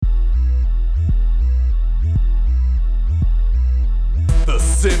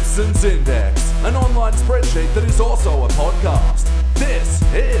Simpsons Index, an online spreadsheet that is also a podcast. This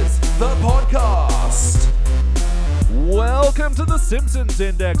is the podcast. Welcome to the Simpsons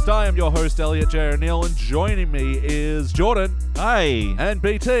Index. I am your host, Elliot J. O'Neill, and joining me is Jordan. Hi. And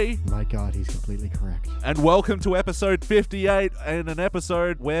BT. My God, he's completely correct. And welcome to episode 58, and an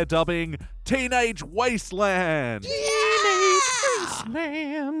episode we're dubbing Teenage Wasteland. Teenage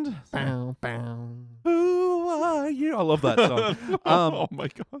Wasteland. Bow, bow. Who are you? I love that song. Oh my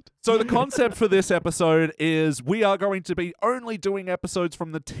God. So the concept for this episode is we are going to be only doing episodes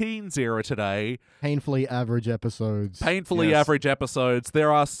from the teens era today. Painfully average episodes. Painfully average episodes.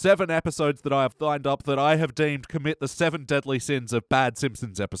 There are 7 episodes that I have lined up that I have deemed commit the 7 deadly sins of bad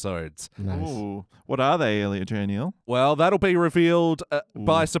Simpsons episodes. Nice. Ooh. What are they, Elliot J. O'Neill? Well, that'll be revealed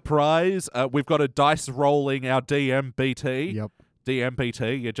by surprise. We've got a dice rolling our DMBT. Yep.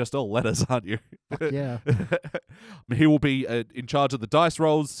 DMBT, you're just all letters, aren't you? Yeah. He will be in charge of the dice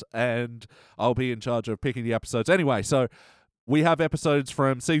rolls, and I'll be in charge of picking the episodes. Anyway, so we have episodes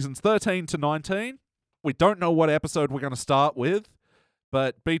from seasons 13 to 19. We don't know what episode we're going to start with,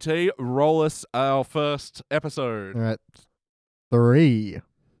 but BT, roll us our first episode. All right. 3.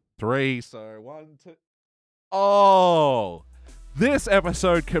 3, so 1, 2. Oh! This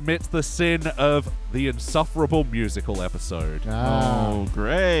episode commits the sin of the insufferable musical episode. Oh,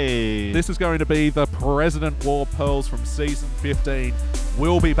 great. This is going to be the President War Pearls from season 15.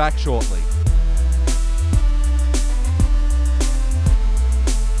 We'll be back shortly.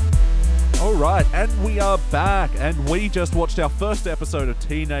 All right, and we are back, and we just watched our first episode of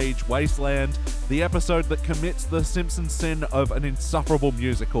Teenage Wasteland, the episode that commits the Simpsons sin of an insufferable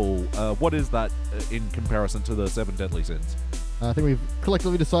musical. What is that in comparison to the 7 deadly sins? I think we've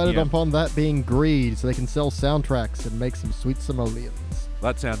collectively decided upon that being greed, so they can sell soundtracks and make some sweet simoleons.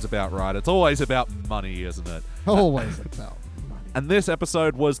 That sounds about right. It's always about money, isn't it? Always about money. And this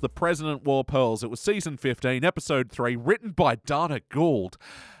episode was the President War Pearls. It was season 15, episode 3, written by Dana Gould.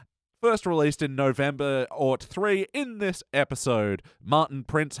 First released in November 3. In this episode, Martin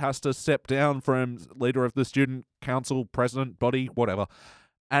Prince has to step down from leader of the student council, president, body, whatever.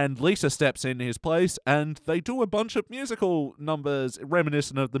 And Lisa steps in his place, and they do a bunch of musical numbers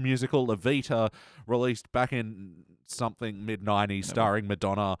reminiscent of the musical Evita, released back in something mid-90s, starring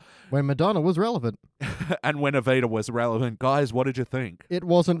Madonna. When Madonna was relevant. And when Evita was relevant. Guys, what did you think? It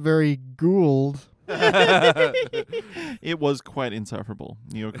wasn't very Gould. It was quite insufferable.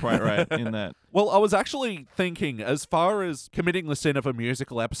 You're quite right in that. Well, I was actually thinking, as far as committing the sin of a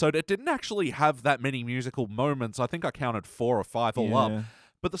musical episode, it didn't actually have that many musical moments. I think I counted 4 or 5 all up.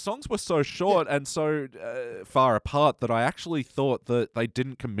 But the songs were so short and so far apart that I actually thought that they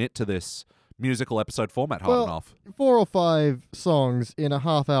didn't commit to this musical episode format hard enough. 4 or 5 songs in a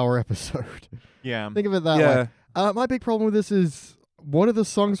half-hour episode. Yeah. Think of it that way. My big problem with this is, what are the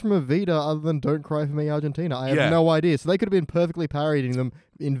songs from Evita other than Don't Cry For Me, Argentina? I have no idea. So they could have been perfectly parodying them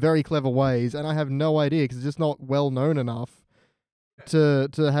in very clever ways, and I have no idea because it's just not well-known enough to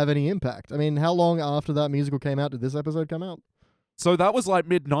have any impact. I mean, how long after that musical came out did this episode come out? So that was like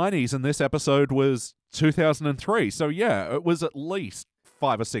mid-90s, and this episode was 2003. So yeah, it was at least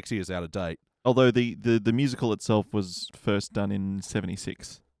 5 or 6 years out of date. Although the musical itself was first done in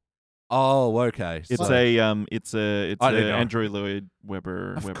 76. Oh, okay. It's a Andrew Lloyd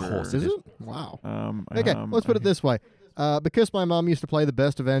Webber. Of course Is it? Wow. Okay, let's put it this way. Because my mum used to play the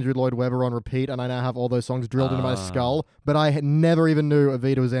best of Andrew Lloyd Webber on repeat, and I now have all those songs drilled into my skull, but I had never even knew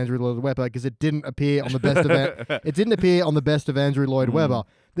Evita was Andrew Lloyd Webber because it didn't appear on the best of Andrew Lloyd Webber.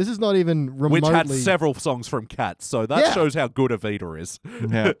 This is not even remotely... Which had several songs from Cats, so that shows how good Evita is.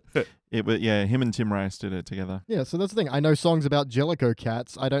 Yeah. Him and Tim Rice did it together. Yeah, so that's the thing. I know songs about Jellicoe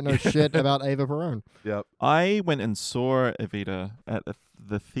cats. I don't know shit about Ava Perón. Yep. I went and saw Evita at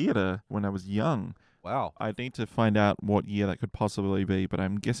the theater when I was young. Wow. I need to find out what year that could possibly be, but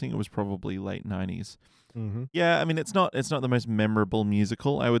I'm guessing it was probably late 90s. Mm-hmm. Yeah, I mean, it's not the most memorable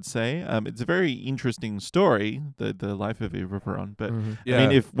musical, I would say. It's a very interesting story, the life of Eva Perón, but I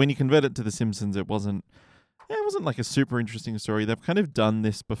mean, when you convert it to The Simpsons, it wasn't like a super interesting story. They've kind of done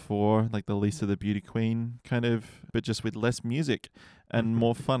this before, like the Lisa the Beauty Queen kind of, but just with less music and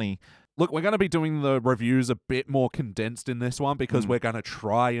more funny. Look, we're going to be doing the reviews a bit more condensed in this one because we're going to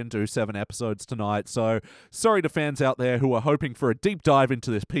try and do 7 episodes tonight. So sorry to fans out there who are hoping for a deep dive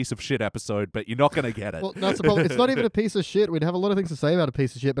into this piece of shit episode, but you're not going to get it. Well, that's the problem. It's not even a piece of shit. We'd have a lot of things to say about a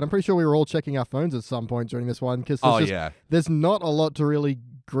piece of shit, but I'm pretty sure we were all checking our phones at some point during this one because there's not a lot to really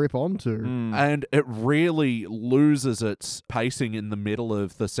grip onto. And it really loses its pacing in the middle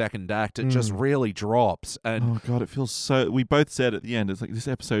of the second act. It just really drops. And oh God, it feels so... We both said at the end, it's like this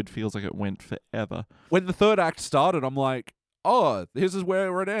episode feels like it went forever. When the third act started, I'm like, oh, this is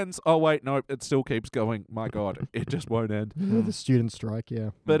where it ends. Oh, wait, no, it still keeps going. My God, it just won't end. The student strike, yeah.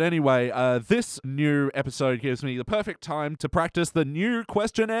 But anyway, this new episode gives me the perfect time to practice the new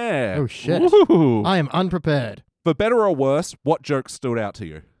questionnaire. Oh, shit. Ooh. I am unprepared. For better or worse, what jokes stood out to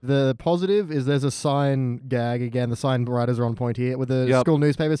you? The positive is there's a sign gag. Again, the sign writers are on point here. With the Yep. school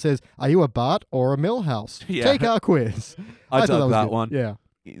newspaper says, "Are you a Bart or a Millhouse? Yeah. Take our quiz." I thought dug was that good. one. Yeah.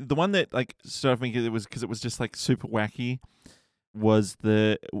 The one that like struck me because it was just like super wacky was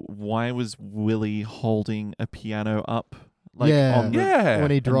why was Willie holding a piano up? Like Yeah. on the, Yeah.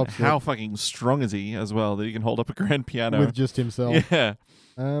 When he and drops how it fucking strong is he as well that he can hold up a grand piano? with just himself. Yeah.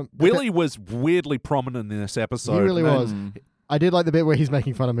 Willie was weirdly prominent in this episode. He really and- was. I did like the bit where he's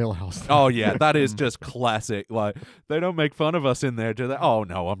making fun of Millhouse. Oh, yeah, that is just classic. Like, they don't make fun of us in there, do they? Oh,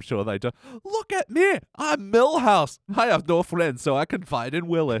 no, I'm sure they do. Look at me. I'm Millhouse. I have no friends, so I confide in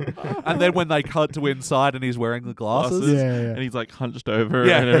Willie. And then when they cut to inside and he's wearing the glasses. Yeah. And he's like hunched over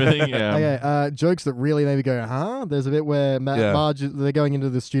Yeah. and everything. Yeah. Okay, jokes that really made me go, huh? There's a bit where Yeah. Marge, they're going into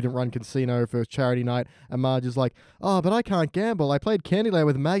the student-run casino for charity night, and Marge is like, oh, but I can't gamble. I played Candyland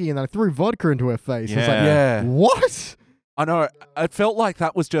with Maggie, and I threw vodka into her face. It's like, Yeah. what? I know. It felt like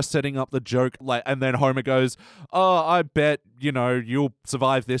that was just setting up the joke. Like, and then Homer goes, oh, I bet, you'll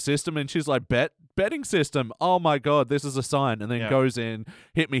survive this system. And she's like, betting system. Oh, my God, this is a sign. And then goes in,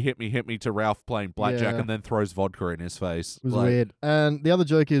 hit me to Ralph playing blackjack, Yeah. and then throws vodka in his face. It was weird. And the other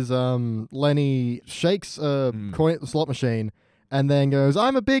joke is Lenny shakes a slot machine and then goes,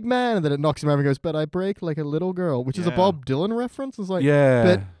 I'm a big man. And then it knocks him over and goes, but I break like a little girl, which is a Yeah. Bob Dylan reference. It's like, Yeah.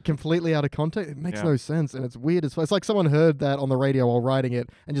 but completely out of context. It makes no sense. And it's weird. It's like someone heard that on the radio while writing it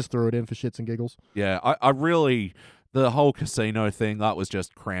and just threw it in for shits and giggles. Yeah, I really, the whole casino thing, that was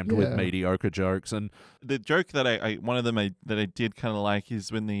just crammed with Yeah. mediocre jokes. And The joke that one of them that I did kind of like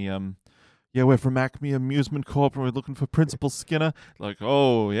is when we're from Acme Amusement Corp and we're looking for Principal Skinner. Like,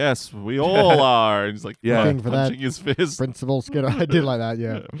 oh yes, we all are. And he's like, Yeah. Looking for that punching his fist. Principal Skinner. I did like that,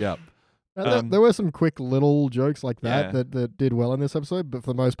 yeah. yeah. There were some quick little jokes like that Yeah. that did well in this episode, but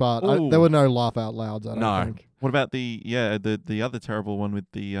for the most part, Ooh. there were no laugh out louds, I don't No. think. What about the other terrible one with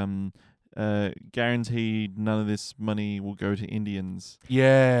the guaranteed none of this money will go to Indians?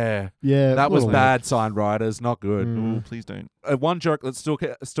 Yeah. Yeah. That was little bad, sign writers. Not good. Mm. Ooh, please don't. One joke that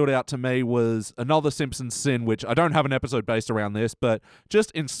stood out to me was another Simpsons sin, which I don't have an episode based around this, but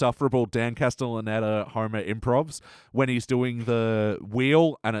just insufferable Dan Castellaneta Homer improvs when he's doing the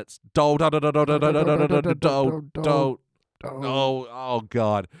wheel and it's do da da da da da da da da da da do. Oh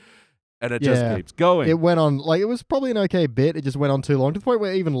God. And it just Yeah. keeps going. It went on, like, it was probably an okay bit. It just went on too long to the point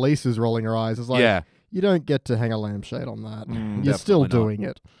where even Lisa's rolling her eyes. It's like, yeah. you don't get to hang a lampshade on that. Mm, You're still definitely not. doing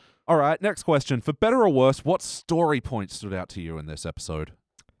it. All right, next question. For better or worse, what story point stood out to you in this episode?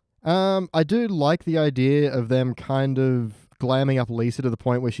 I do like the idea of them kind of glamming up Lisa to the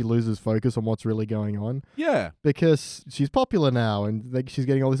point where she loses focus on what's really going on. Yeah. Because she's popular now and she's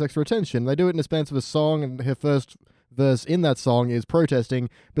getting all this extra attention. They do it in the span of a song, and her first verse in that song is protesting,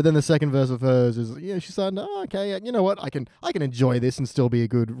 but then the second verse of hers is, she's starting to, okay, you know what, I can enjoy this and still be a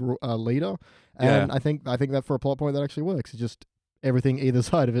good leader. And Yeah. I think that for a plot point that actually works. It's just everything either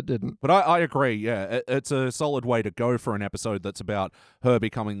side of it didn't. But I agree, yeah. It's a solid way to go for an episode that's about her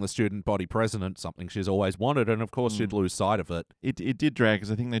becoming the student body president, something she's always wanted, and of course she'd lose sight of it. It did drag because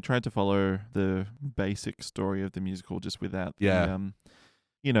I think they tried to follow the basic story of the musical just without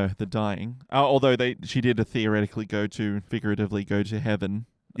the dying. Although she did figuratively go to heaven.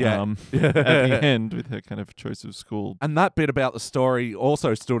 Yeah. At the end with her kind of choice of school. And that bit about the story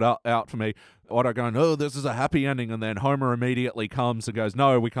also stood out for me. Otto going, oh, this is a happy ending, and then Homer immediately comes and goes,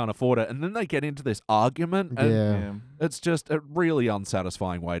 no, we can't afford it. And then they get into this argument, and Yeah. it's just a really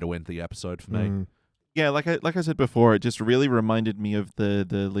unsatisfying way to end the episode for me. Mm. Yeah, like I said before, it just really reminded me of the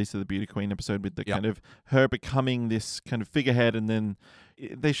Lisa the Beauty Queen episode with the kind of her becoming this kind of figurehead, and then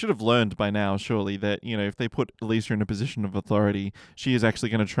they should have learned by now, surely, that if they put Lisa in a position of authority, she is actually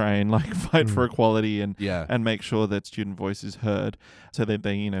going to try and fight for equality and make sure that student voice is heard. So that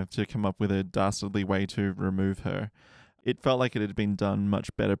they to come up with a dastardly way to remove her. It felt like it had been done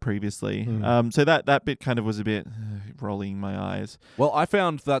much better previously. So that bit kind of was a bit rolling my eyes. Well, I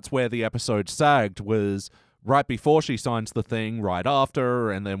found that's where the episode sagged, was right before she signs the thing, right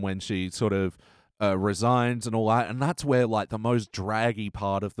after, and then when she sort of resigns and all that. And that's where the most draggy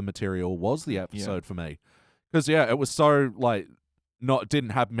part of the material was the episode for me. Because, it was so, didn't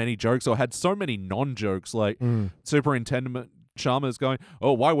have many jokes, or had so many non-jokes, Superintendent Chalmers going,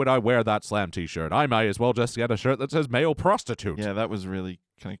 oh, why would I wear that Slam t-shirt? I may as well just get a shirt that says male prostitute. Yeah, that was really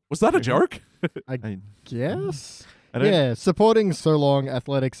kind of... Was that a joke? I guess. supporting so long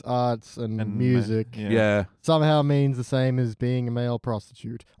athletics, arts, and music Yeah. somehow means the same as being a male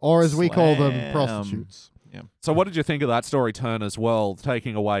prostitute, or as we call them, prostitutes. Yeah. So what did you think of that story turn as well,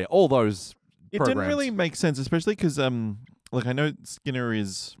 taking away all those programs? It didn't really make sense, especially because like I know Skinner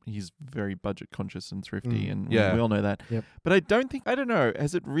he's very budget conscious and thrifty, and we all know that. Yep. But I don't know,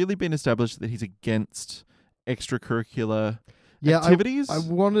 has it really been established that he's against extracurricular activities? I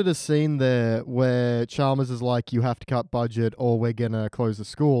wanted a scene there where Chalmers is like, you have to cut budget or we're going to close the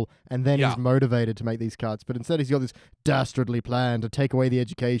school. And then he's motivated to make these cuts. But instead he's got this dastardly plan to take away the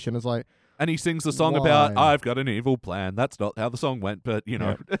education. It's like... And he sings the song about, I've got an evil plan. That's not how the song went, but, you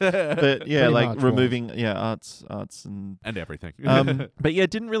know. But, yeah, like removing arts and everything. But, yeah, it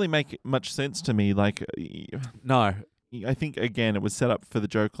didn't really make much sense to me. Like... No. I think, again, it was set up for the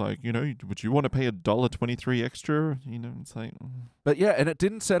joke, like, you know, would you want to pay $1.23 extra? You know, it's like... But yeah, and it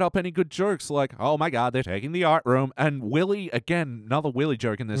didn't set up any good jokes, like, oh my God, they're taking the art room. And Willie, again, another Willie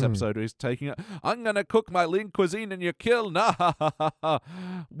joke in this episode, is taking it, I'm going to cook my lean cuisine in your kiln.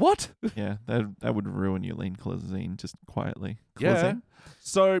 What? Yeah, that would ruin your lean cuisine, just quietly. Yeah.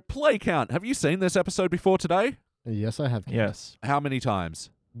 So, play count. Have you seen this episode before today? Yes, I have. Yes. How many times?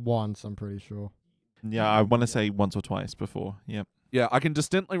 Once, I'm pretty sure. Yeah, I want to say once or twice before. Yep. Yeah, I can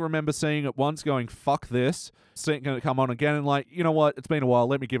distinctly remember seeing it once, going, fuck this, seeing it come on again, and like, you know what, it's been a while,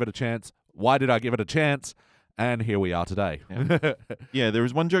 let me give it a chance. Why did I give it a chance? And here we are today. Yeah, yeah, there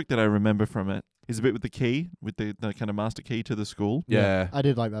was one joke that I remember from it. Is a bit with the key, with the kind of master key to the school. Yeah. I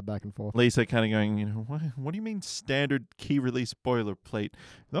did like that back and forth. Lisa kind of going, you know, what do you mean standard key release boilerplate?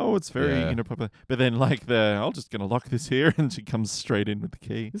 Oh, it's very, you know, proper. But then like I'm just going to lock this here, and she comes straight in with the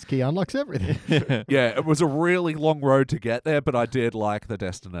key. This key unlocks everything. Yeah, it was a really long road to get there, but I did like the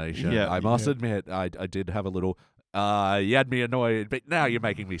destination. Yeah. I must admit, I did have a little... you had me annoyed, but now you're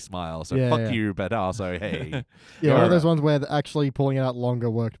making me smile, so fuck you, but also, hey. Yeah, one of those ones where actually pulling it out longer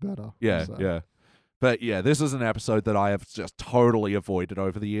worked better. Yeah, yeah. But yeah, this is an episode that I have just totally avoided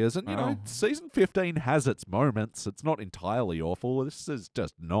over the years. And, you know, season 15 has its moments. It's not entirely awful. This is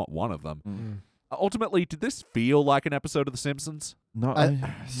just not one of them. Ultimately, did this feel like an episode of The Simpsons? No.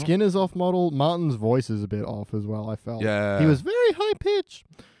 Skinner's off model. Martin's voice is a bit off as well, I felt. Yeah. He was very high pitched.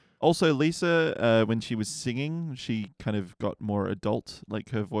 Also, Lisa, when she was singing, she kind of got more adult,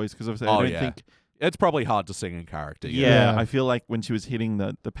 like her voice, because obviously I don't think... It's probably hard to sing in character. Yeah, I feel like when she was hitting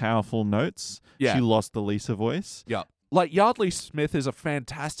the powerful notes, she lost the Lisa voice. Yeah. Like, Yardley Smith is a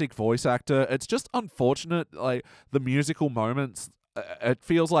fantastic voice actor. It's just unfortunate, like, the musical moments, it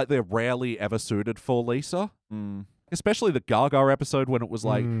feels like they're rarely ever suited for Lisa. Especially the Gaga episode when it was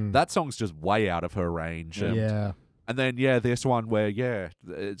like, that song's just way out of her range. Yeah. And then, this one where,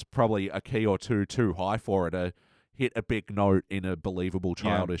 it's probably a key or two too high for her to hit a big note in a believable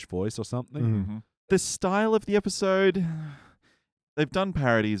childish voice or something. The style of the episode, they've done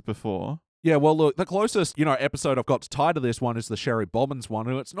parodies before. Yeah, well, look, the closest, episode I've got to tie to this one is the Sherry Bobbins one,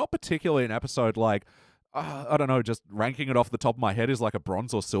 and it's not particularly an episode like, I don't know, just ranking it off the top of my head is like a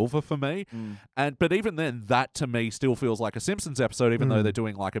bronze or silver for me. But even then, that to me still feels like a Simpsons episode, even though they're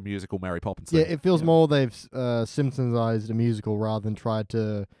doing like a musical Mary Poppins thing. Yeah, it feels more they've Simpsonsized a musical rather than tried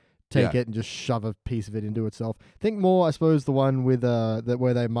to take it and just shove a piece of it into itself. Think more, I suppose, the one with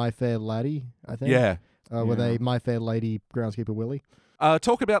where they My Fair Laddie, I think. Yeah. Where they My Fair Lady Groundskeeper Willie.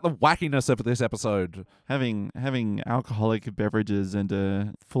 Talk about the wackiness of this episode. Having alcoholic beverages and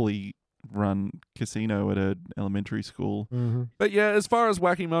a fully run casino at an elementary school. But yeah, as far as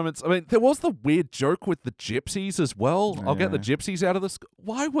wacky moments, I mean, there was the weird joke with the gypsies as well. I'll get the gypsies out of this.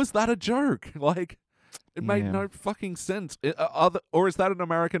 Why was that a joke? Like... It made no fucking sense. Or is that an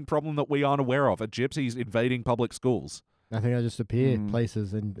American problem that we aren't aware of? Are gypsies invading public schools? I think they just appear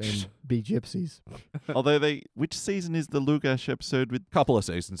places and be gypsies. Although which season is the Lugash episode with? Couple of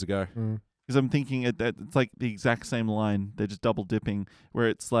seasons ago. Because I'm thinking it's like the exact same line. They're just double dipping. Where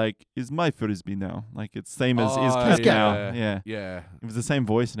it's like, is my frisbee now? Like it's same as is Pascal. Yeah. It was the same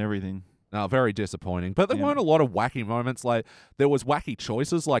voice and everything. No, very disappointing. But there weren't a lot of wacky moments. Like, there was wacky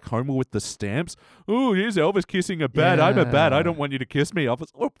choices, like Homer with the stamps. Oh, here's Elvis kissing a bat. I'm a bat. I don't want you to kiss me.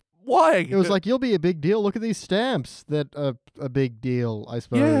 Why? It was like, you'll be a big deal. Look at these stamps that are a big deal, I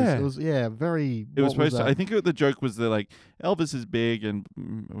suppose. Yeah. It was, very... It was supposed to... I think the joke was that, like, Elvis is big and...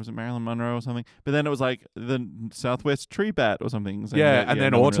 was it Marilyn Monroe or something? But then it was like the Southwest tree bat or something. And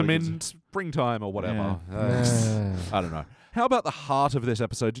then autumn in springtime or whatever. I don't know. How about the heart of this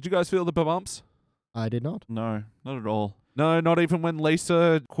episode? Did you guys feel the bumps? I did not. No, not at all. No, not even when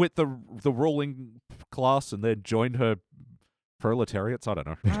Lisa quit the ruling class and then joined her proletariats? I don't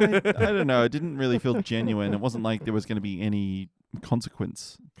know. I don't know. It didn't really feel genuine. It wasn't like there was going to be any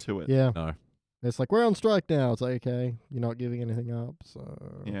consequence to it. Yeah. No. It's like, we're on strike now. It's like, okay, you're not giving anything up,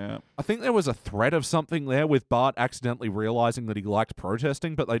 so... Yeah. I think there was a thread of something there with Bart accidentally realizing that he liked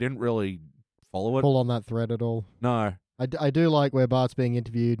protesting, but they didn't really follow it. Pull on that thread at all. No. I do like where Bart's being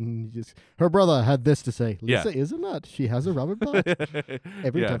interviewed and her brother had this to say. Yeah. Lisa is a nut. She has a rubber butt.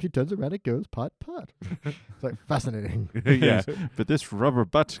 Every Yeah. time she turns around, it goes putt putt. It's like fascinating. Yeah. But this rubber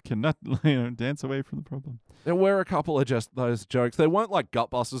butt cannot dance away from the problem. There were a couple of just those jokes. They weren't like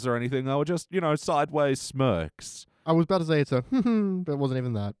gutbusters or anything. They were just, sideways smirks. I was about to say it's a but it wasn't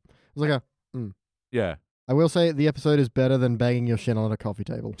even that. It was like a Yeah. I will say the episode is better than banging your shin on a coffee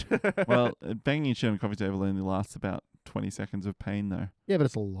table. Well, banging your shin on a coffee table only lasts about 20 seconds of pain, though. Yeah, but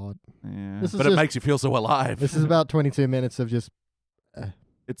it's a lot. Yeah. This is But it makes you feel so alive. This is about 22 minutes of just...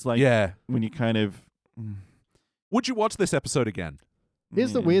 It's like yeah. when you kind of... Would you watch this episode again?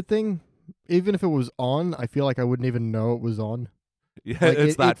 Here's the weird thing. Even if it was on, I feel like I wouldn't even know it was on. Yeah, Like,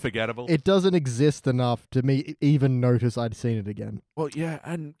 it's that forgettable. It doesn't exist enough to me even notice I'd seen it again. Well, yeah,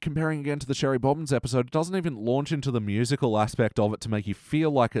 and comparing again to the Sherry Bobbins episode, it doesn't even launch into the musical aspect of it to make you feel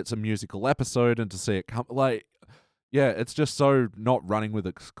like it's a musical episode and to see it come. Like, yeah, it's just so not running with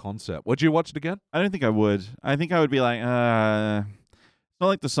its concept. Would you watch it again? I don't think I would. I think I would be like, it's not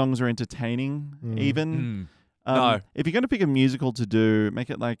like the songs are entertaining, even. No. If you're going to pick a musical to do, make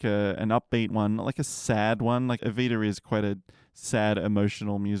it like an upbeat one, not like a sad one. Like Evita is quite a sad,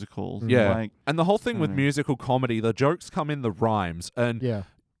 emotional musical. Yeah. Like, And the whole thing with Mm. musical comedy, the jokes come in the rhymes. And Yeah.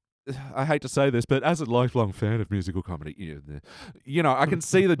 I hate to say this, but as a lifelong fan of musical comedy, I can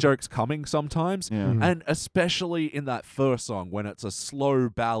see the jokes coming sometimes. yeah. Mm. And especially in that first song when it's a slow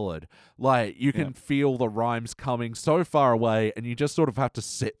ballad, like you can feel the rhymes coming so far away and you just sort of have to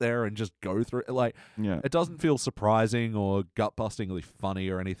sit there and just go through it. Like Yeah. it doesn't feel surprising or gut-bustingly funny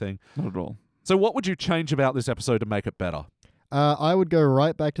or anything. Not at all. So what would you change about this episode to make it better? I would go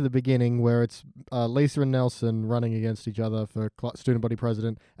right back to the beginning where it's Lisa and Nelson running against each other for student body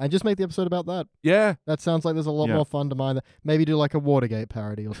president and just make the episode about that. Yeah. That sounds like there's a lot Yeah. more fun to mine. Maybe do like a Watergate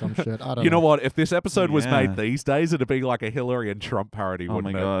parody or some shit. I don't You know. know what? If this episode was Yeah. made these days, it'd be like a Hillary and Trump parody, Oh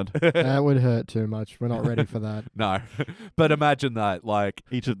wouldn't my it? God. That would hurt too much. We're not ready for that. No. But imagine that, like...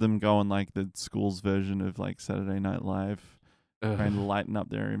 Each of them go on like the school's version of like Saturday Night Live, trying to lighten up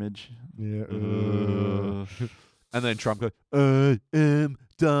their image. Yeah. And then Trump goes, I am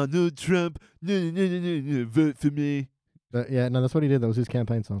Donald Trump. Vote for me. Yeah, no, that's what he did. That was his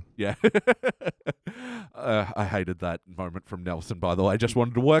campaign song. Yeah. I hated that moment from Nelson, by the way. I just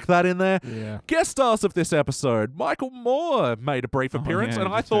wanted to work that in there. Yeah. Guest stars of this episode, Michael Moore made a brief appearance, yeah,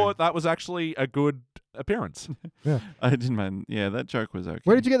 and I me too. thought that was actually a good appearance. I didn't mind. Yeah, that joke was okay.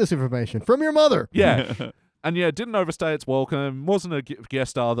 Where did you get this information? From your mother. Yeah. And yeah, didn't overstay its welcome. Wasn't a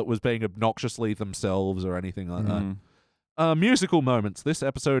guest star that was being obnoxiously themselves or anything like Mm. that. Musical moments. This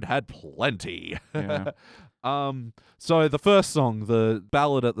episode had plenty. Yeah. So the first song, the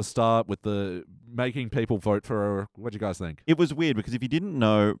ballad at the start with the making people vote for her, what do you guys think? It was weird because if you didn't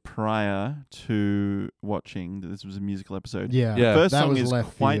know prior to watching that this was a musical episode, Yeah. Yeah. the first that song was is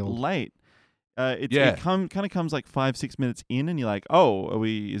left quite field. late. It Yeah. kind of comes like 5-6 minutes in, and you're like, "Oh,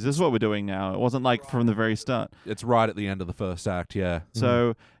 is this what we're doing now?" It wasn't like from the very start. It's right at the end of the first act, yeah.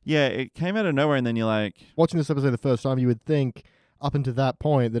 So yeah, it came out of nowhere, and then you're like, Watching this episode the first time, you would think up until that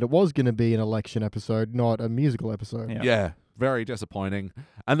point that it was going to be an election episode, not a musical episode. Yeah. Yeah, very disappointing.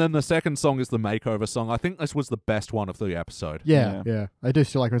 And then the second song is the makeover song. I think this was the best one of the episode. Yeah. I do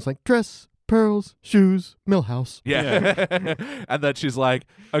still like when it's like dress, pearls, shoes, Millhouse. Yeah. And then she's like,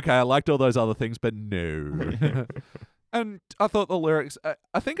 okay, I liked all those other things, but no. And I thought the lyrics,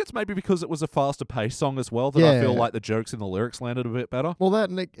 I think it's maybe because it was a faster paced song as well that I feel Yeah. like the jokes in the lyrics landed a bit better. Well, that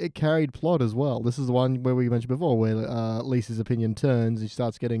and it carried plot as well. This is the one where we mentioned before, where Lisa's opinion turns and she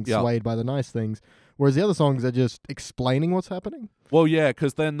starts getting Yeah. swayed by the nice things, whereas the other songs are just explaining what's happening. Well, yeah,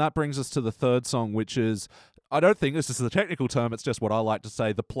 because then that brings us to the third song, which is, I don't think this is the technical term, it's just what I like to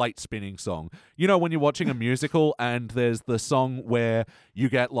say, the plate spinning song. You know, when you're watching a musical and there's the song where you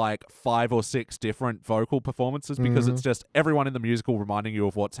get like 5 or 6 different vocal performances because it's just everyone in the musical reminding you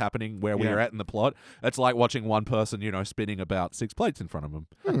of what's happening, where we're at in the plot. It's like watching one person, spinning about 6 plates in front of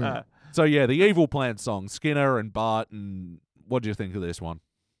them. So yeah, the Evil Plan song, Skinner and Bart, and what do you think of this one?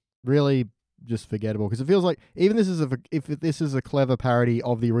 Really just forgettable, because it feels like even if this is a clever parody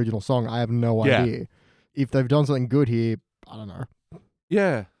of the original song, I have no Yeah. idea. If they've done something good here, I don't know.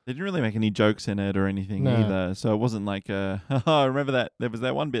 Yeah. they didn't really make any jokes in it or anything No. either. So it wasn't like, I remember that there was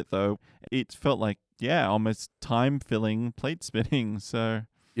that one bit though. It felt like, almost time filling plate spinning. So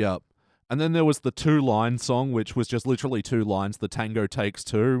Yeah. And then there was the 2-line song, which was just literally 2 lines. The Tango Takes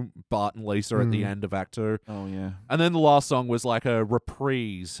Two, Bart and Lisa at the end of Act 2. Oh, yeah. And then the last song was like a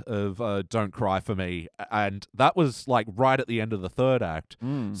reprise of Don't Cry For Me. And that was like right at the end of the third act.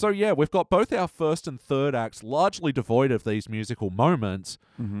 So yeah, we've got both our first and third acts largely devoid of these musical moments,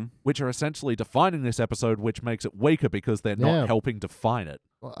 which are essentially defining this episode, which makes it weaker because they're not helping define it.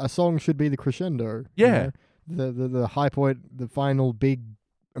 A song should be the crescendo. Yeah. You know? The high point, the final big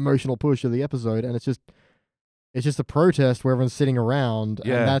emotional push of the episode, and it's just a protest where everyone's sitting around,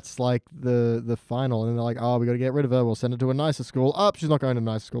 and that's like the final, and then they're like, oh, we got to get rid of her, we'll send her to a nicer school. She's not going to a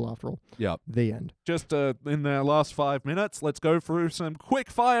nicer school after all. Yep. The end. Just in the last 5 minutes, let's go through some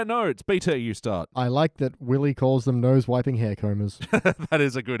quick fire notes. BT, you start. I like that Willie calls them nose wiping hair combers. That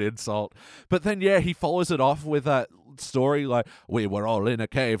is a good insult. But then he follows it off with that story like, we were all in a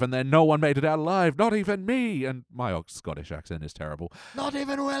cave and then no one made it out alive, not even me. And my Scottish accent is terrible. Not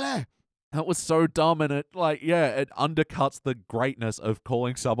even Willie. That was so dumb, and it undercuts the greatness of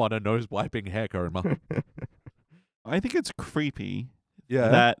calling someone a nose wiping hair comber. I think it's creepy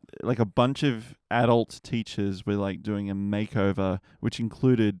that like a bunch of adult teachers were like doing a makeover, which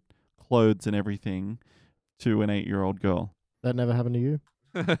included clothes and everything, to an 8-year-old girl. That never happened to you?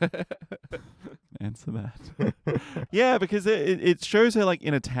 Answer that. Yeah, because it shows her like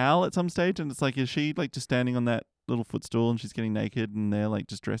in a towel at some stage, and it's like, is she like just standing on that little footstool and she's getting naked and they're like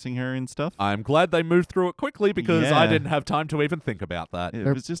just dressing her and stuff? I'm glad they moved through it quickly because I didn't have time to even think about that. It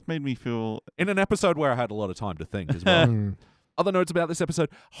was just made me feel... In an episode where I had a lot of time to think as well. Other notes about this episode,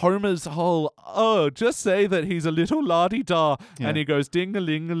 Homer's whole, just say that he's a little la-di-da, and he goes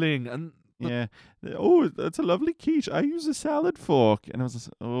ding-a-ling-a-ling, and... Oh, that's a lovely quiche. I use a salad fork. And I was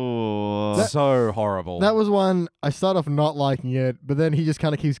just, so horrible. That was one, I start off not liking it, but then he just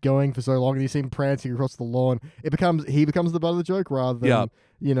kind of keeps going for so long, and you see him prancing across the lawn. He becomes the butt of the joke rather than,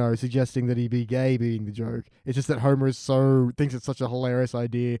 suggesting that he be gay being the joke. It's just that Homer thinks it's such a hilarious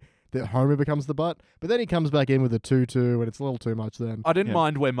idea that Homer becomes the butt. But then he comes back in with a tutu, and it's a little too much then. I didn't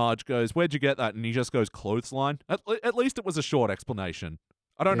mind where Marge goes, where'd you get that? And he just goes, clothesline. At least it was a short explanation.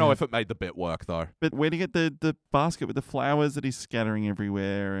 I don't know if it made the bit work, though. But where do you get the basket with the flowers that he's scattering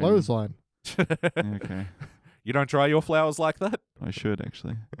everywhere? Clothesline. Okay. You don't dry your flowers like that? I should,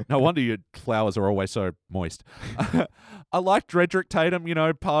 actually. No wonder your flowers are always so moist. I like Dredrick Tatum,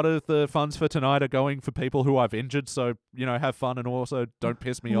 part of the funds for tonight are going for people who I've injured, so, have fun and also don't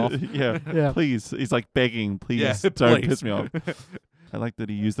piss me off. Yeah, please. He's like begging, please don't piss me off. I like that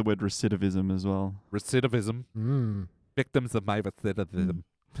he used the word recidivism as well. Recidivism. Victims of my recidivism.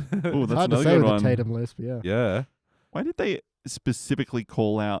 Oh, that's hard another to say good with one. a Tatum lisp, Yeah. Why did they specifically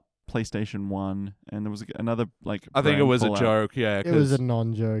call out PlayStation 1 and there was another like... I think it was a call-out? joke, yeah. It was a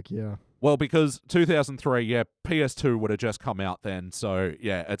non-joke, yeah. Well, because 2003, PS2 would have just come out then, so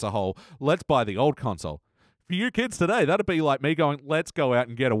it's a whole, let's buy the old console. For you kids today, that'd be like me going, let's go out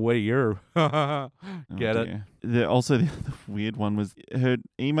and get a Wii U. Get it? The weird one was her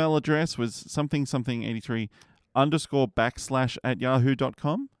email address was something83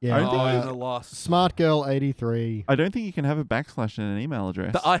 _/ Yeah. The lost. Smart Girl 83. I don't think you can have a / in an email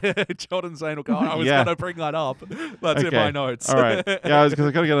address. Jordan's anal corner. I was going to bring that up. That's in my notes. All right. Yeah, because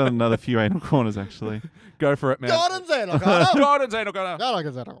I got to get another few anal corners, actually. Go for it, man. Jordan's anal corner. Jordan's anal corner.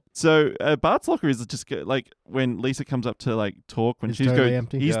 So Bart's locker is just like when Lisa comes up to like talk, when He's she's totally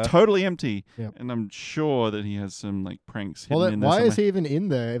empty. He's totally empty. Yep. And I'm sure that he has some like pranks Well, hidden in there why is somewhere. he even in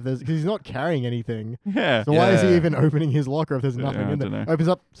there? Because he's not carrying anything. Yeah. So why is he even opening his locker if there's nothing in there? dunno. Opens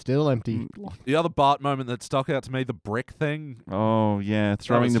up, still empty. The other Bart moment that stuck out to me, the brick thing. Oh, yeah.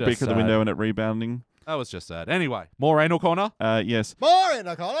 Throwing the just brick at the sad. window and it rebounding. That was just sad. Anyway, more anal corner? Yes. More in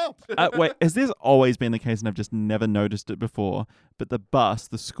the corner. Wait, has this always been the case and I've just never noticed it before? But the bus,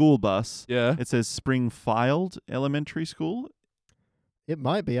 the school bus, it says Springfield Elementary School. It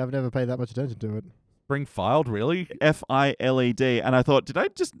might be. I've never paid that much attention to it. Springfield, really? FILED. And I thought, did I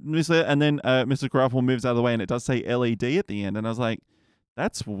just miss it? And then Mrs. Grapple moves out of the way and it does say LED at the end. And I was like,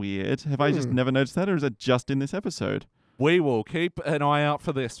 that's weird. Have I just never noticed that, or is it just in this episode? We will keep an eye out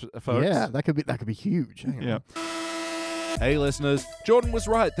for this, folks. Yeah, that could be huge. Hang on. Yeah. Hey listeners, Jordan was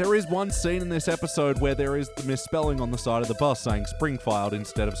right. There is one scene in this episode where there is the misspelling on the side of the bus saying Springfield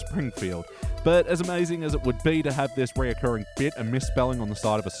instead of Springfield. But as amazing as it would be to have this reoccurring bit, a misspelling on the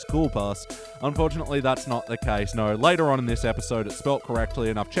side of a school bus, unfortunately that's not the case. No, later on in this episode it's spelt correctly,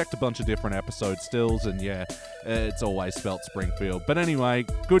 and I've checked a bunch of different episode stills, and it's always spelt Springfield. But anyway,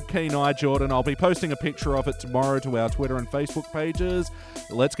 good keen eye, Jordan. I'll be posting a picture of it tomorrow to our Twitter and Facebook pages.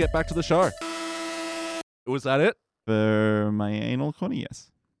 Let's get back to the show. Was that it? For my anal corner,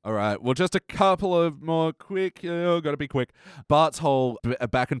 yes. All right. Well, just a couple of more quick. Gotta be quick. Bart's whole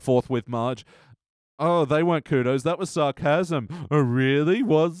back and forth with Marge. Oh, they weren't kudos. That was sarcasm. Oh, really?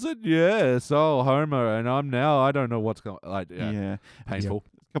 Was it? Yes. Oh, Homer, and I'm now. I don't know what's going. Yeah. Painful.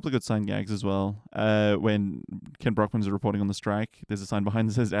 A couple of good sign gags as well. When Ken Brockman's reporting on the strike, there's a sign behind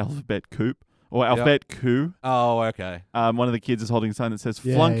that says Alphabet Coop. Or Alphabet Coup. Oh, okay. One of the kids is holding a sign that says,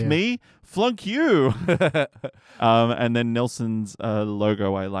 flunk me, flunk you. And then Nelson's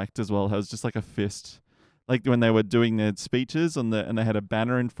logo I liked as well. It was just like a fist. Like when they were doing their speeches and they had a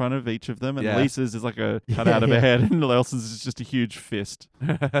banner in front of each of them. And Lisa's is like a cutout of a head and Nelson's is just a huge fist.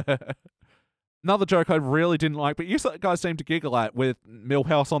 Another joke I really didn't like, but you guys seem to giggle at with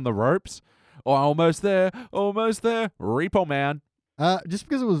Milhouse on the ropes. Oh, almost there. Repo Man. Just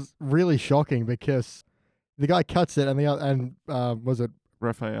because it was really shocking because the guy cuts it and was it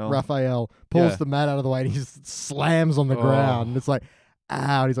Raphael pulls the mat out of the way and he just slams on the ground. And it's like,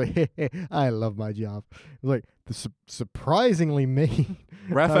 ow. And he's like, hey, I love my job. It's like, surprisingly mean.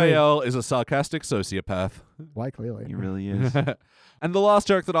 Raphael is a sarcastic sociopath. Why, clearly. He really is. And the last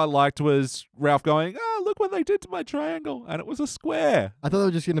joke that I liked was Ralph going, look what they did to my triangle. And it was a square. I thought they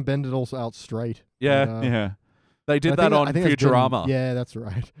were just going to bend it all out straight. Yeah. Yeah. They did that on Futurama. Yeah, that's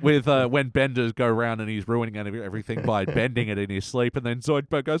right. With when Bender's go around and he's ruining everything by bending it in his sleep, and then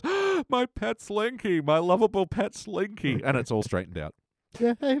Zoidberg goes, my pet Slinky, my lovable pet Slinky, and it's all straightened out.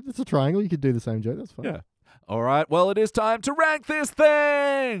 Yeah, hey, if it's a triangle, you could do the same joke. That's fine. Yeah. All right, well, it is time to rank this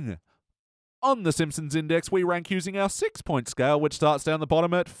thing! On the Simpsons Index, we rank using our 6-point scale, which starts down the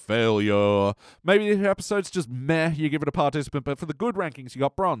bottom at failure. Maybe the episode's just meh, you give it a participant, but for the good rankings, you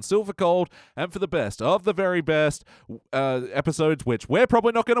got bronze, silver, gold, and for the best of the very best episodes, which we're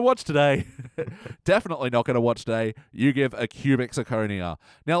probably not going to watch today, definitely not going to watch today, you give a cubic zirconia.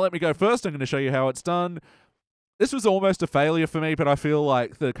 Now, let me go first. I'm going to show you how it's done. This was almost a failure for me, but I feel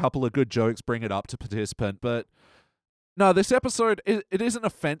like the couple of good jokes bring it up to participant, but no, this episode, it isn't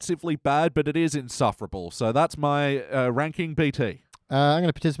offensively bad, but it is insufferable. So that's my ranking, BT. I'm going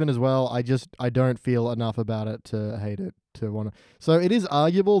to participant as well. I don't feel enough about it to hate it to want to. So it is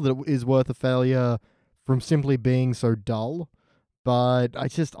arguable that it is worth a failure from simply being so dull, but I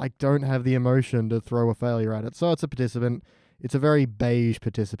don't have the emotion to throw a failure at it. So it's a participant. It's a very beige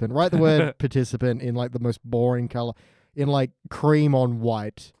participant. Write the word participant in like the most boring color. In like cream on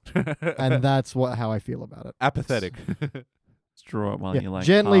white, and that's how I feel about it. Apathetic. Just draw it while you like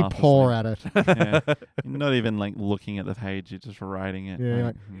gently pour at it. Yeah. You're not even like looking at the page; you're just writing it. Yeah,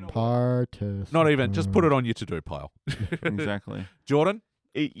 like participant. Not even. Just put it on your to-do pile. Exactly. Jordan?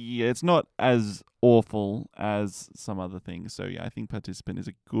 It's not as awful as some other things. So yeah, I think participant is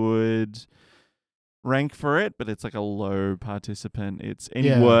a good rank for it, but it's like a low participant. It's any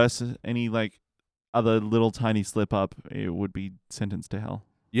worse, any like other little tiny slip up, it would be sentenced to hell.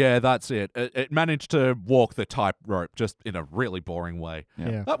 Yeah, that's it. It managed to walk the tightrope just in a really boring way.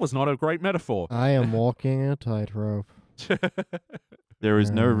 Yeah. That was not a great metaphor. I am walking a tightrope. There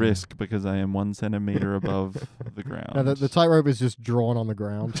is no risk because I am 1 centimeter above the ground. No, the tightrope is just drawn on the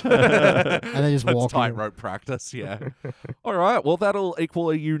ground. And then just walking. Tightrope practice, yeah. All right, well, that'll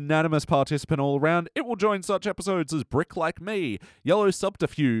equal a unanimous participant all around. It will join such episodes as Brick Like Me, Yellow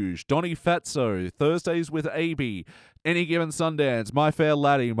Subterfuge, Donny Fatso, Thursdays with A.B., Any Given Sundance, My Fair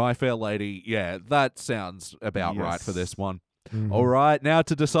Laddie, My Fair Lady. Yeah, that sounds about right for this one. Mm-hmm. All right, now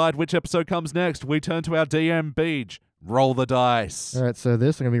to decide which episode comes next, we turn to our DM Beach. Roll the dice. All right, so I'm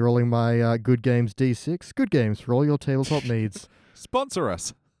going to be rolling my Good Games D6. Good Games, roll your tabletop needs. Sponsor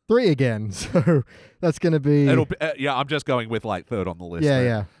us. 3 again, so that's going to be... It'll be I'm just going with like third on the list.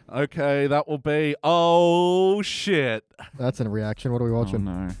 Yeah. Okay, that will be... Oh, shit. That's a reaction. What are we watching?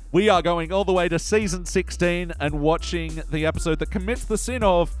 Oh, no. We are going all the way to season 16 and watching the episode that commits the sin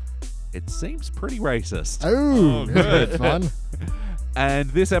of... It seems pretty racist. Oh, good. Fun. And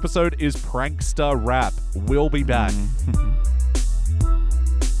this episode is Pranksta Rap. We'll be back.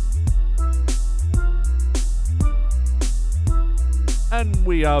 And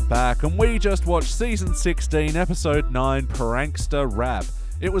we are back, and we just watched Season 16, Episode 9, Pranksta Rap.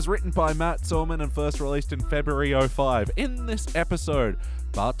 It was written by Matt Sollman and first released in February 2005. In this episode,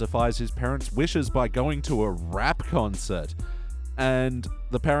 Bart defies his parents' wishes by going to a rap concert. And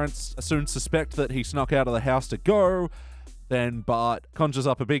the parents soon suspect that he snuck out of the house to go. Then Bart conjures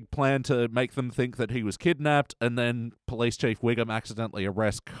up a big plan to make them think that he was kidnapped, and then Police Chief Wiggum accidentally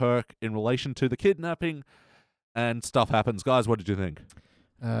arrests Kirk in relation to the kidnapping, and stuff happens. Guys, what did you think?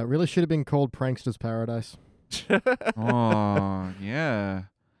 Really should have been called Pranksta's Paradise. Oh, yeah.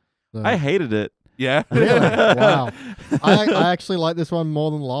 So. I hated it. Yeah? Really? Wow. I actually like this one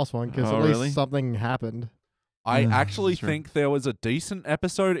more than the last one, because at least really? something happened. I actually True. think there was a decent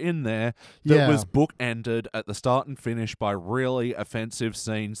episode in there that was bookended at the start and finish by really offensive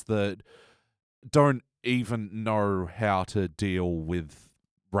scenes that don't even know how to deal with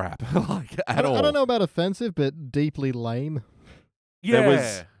rap at all. I don't know about offensive, but deeply lame.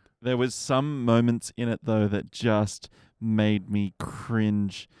 Yeah. There was some moments in it though that just made me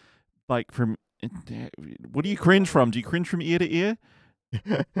cringe. Like from what do you cringe from? Do you cringe from ear to ear?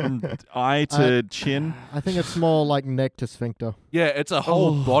 From eye to chin? I think it's more like neck to sphincter. Yeah, it's a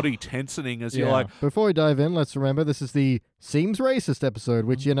whole body tensioning as you're like... Before we dive in, let's remember this is the Seems Racist episode,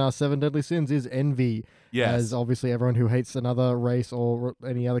 which in our 7 Deadly Sins is envy. Yes. As obviously everyone who hates another race or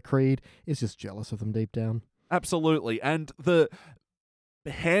any other creed is just jealous of them deep down. Absolutely. And the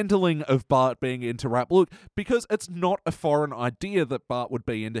handling of Bart being into rap, look, because it's not a foreign idea that Bart would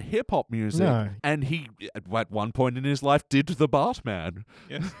be into hip-hop music. No. And he, at one point in his life, did the Bartman.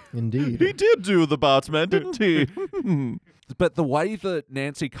 Yes. Indeed. He did do the Bartman, didn't he? But the way that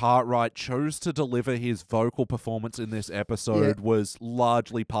Nancy Cartwright chose to deliver his vocal performance in this episode was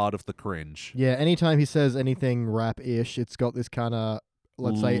largely part of the cringe. Yeah, anytime he says anything rap-ish, it's got this kind of,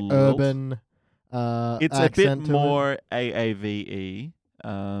 let's say, Lilt. urban It's a bit accent to more AAVE,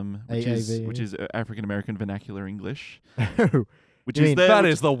 AAVE. which is African American Vernacular English. it. Which You is mean That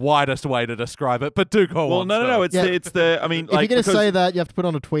is the widest way to describe it, but do go well, on. no. sir. It's the. I mean, If you're going to say that, you have to put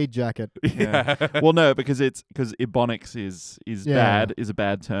on a tweed jacket. Yeah. well, no, because ebonics is Yeah. bad, is a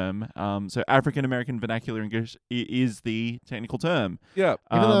bad term. So African American Vernacular English is the technical term. Yeah.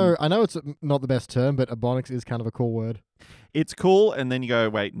 Even though I know it's not the best term, but ebonics is kind of a cool word. It's cool, and then you go,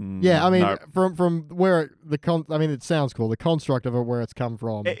 wait. Yeah, I mean, no. from where it sounds cool. The construct of it, where it's come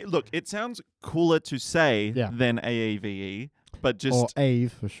from. Look, it sounds cooler to say than AAVE, but just or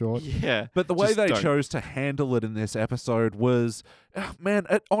AVE for short. Yeah. But the way just they don't. chose to handle it in this episode was, man,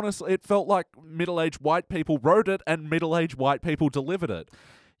 honestly, it felt like middle-aged white people wrote it and middle-aged white people delivered it.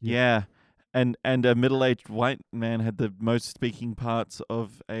 Yeah. And a middle-aged white man had the most speaking parts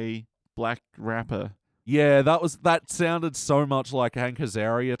of a black rapper. Yeah, that sounded so much like Hank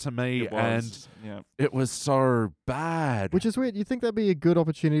Azaria to me, and it was so bad. Which is weird. You think that'd be a good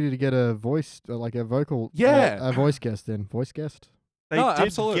opportunity to get a voice, like a vocal, a voice guest in? Voice guest? They No, did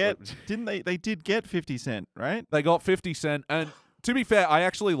absolutely. didn't they? They did get 50 Cent, right? They got 50 Cent, and to be fair, I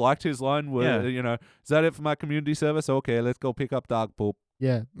actually liked his line where, is that it for my community service? Okay, let's go pick up dog poop.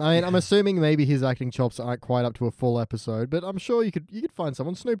 Yeah, I mean, I'm assuming maybe his acting chops aren't quite up to a full episode, but I'm sure you could find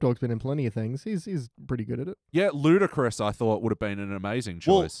someone. Snoop Dogg's been in plenty of things. He's pretty good at it. Yeah, Ludacris, I thought, would have been an amazing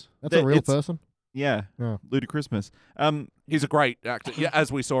choice. That's a real person. Yeah, Ludacrismas. He's a great actor. Yeah,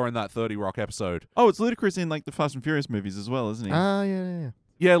 as we saw in that 30 Rock episode. Oh, it's Ludacris in like the Fast and Furious movies as well, isn't he? Yeah.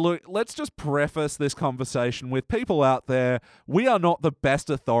 Yeah, look, let's just preface this conversation with people out there. We are not the best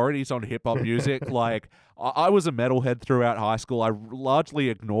authorities on hip-hop music. Like, I was a metalhead throughout high school. I largely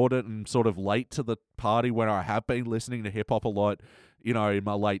ignored it and sort of late to the party when I have been listening to hip-hop a lot, in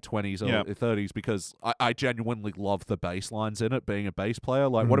my late 20s or 30s, because I genuinely love the bass lines in it, being a bass player.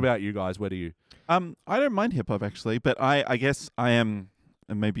 Like, what about you guys? Where do you? I don't mind hip-hop, actually, but I guess I am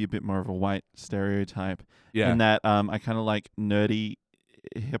maybe a bit more of a white stereotype in that I kind of like nerdy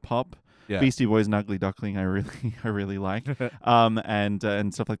hip hop. Yeah. Beastie Boys and Ugly Duckling I really like.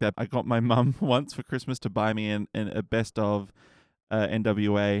 And stuff like that. I got my mum once for Christmas to buy me a best of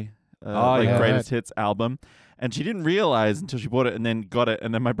NWA greatest hits album, and she didn't realize until she bought it and then got it,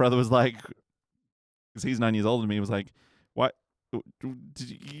 and then my brother was like, because he's 9 years older than me, was like, what?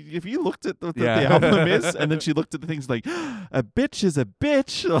 Have you looked at what the album is? And then she looked at the things like, a bitch is a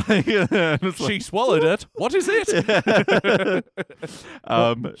bitch. She swallowed it. What is it?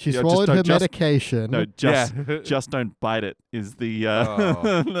 She swallowed her medication. No, just don't bite it is the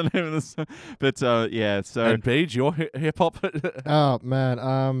the name of the song. But so and Paige, your hip hop. Oh man,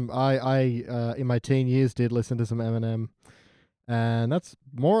 I in my teen years did listen to some Eminem. And that's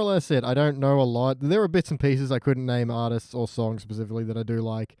more or less it. I don't know a lot. There are bits and pieces. I couldn't name artists or songs specifically that I do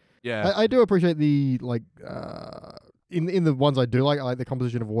like. Yeah. I do appreciate the, in the ones I do like, I like the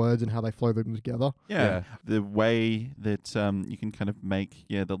composition of words and how they flow them together. Yeah. The way that you can kind of make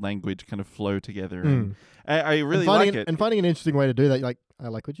the language kind of flow together. And I really like it. And finding an interesting way to do that, I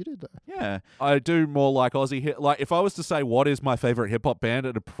like what you did there. Yeah. I do more like Aussie hip. Like, if I was to say what is my favorite hip hop band,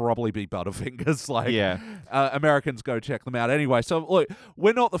 it'd probably be Butterfingers. Americans go check them out anyway. So look,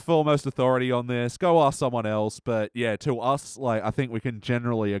 we're not the foremost authority on this. Go ask someone else. But yeah, to us, I think we can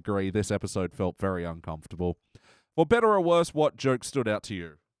generally agree this episode felt very uncomfortable. For better or worse, what joke stood out to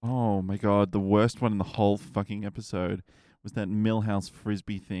you? Oh my god, the worst one in the whole fucking episode was that Millhouse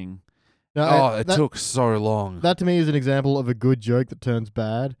Frisbee thing. No, it took so long. That to me is an example of a good joke that turns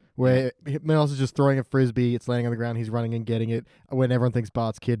bad, where Milhouse is just throwing a frisbee, it's landing on the ground, he's running and getting it when everyone thinks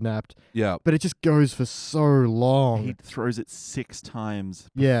Bart's kidnapped. Yeah. But it just goes for so long. He throws it 6 times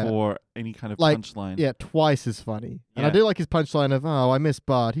before any kind of punchline. Yeah, twice as funny. And I do like his punchline of, I miss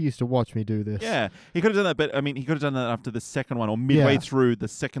Bart. He used to watch me do this. Yeah, he could have done that, but I mean, he could have done that after the second one or midway through the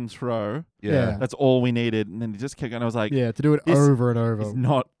second throw. Yeah. That's all we needed. And then he just kept going. I was like, to do it over and over. It's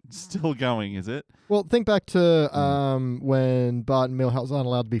not still going, is it? Well, think back to when Bart and Milhouse aren't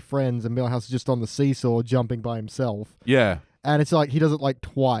allowed to be friends and Milhouse is just on the seesaw jumping by himself. Yeah. And it's like he does it like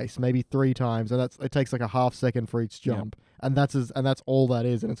twice, maybe 3 times, and it takes like a half second for each jump. Yep. And that's all that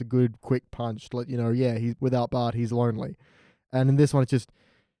is, and it's a good quick punch to let you know, he's without Bart, he's lonely. And in this one it's just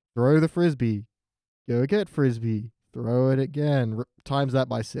throw the frisbee, go get frisbee, throw it again, times that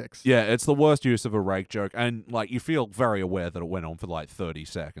by 6. Yeah, it's the worst use of a rake joke, and like you feel very aware that it went on for like 30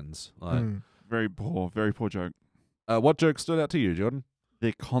 seconds. Like, very poor joke. What joke stood out to you, Jordan?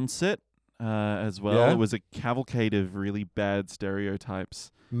 The concert as well. Yeah? It was a cavalcade of really bad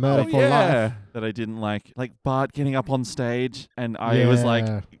stereotypes. Murder for life. That I didn't like. Like Bart getting up on stage and I was like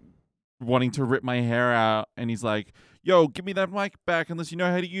wanting to rip my hair out and he's like, yo, give me that mic back unless you know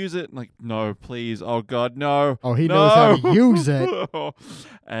how to use it. I'm like, no, please. Oh God, no. Oh, he knows how to use it.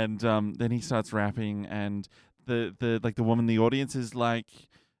 And then he starts rapping and the woman in the audience is like,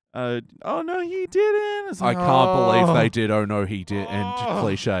 oh no, he didn't. It's like, I can't believe they did. Oh no, he did. And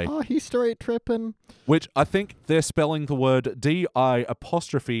cliche. Oh, he's straight tripping. Which I think they're spelling the word D-I''N''T.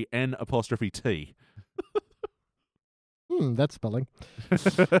 That's spelling.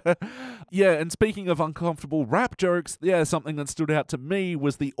 Yeah, and speaking of uncomfortable rap jokes, something that stood out to me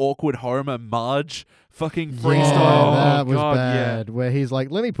was the awkward Homer Marge fucking freestyle. That was bad. Where he's like,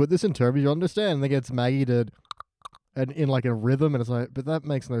 let me put this in terms you understand. And then gets Maggie to... And in like a rhythm, and it's like, but that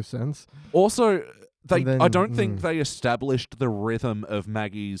makes no sense. Also, I don't think they established the rhythm of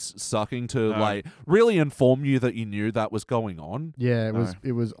Maggie's sucking to like really inform you that you knew that was going on. Yeah,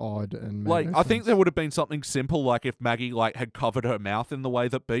 it was odd and like no I think sense. there would have been something simple, like if Maggie like had covered her mouth in the way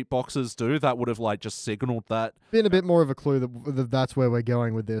that beatboxers do, that would have like just signaled that. Been a bit more of a clue that that's where we're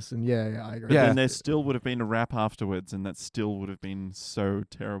going with this, and I agree. Yeah, and there still would have been a rap afterwards, and that still would have been so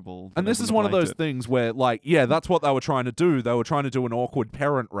terrible. And this is one of those things where, like, that's what they were trying to do. They were trying to do an awkward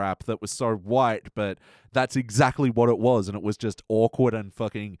parent rap that was so white, but that's exactly what it was, and it was just awkward and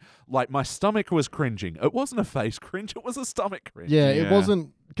fucking... Like, my stomach was cringing. It wasn't a face cringe, it was a stomach cringe. Yeah, it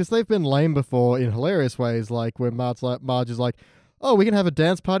wasn't... Because they've been lame before in hilarious ways, like where Marge is like, oh, we can have a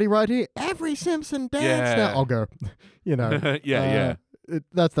dance party right here. Every Simpson dance now. I'll go.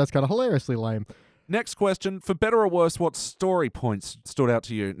 That's kind of hilariously lame. Next question. For better or worse, what story points stood out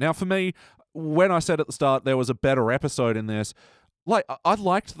to you? Now, for me, when I said at the start there was a better episode in this... Like, I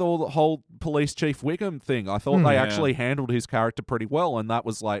liked the whole Police Chief Wiggum thing. I thought they actually handled his character pretty well, and that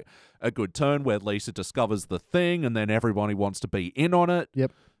was, like, a good turn where Lisa discovers the thing, and then everybody wants to be in on it.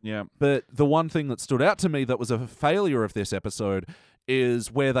 Yep. Yeah. But the one thing that stood out to me that was a failure of this episode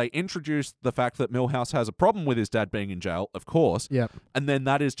is where they introduced the fact that Milhouse has a problem with his dad being in jail, of course. Yep. And then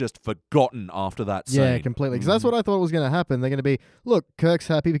that is just forgotten after that scene. Yeah, completely. Because that's what I thought was going to happen. They're going to be, look, Kirk's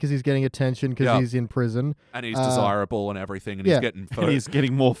happy because he's getting attention because he's in prison. And he's desirable and everything, and he's getting food. And he's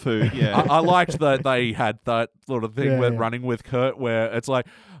getting more food, I liked that they had that sort of thing with running with Kurt where it's like,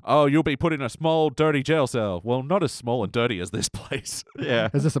 oh, you'll be put in a small, dirty jail cell. Well, not as small and dirty as this place. Yeah.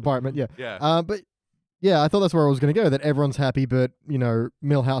 As this apartment, Yeah. But... Yeah, I thought that's where I was going to go, that everyone's happy, but,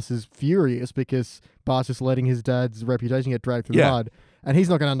 Milhouse is furious because Bart's just letting his dad's reputation get dragged through the mud. And he's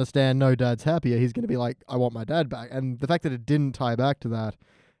not going to understand, no, Dad's happier. He's going to be like, I want my dad back. And the fact that it didn't tie back to that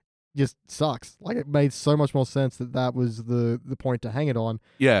just sucks. Like, it made so much more sense that was the point to hang it on.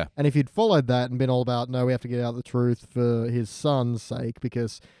 Yeah. And if he'd followed that and been all about, no, we have to get out the truth for his son's sake,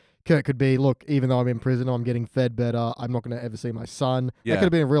 because... Kurt could be, look, even though I'm in prison, I'm getting fed better, I'm not going to ever see my son. Yeah. That could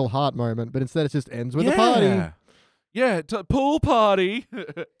have been a real heart moment, but instead it just ends with a party. Yeah, pool party.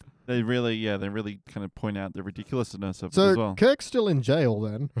 They really kind of point out the ridiculousness of it So as well. Kirk's still in jail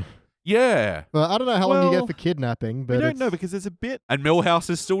then. Yeah. Well, I don't know how long you get for kidnapping, but we don't know because there's a bit... And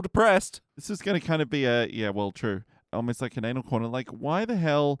Milhouse is still depressed. This is going to kind of be true. Almost like an anal corner. Like, why the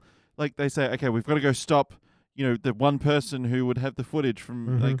hell... Like, they say, okay, we've got to go stop... the one person who would have the footage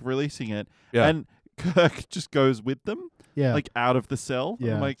from like releasing it, and Kirk just goes with them, like out of the cell.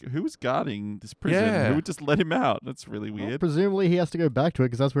 Yeah. I'm like, who's guarding this prison? Yeah. Who would just let him out? That's really Well, weird. presumably he has to go back to it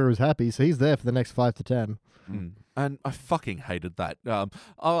because that's where he was happy, so he's there for the next 5 to 10. And I fucking hated that.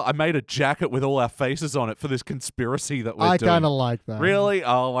 I made a jacket with all our faces on it for this conspiracy that we're doing. I kind of like that. Really?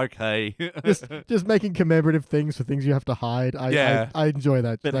 Oh, okay. just making commemorative things for things you have to hide. I enjoy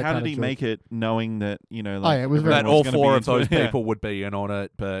that. But that how kind did he of make it knowing that, it was very that all gonna 4 be of those into it? people would be in on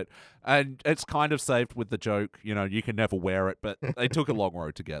it, and it's kind of saved with the joke, you can never wear it, but they took a long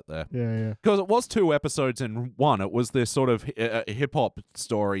road to get there. Yeah. Because it was 2 episodes in one. It was this sort of hip-hop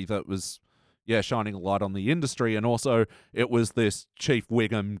story that was, shining a light on the industry, and also it was this Chief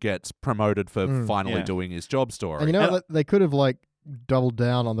Wiggum gets promoted for finally doing his job story. And they could have doubled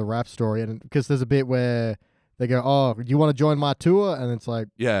down on the rap story, and because there's a bit where they go, "Oh, you want to join my tour?" And it's like,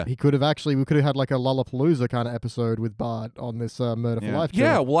 we could have had a Lollapalooza kind of episode with Bart on this Murder for Life tour.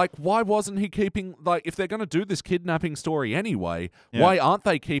 Yeah, why wasn't he keeping, if they're going to do this kidnapping story anyway, why aren't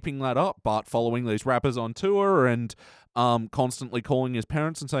they keeping that up? Bart following these rappers on tour and constantly calling his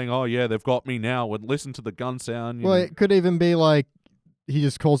parents and saying, "Oh yeah, they've got me now," and listen to the gun sound. Well, it could even be he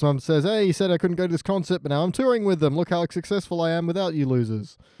just calls mum and says, "Hey, you said I couldn't go to this concert, but now I'm touring with them. Look how successful I am without you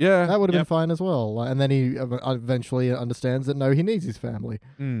losers." Yeah. That would have been fine as well. And then he eventually understands that, no, he needs his family.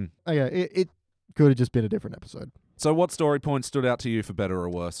 Okay, it could have just been a different episode. So what story points stood out to you for better or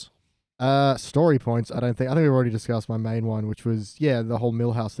worse? Story points, I think we've already discussed my main one, which was, the whole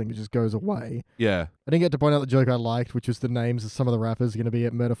Millhouse thing that just goes away. Yeah. I didn't get to point out the joke I liked, which was the names of some of the rappers going to be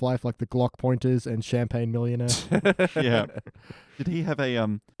at Murder for Life, like the Glock Pointers and Champagne Millionaire. Yeah. Did he have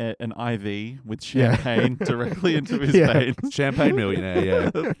an IV with champagne directly into his veins? Champagne Millionaire,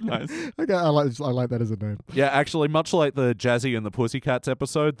 yeah. Nice. Okay, I like that as a name. Yeah, actually, much like the Jazzy and the Pussycats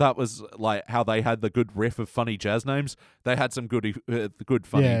episode, that was like how they had the good riff of funny jazz names. They had some good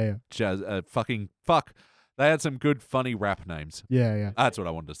funny jazz. They had some good funny rap names. Yeah. That's what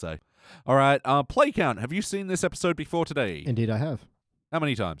I wanted to say. All right, play count. Have you seen this episode before today? Indeed, I have. How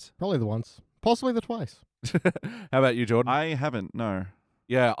many times? Probably the once, possibly the twice. How about you, Jordan? I haven't, no.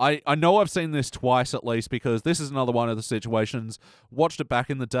 Yeah, I know I've seen this twice at least, because this is another one of the situations. Watched it back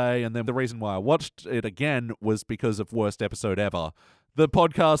in the day, and then the reason why I watched it again was because of Worst Episode Ever. The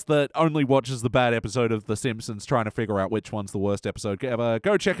podcast that only watches the bad episode of The Simpsons, trying to figure out which one's the worst episode ever.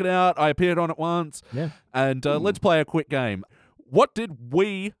 Go check it out. I appeared on it once. Yeah. And let's play a quick game. What did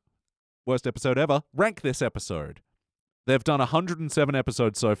we, Worst Episode Ever, rank this episode? They've done 107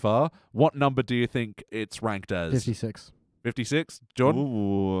 episodes so far. What number do you think it's ranked as? 56. 56? Jordan?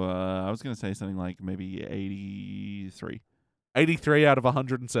 Ooh, I was going to say something like maybe 83. 83 out of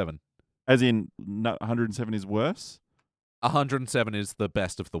 107. As in, 107 is worse? 107 is the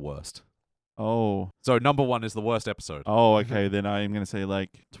best of the worst. Oh. So number 1 is the worst episode. Oh, okay. Then I'm going to say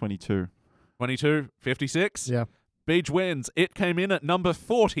 22. 22? 56? Yeah. Beach wins. It came in at number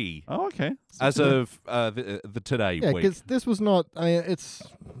 40. Oh, okay. As of the today week. Yeah, because this was not. I mean, it's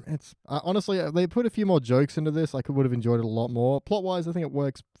honestly, they put a few more jokes into this. I would have enjoyed it a lot more. Plot wise, I think it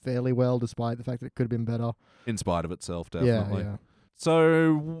works fairly well, despite the fact that it could have been better. In spite of itself, definitely. Yeah.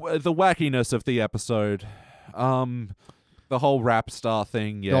 So the wackiness of the episode, the whole rap star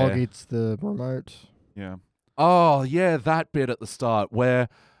thing. Yeah. Dog eats the remote. Yeah. Oh yeah, that bit at the start where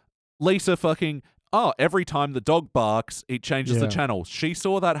Lisa every time the dog barks, it changes the channel. She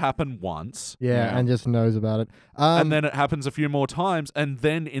saw that happen once. Yeah, and just knows about it. And then it happens a few more times. And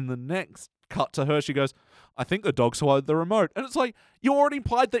then in the next cut to her, she goes, "I think the dog swallowed the remote." And it's like, you already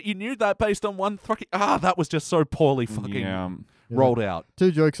implied that you knew that based on one fucking... that was just so poorly fucking rolled out.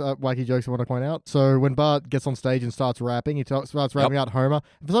 2 jokes, wacky jokes I want to point out. So when Bart gets on stage and starts rapping, he starts rapping out Homer.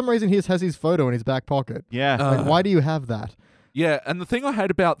 For some reason, he just has his photo in his back pocket. Yeah. Why do you have that? Yeah, and the thing I hate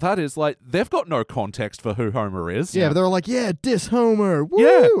about that is, they've got no context for who Homer is. Yeah, but they're all like, diss Homer, woo!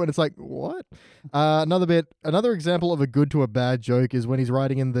 Yeah. And it's like, what? Another example of a good to a bad joke is when he's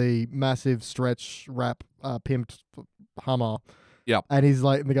riding in the massive stretch wrap pimped Hummer. Yeah. And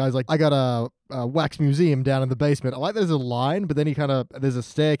the guy's like, I got a wax museum down in the basement. I like there's a line, but then there's a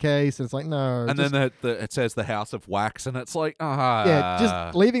staircase, and it's like, no. And then it says the House of Wax, and it's like, Yeah,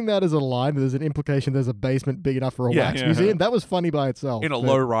 just leaving that as a line, there's an implication there's a basement big enough for a wax museum. That was funny by itself. In a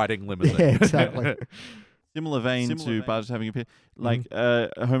low-riding limousine. Yeah, exactly. Similar vein to Bart having a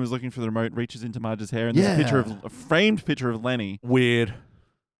picture. Homer's looking for the remote, reaches into Marge's hair, and there's a framed picture of Lenny. Weird.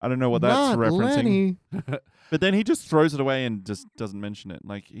 I don't know what that's referencing. Lenny. But then he just throws it away and just doesn't mention it.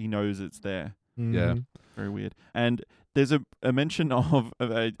 Like, he knows it's there. Yeah. Very weird. And there's a mention of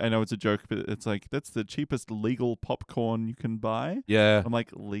I know it's a joke, but it's like, that's the cheapest legal popcorn you can buy. Yeah. I'm like,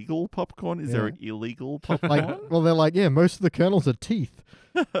 legal popcorn? Is there an illegal popcorn? They're like, most of the kernels are teeth.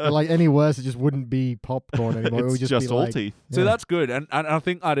 Any worse, it just wouldn't be popcorn anymore. It's it would just be all teeth. So that's good. And I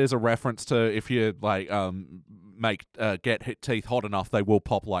think that is a reference to if you're get teeth hot enough, they will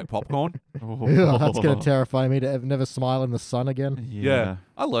pop like popcorn. Ew, that's going to terrify me to never smile in the sun again. Yeah.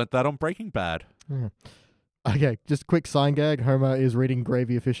 I learnt that on Breaking Bad. Yeah. Okay, just a quick sign gag. Homer is reading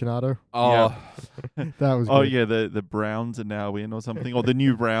Gravy Aficionado. Oh, That was good. Oh, yeah, the Browns are now in or something, or the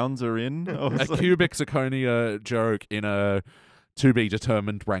new Browns are in. a cubic zirconia joke in a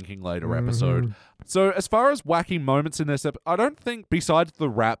to-be-determined ranking later episode. So as far as wacky moments in this episode, I don't think, besides the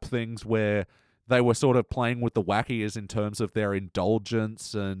rap things where they were sort of playing with the wacky as in terms of their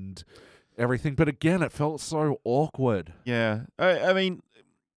indulgence and everything, but again, it felt so awkward. Yeah. I mean,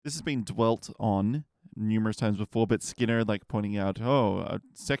 this has been dwelt on numerous times before, but Skinner pointing out, a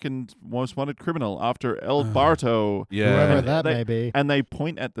second most wanted criminal after El Barto. Yeah. Whoever that may be. And they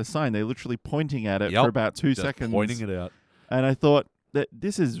point at the sign. They're literally pointing at it for about 2 seconds. Pointing it out. And I thought that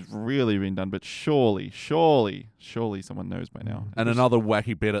this has really been done, but surely someone knows by now. And another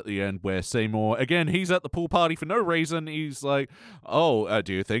wacky bit at the end where Seymour, again, he's at the pool party for no reason. He's like, do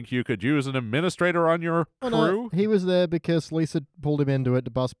you think you could use an administrator on your crew? No, he was there because Lisa pulled him into it to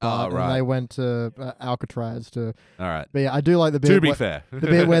bust Bart, and they went to Alcatraz to... All right. But yeah, I do like the bit... To be fair. The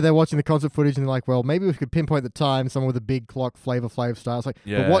bit where they're watching the concert footage and they're like, well, maybe we could pinpoint the time, someone with a big clock, Flavor Flav style. It's like,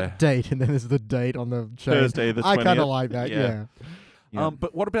 but what date? And then there's the date on the chain. Thursday the 20th. I kind of like that, yeah.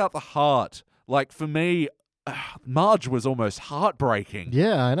 But what about the heart? Like, for me, Marge was almost heartbreaking.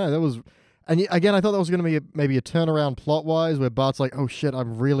 Yeah, I know. That was... And again, I thought that was going to be maybe a turnaround plot-wise where Bart's like, oh shit,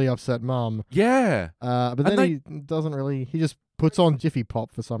 I'm really upset, Mum. Yeah. But then he doesn't really... He just puts on Jiffy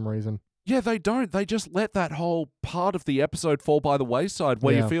Pop for some reason. Yeah, they don't. They just let that whole part of the episode fall by the wayside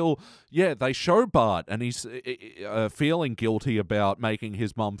where you feel, they show Bart and he's feeling guilty about making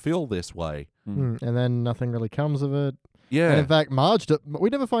his mum feel this way. And then nothing really comes of it. Yeah. And in fact, we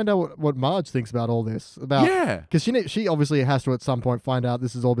never find out what Marge thinks about all this. Because she obviously has to at some point find out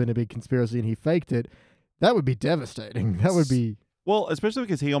this has all been a big conspiracy and he faked it. That would be devastating. That would be... Well, especially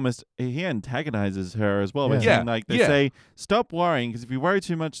because he antagonizes her as well. Yeah. Saying, they say, stop worrying, because if you worry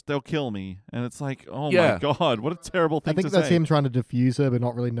too much, they'll kill me. And it's like, oh my God, what a terrible thing to say. I think that's him trying to diffuse her, but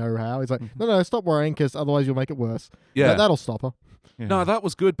not really know how. He's like, no, stop worrying, because otherwise you'll make it worse. Yeah. That'll stop her. Yeah. No, that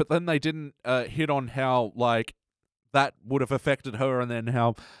was good, but then they didn't hit on how, that would have affected her, and then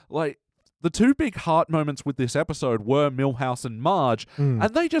how, the two big heart moments with this episode were Milhouse and Marge, and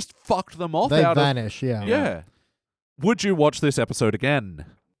they just fucked them off. They vanish, Yeah. Would you watch this episode again?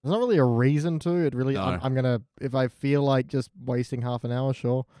 There's not really a reason to. It really, No. I'm going to, if I feel like just wasting half an hour,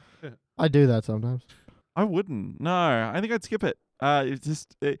 sure. I do that sometimes. I wouldn't. No, I think I'd skip it. It's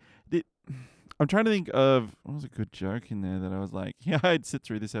just... I'm trying to think of what was a good joke in there that I was like, I'd sit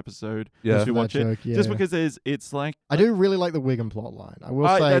through this episode to watch it, just because it's like I do really like the Wiggum plot line. I will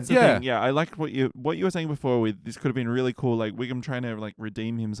say that's the thing. Yeah, I liked what you were saying before. With this could have been really cool, like Wiggum trying to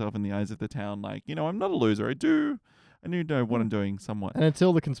redeem himself in the eyes of the town. Like, I'm not a loser. I do know what I'm doing somewhat. And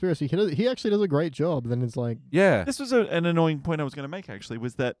until the conspiracy, he actually does a great job. Then it's like, this was an annoying point I was going to make. Actually,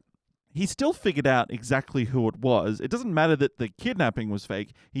 was that he still figured out exactly who it was. It doesn't matter that the kidnapping was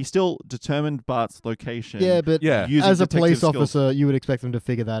fake. He still determined Bart's location. Yeah, but as a police officer, skills. you would expect him to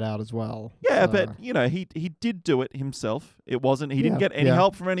figure that out as well. Yeah, but he did do it himself. It wasn't. He didn't get any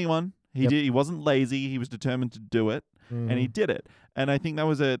help from anyone. He wasn't lazy. He was determined to do it, and he did it. And I think that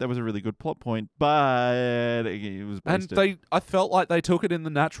was a really good plot point. But it was wasted. And I felt like they took it in the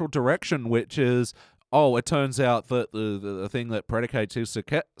natural direction, which is, it turns out that the thing that predicates his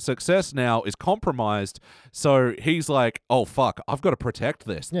success now is compromised. So he's like, oh, fuck, I've got to protect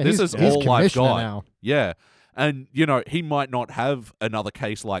this. Yeah, this is all I've got. Now. Yeah. And, he might not have another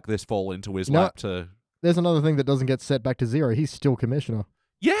case like this fall into his lap to... There's another thing that doesn't get set back to zero. He's still commissioner.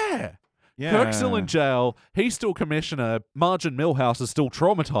 Yeah. Kirk's still in jail. He's still commissioner. Marge and Milhouse are still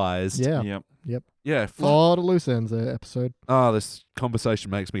traumatized. Yeah. Yep. Yeah. A lot of loose ends there, episode. This conversation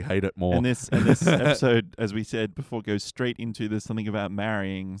makes me hate it more. And this episode, as we said before, goes straight into there's something about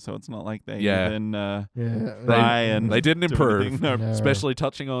marrying. So it's not like they even they didn't improve, No. Especially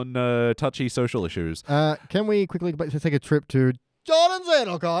touching on touchy social issues. Can we quickly take a trip to Jordan's in,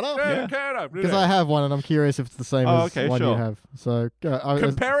 O'Connor? Because I have one, and I'm curious if it's the same as one you have. So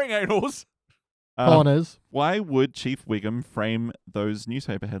comparing anals. Connors. Why would Chief Wiggum frame those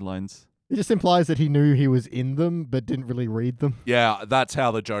newspaper headlines? It just implies that he knew he was in them, but didn't really read them. Yeah, that's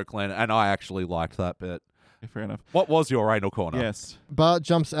how the joke landed, and I actually liked that bit. Yeah, fair enough. What was your anal corner? Yes. Bart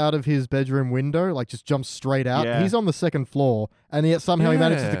jumps out of his bedroom window, just jumps straight out. Yeah. He's on the second floor, and yet somehow he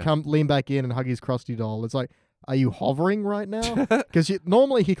manages to lean back in and hug his crusty doll. It's like, are you hovering right now? Because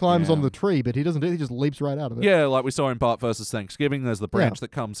normally he climbs on the tree, but he doesn't do it. He just leaps right out of it. Yeah, like we saw in Bart versus Thanksgiving. There's the branch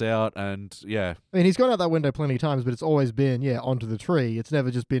that comes out, and I mean, he's gone out that window plenty of times, but it's always been, onto the tree. It's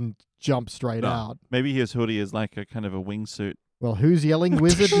never just been jump straight out. Maybe his hoodie is like a kind of a wingsuit. Well, who's yelling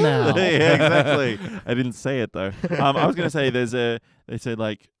wizard now? Yeah, exactly. I didn't say it, though. I was going to say they said,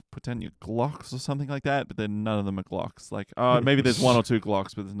 like, put down your Glocks or something like that, but then none of them are Glocks. Like, maybe there's 1 or 2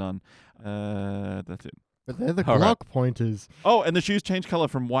 Glocks, but there's none. That's it. But they're the Glock pointers. Oh, and the shoes change color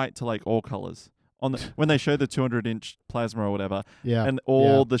from white to, like, all colors. When they show the 200-inch plasma or whatever, and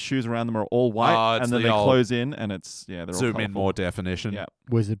all the shoes around them are all white, and then they close in, and it's, they're all zoom colorful. in more definition. Yeah.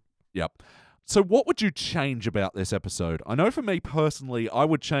 Wizard. Yep. So what would you change about this episode? I know for me personally, I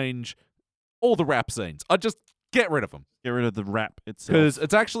would change all the rap scenes. I'd just get rid of them. Get rid of the rap itself. Because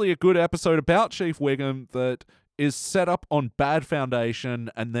it's actually a good episode about Chief Wiggum that is set up on bad foundation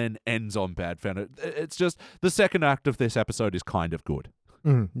and then ends on bad foundation. It's just the second act of this episode is kind of good.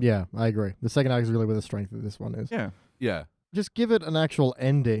 Yeah, I agree. The second act is really where the strength of this one is. Yeah. Just give it an actual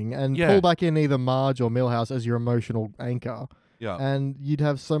ending and pull back in either Marge or Milhouse as your emotional anchor. Yeah. And you'd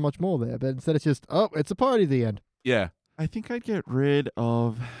have so much more there. But instead it's just, it's a party at the end. Yeah. I think I'd get rid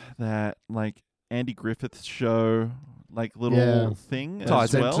of that, like, Andy Griffith show, like, little thing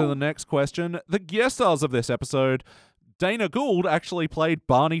Ties as well. into the next question. The guest stars of this episode, Dana Gould actually played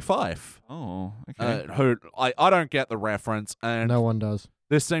Barney Fife. Oh, okay. Who I don't get the reference, and no one does.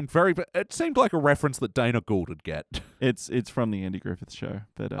 This seemed it seemed like a reference that Dana Gould would get. It's from the Andy Griffith show,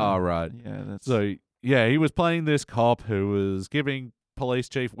 but right. Yeah, that's so. Yeah, he was playing this cop who was giving Police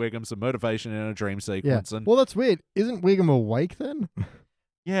Chief Wiggum some motivation in a dream sequence. And well, that's weird. Isn't Wiggum awake then?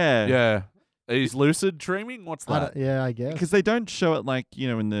 Yeah. He's lucid dreaming? What's that? I guess. Because they don't show it like,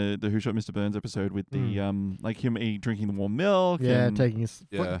 in the Who Shot Mr. Burns episode with the, like him drinking the warm milk. Yeah, taking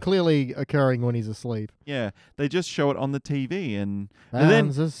clearly occurring when he's asleep. Yeah, they just show it on the TV and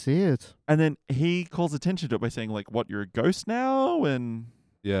then see it. And then he calls attention to it by saying, like, what, you're a ghost now? And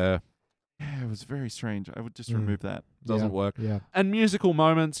yeah, it was very strange. I would just remove that. Doesn't work. Yeah. And musical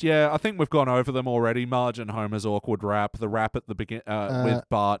moments, I think we've gone over them already. Marge and Homer's awkward rap, the rap at the begin with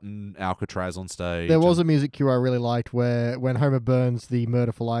Bart and Alcatraz on stage. There was a music cue I really liked where when Homer burns the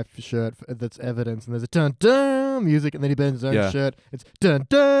Murder for Life shirt that's evidence, and there's a dun dun music, and then he burns his own shirt. It's dun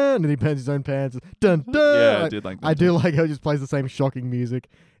dun, and then he burns his own pants. It's dun dun. Yeah, I did like that. I do like how it just plays the same shocking music.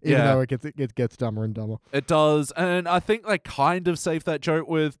 Even though it gets dumber and dumber. It does. And I think they kind of saved that joke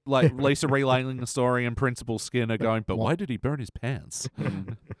with like Lisa relaying the story and Principal Skinner going, but why did he burn his pants?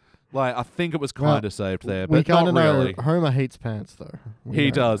 Like, I think it was kind of saved there, but we kind of know really. Homer hates pants, though.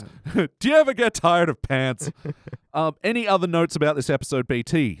 He does. Do you ever get tired of pants? Any other notes about this episode,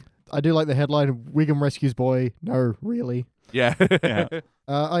 BT? I do like the headline, Wiggum rescues boy. No, really. Yeah.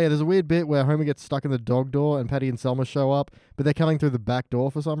 There's a weird bit where Homer gets stuck in the dog door and Patty and Selma show up, but they're coming through the back door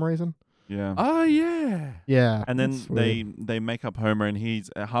for some reason. Yeah. Oh, yeah. Yeah. And then they make up Homer and he's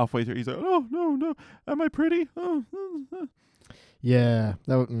halfway through. He's like, oh, no. Am I pretty? Oh. Yeah.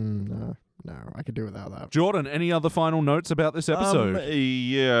 No, I could do without that. Jordan, any other final notes about this episode?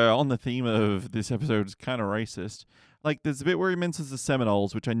 On the theme of this episode, it's kind of racist. Like, there's a bit where he mentions the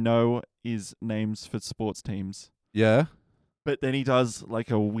Seminoles, which I know is names for sports teams. Yeah. But then he does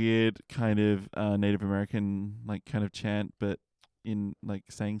like a weird kind of Native American like kind of chant, but in like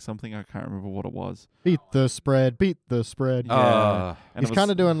saying something. I can't remember what it was. Beat the spread. Yeah. He's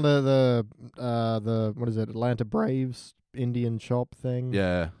kind of doing the what is it? Atlanta Braves Indian chop thing.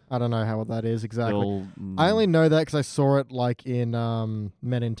 Yeah. I don't know how that is exactly. I only know that because I saw it like in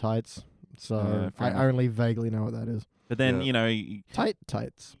Men in Tights. So I only vaguely know what that is. But then,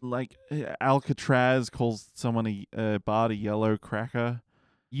 tights. Like Alcatraz calls someone Bart a yellow cracker.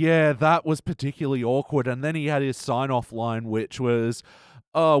 Yeah, that was particularly awkward. And then he had his sign-off line, which was,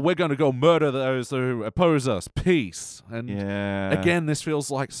 we're going to go murder those who oppose us. Peace. And again, this feels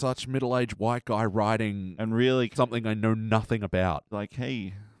like such middle-aged white guy writing and really something I know nothing about. Like,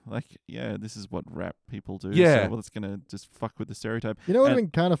 hey, this is what rap people do. Yeah. So it's going to just fuck with the stereotype. You know what would have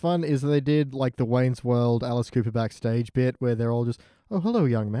been kind of fun is they did like the Wayne's World Alice Cooper backstage bit where they're all just, oh, hello,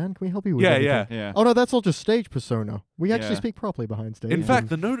 young man. Can we help you with anything? Yeah. Oh, no, that's all just stage persona. We actually speak properly behind stage. In fact,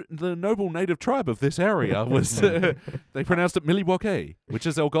 the noble native tribe of this area was, they pronounced it Milwaukee, which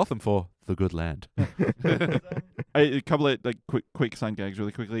is El Gotham for the good land. A couple of like quick sign gags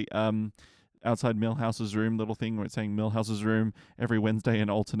really quickly. Outside Milhouse's room, little thing where it's saying Milhouse's room every Wednesday and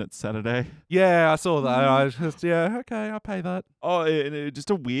alternate Saturday. Yeah, I saw that. I just, okay, I'll pay that. Oh,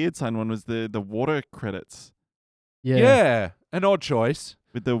 just a weird sign one was the water credits. Yeah, an odd choice.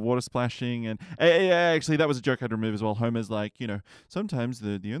 With the water splashing and actually that was a joke I'd remove as well. Homer's like, sometimes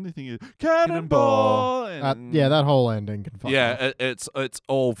the only thing is cannonball. And that whole ending can fuck off. It's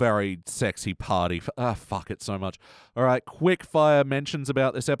all very sexy party. Fuck it so much. All right, quick fire mentions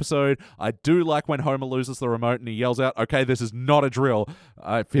about this episode. I do like when Homer loses the remote and he yells out, "Okay, this is not a drill."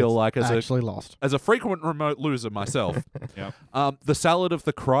 I feel It's like lost. As a frequent remote loser myself. Yeah. The salad of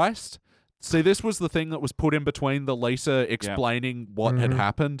the Christ. See, this was the thing that was put in between the Lisa explaining what had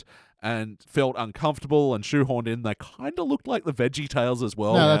happened and felt uncomfortable and shoehorned in. They kind of looked like the Veggie Tales as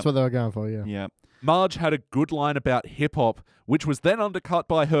well. No, that's what they were going for, yeah. Yeah. Marge had a good line about hip-hop, which was then undercut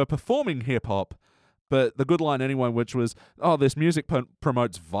by her performing hip-hop. But the good line anyway, which was, this music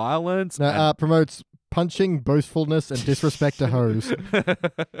promotes violence. No, promotes punching, boastfulness, and disrespect to hoes.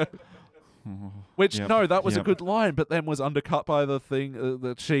 Which, that was a good line, but then was undercut by the thing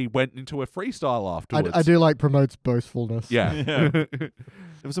that she went into a freestyle afterwards. I do like promotes boastfulness. Yeah. There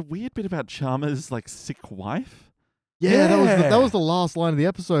was a weird bit about Chalmers' sick wife. Yeah, that was the last line of the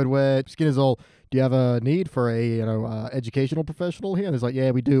episode where Skinner's all, "Do you have a need for a educational professional here?" And he's like, "Yeah,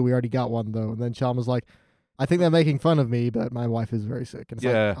 we do. We already got one though." And then Chalmers like, "I think they're making fun of me, but my wife is very sick." And it's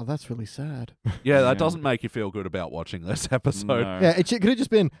like, oh, that's really sad. Yeah, that doesn't make you feel good about watching this episode. No. Yeah, it could have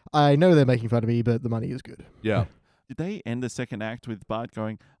just been, "I know they're making fun of me, but the money is good." Yeah. Did they end the second act with Bart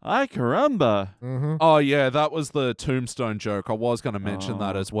going, "Ay caramba"? Mm-hmm. Oh, yeah, that was the tombstone joke. I was going to mention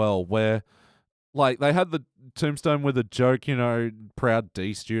that as well, where, they had the tombstone with a joke, proud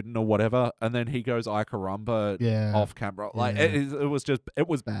D student or whatever, and then he goes, "I caramba," off camera. It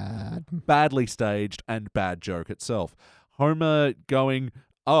was bad. Badly staged and bad joke itself. Homer going,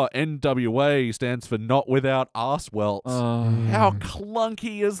 NWA stands for not without arse welts. How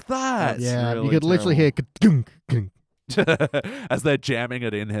clunky is that? Yeah, really you could literally hear as they're jamming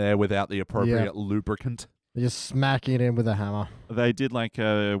it in there without the appropriate lubricant. They're just smacking it in with a hammer. They did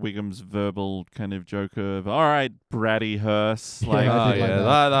Wiggum's verbal kind of joke of, "All right, bratty hearse."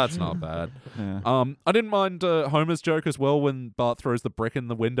 That's not bad. Yeah. I didn't mind Homer's joke as well when Bart throws the brick in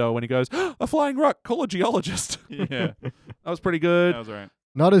the window and he goes, "A flying rock, call a geologist." Yeah. That was pretty good. That was all right.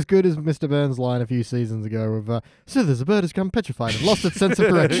 Not as good as Mr. Burns' line a few seasons ago of, "So there's a bird has come petrified and lost its sense of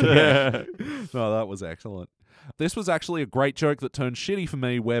direction." No, that was excellent. This was actually a great joke that turned shitty for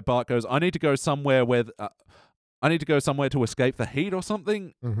me, where Bart goes, "I need to go somewhere to escape the heat or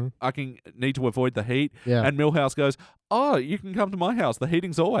something. Mm-hmm. I need to avoid the heat." Yeah. And Milhouse goes, "Oh, you can come to my house. The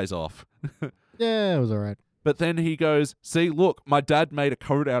heating's always off." Yeah, it was all right. But then he goes, "See, look, my dad made a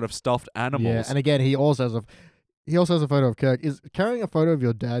coat out of stuffed animals." Yeah, and again, he also has a photo of Kirk. Is carrying a photo of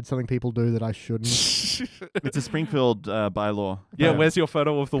your dad something people do that I shouldn't? It's a Springfield bylaw. Yeah, where's your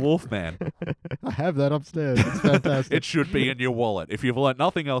photo of the Wolfman? I have that upstairs. It's fantastic. It should be in your wallet. If you've learned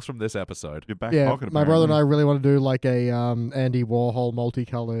nothing else from this episode. Your back Yeah, pocket, my brother and I apparently. really want to do like a Andy Warhol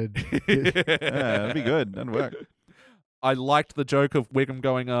multicolored. Yeah, that'd be good. That'd work. I liked the joke of Wiggum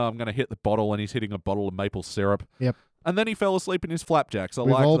going, "I'm going to hit the bottle," and he's hitting a bottle of maple syrup. Yep. And then he fell asleep in his flapjacks.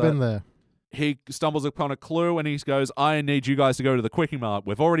 We've all been there. He stumbles upon a clue and he goes, "I need you guys to go to the Quickie Mart.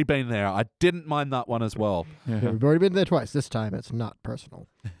 We've already been there." I didn't mind that one as well. Yeah, we've already been there twice. This time it's not personal.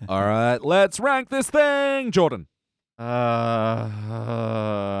 All right, let's rank this thing, Jordan. I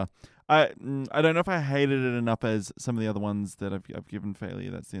don't know if I hated it enough as some of the other ones that I've given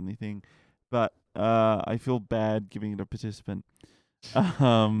failure. That's the only thing. But I feel bad giving it a participant.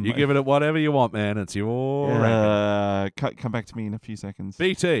 You give it whatever you want, man. It's your ranking. Come back to me in a few seconds.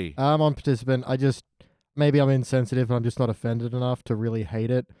 BT. I'm on participant. Maybe I'm insensitive and I'm just not offended enough to really hate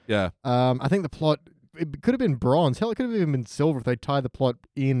it. Yeah. I think the plot, it could have been bronze. Hell, it could have even been silver if they tied the plot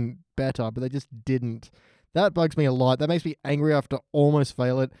in better, but they just didn't. That bugs me a lot. That makes me angry after almost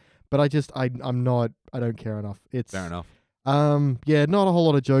fail it, but I don't care enough. It's Fair enough. Yeah, not a whole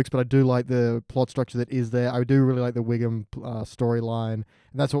lot of jokes, but I do like the plot structure that is there. I do really like the Wiggum storyline, and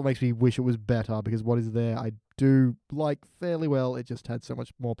that's what makes me wish it was better, because what is there I do like fairly well. It just had so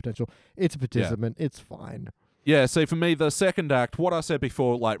much more potential. It's a participant. It's fine. Yeah, see, for me, the second act, what I said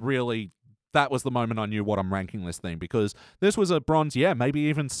before, really, that was the moment I knew what I'm ranking this thing, because this was a bronze, maybe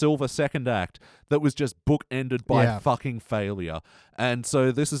even silver second act that was just bookended by fucking failure. And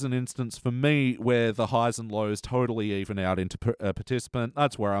so this is an instance for me where the highs and lows totally even out into participant.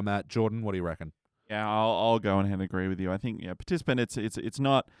 That's where I'm at. Jordan, what do you reckon? Yeah, I'll go ahead and agree with you. I think participant. It's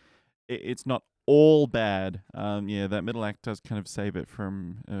not all bad. That middle act does kind of save it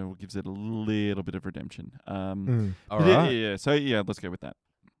from, gives it a little bit of redemption. All right. Yeah. So let's go with that.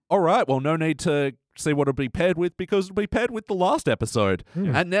 All right, well, no need to see what it'll be paired with because it'll be paired with the last episode.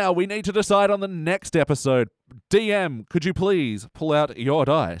 And now we need to decide on the next episode. DM, could you please pull out your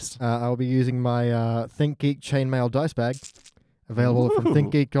dice? I'll be using my ThinkGeek chainmail dice bag, available from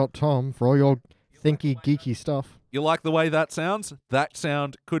thinkgeek.com for all your thinky geeky stuff. You like the way that sounds? That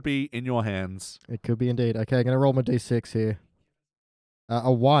sound could be in your hands. It could be indeed. Okay, I'm going to roll my d6 here.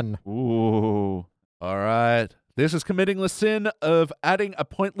 A 1. Ooh. All right. This is committing the sin of adding a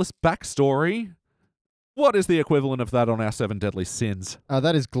pointless backstory. What is the equivalent of that on our 7 deadly sins?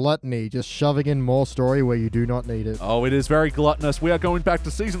 That is gluttony, just shoving in more story where you do not need it. Oh, it is very gluttonous. We are going back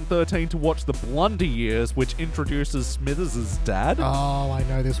to season 13 to watch the Blunder years, which introduces Smithers' dad. Oh, I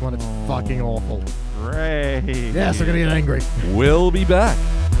know this one. It's fucking awful. Great. Yes, I'm going to get angry. We'll be back.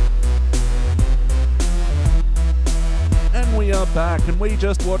 And we are back, and we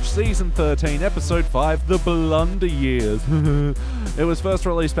just watched season 13, episode 5, The Blunder Years. It was first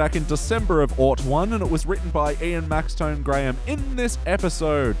released back in December of Ort 1, and it was written by Ian Maxtone Graham. In this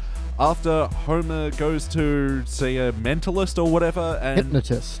episode, after Homer goes to see a mentalist or whatever, and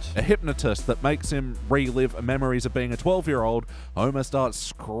Hypnotist. A hypnotist that makes him relive memories of being a 12-year-old, Homer starts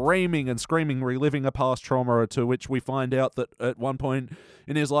screaming and screaming, reliving a past trauma, to which we find out that at one point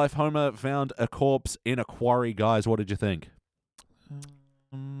in his life, Homer found a corpse in a quarry. Guys, what did you think?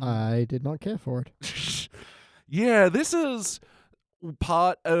 I did not care for it. Yeah, this is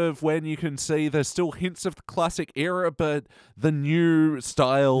part of when you can see there's still hints of the classic era, but the new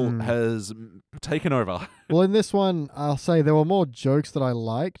style has taken over. Well, in this one, I'll say there were more jokes that I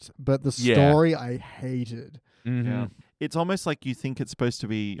liked, but the story I hated. Mm-hmm. Yeah. It's almost like you think it's supposed to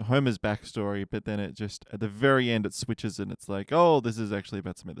be Homer's backstory, but then it just, at the very end, it switches and it's like, oh, this is actually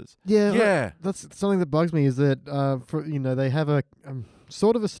about Smithers. Yeah. That's something that bugs me is that, they have a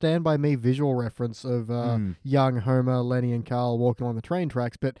sort of a Stand By Me visual reference of young Homer, Lenny, and Carl walking on the train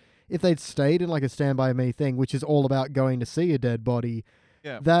tracks. But if they'd stayed in like a Stand By Me thing, which is all about going to see a dead body,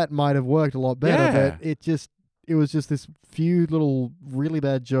 that might have worked a lot better. But it was just this few little really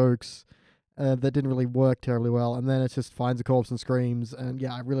bad jokes that didn't really work terribly well, and then it just finds a corpse and screams, and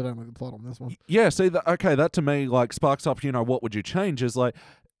I really don't like the plot on this one. Yeah, see, that to me, like, sparks up, what would you change, is like,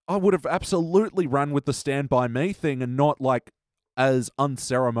 I would have absolutely run with the Stand By Me thing and not, like, as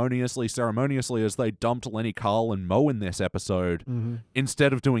ceremoniously as they dumped Lenny, Carl, and Moe in this episode. Mm-hmm.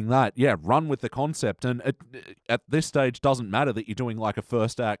 Instead of doing that, run with the concept, and it, at this stage, doesn't matter that you're doing, like, a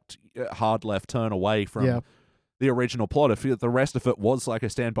first act hard left turn away from the original plot. If the rest of it was like a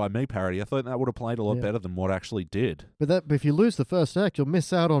Stand By Me parody, I thought that would have played a lot better than what actually did. But if you lose the first act, you'll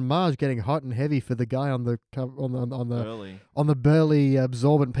miss out on Marge getting hot and heavy for the guy on the burly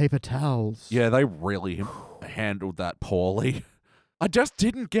absorbent paper towels. Yeah, they really handled that poorly. I just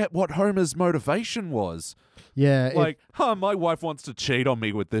didn't get what Homer's motivation was. Yeah, like, my wife wants to cheat on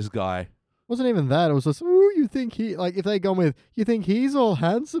me with this guy. Wasn't even that. It was just, ooh, you think if they'd gone with, you think he's all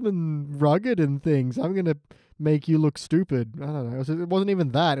handsome and rugged and things, I'm going to make you look stupid. I don't know. It wasn't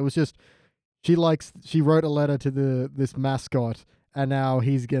even that. It was just, she wrote a letter to this mascot, and now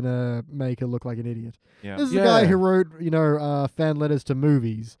he's going to make her look like an idiot. Yeah. This is the guy who wrote, fan letters to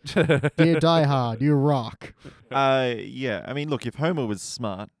movies. Dear Die Hard, you rock. Yeah. I mean, look, if Homer was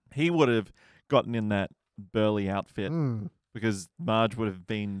smart, he would have gotten in that burly outfit. Because Marge would have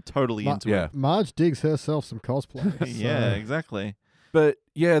been totally into it. Marge digs herself some cosplay. Yeah, exactly. But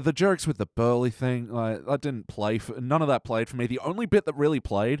yeah, the jokes with the burly thing, that didn't play. None of that played for me. The only bit that really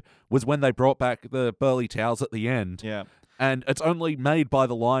played was when they brought back the burly towels at the end. Yeah. And it's only made by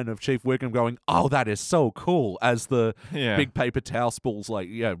the line of Chief Wiggum going, "Oh, that is so cool," as the big paper towel spools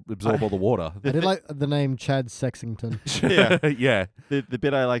absorb all the water. I did like the name Chad Sexington. Yeah. The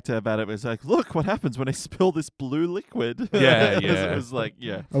bit I liked about it was like, look what happens when I spill this blue liquid. Yeah. It was like,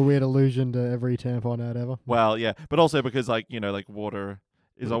 a weird allusion to every tampon ad ever. Well, yeah, but also because water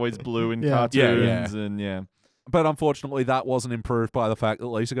is always blue in cartoons, and But unfortunately, that wasn't improved by the fact that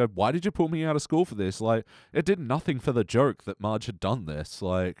Lisa goes, "Why did you pull me out of school for this?" Like, it did nothing for the joke that Marge had done this.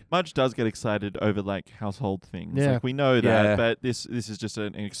 Like, Marge does get excited over household things. Yeah. Like, we know that, but this is just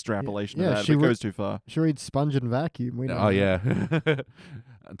an extrapolation of that. It goes too far. She reads Sponge and Vacuum. We know that.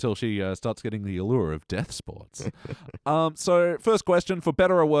 Until she starts getting the allure of death sports. So, first question, for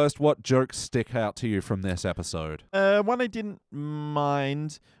better or worse, what jokes stick out to you from this episode? One I didn't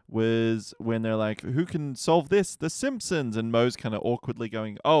mind was when they're like, who can solve this? The Simpsons. And Moe's kind of awkwardly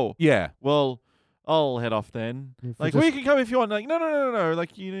going, oh, yeah, well, I'll head off then. We can come if you want. Like, no.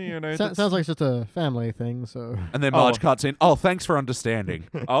 Like, sounds like it's just a family thing, so. And then Marge cuts in, oh, thanks for understanding.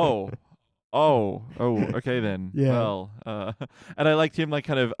 Oh. Okay then. Yeah. Well, and I liked him like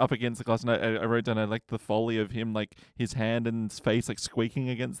kind of up against the glass, and I wrote down I liked the foley of him like his hand and his face like squeaking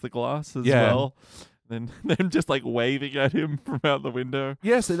against the glass as well. Then them just like waving at him from out the window.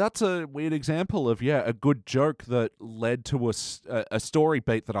 Yeah, so that's a weird example of a good joke that led to a story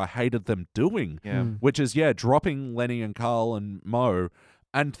beat that I hated them doing. Yeah. Which is dropping Lenny and Carl and Mo.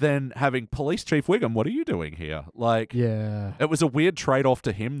 And then having Police Chief Wiggum, what are you doing here? Like, it was a weird trade-off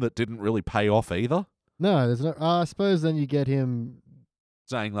to him that didn't really pay off either. No, there's no. I suppose then you get him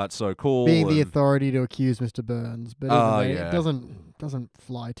saying that's so cool, being the authority to accuse Mr. Burns, but it doesn't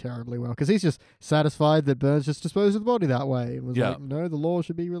fly terribly well because he's just satisfied that Burns just disposed of the body that way. It was like, no, the law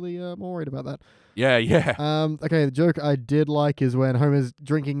should be really more worried about that. Yeah. Okay, the joke I did like is when Homer's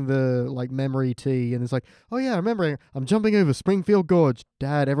drinking the memory tea and it's like, oh yeah, remembering I'm jumping over Springfield Gorge.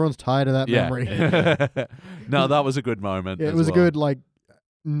 Dad, everyone's tired of that memory. No, that was a good moment. Yeah, it was a good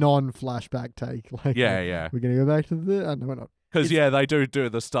non-flashback take. Like, yeah. We're gonna go back to the. No, we're not. Because they do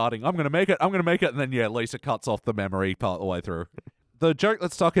the starting. I'm gonna make it, and then Lisa cuts off the memory part of the way through. The joke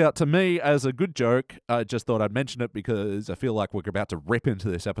that stuck out to me as a good joke, I just thought I'd mention it because I feel like we're about to rip into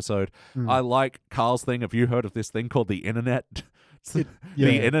this episode. I like Carl's thing. Have you heard of this thing called the internet? The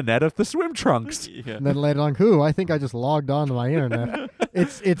internet of the swim trunks. And then later on, I think I just logged on to my internet.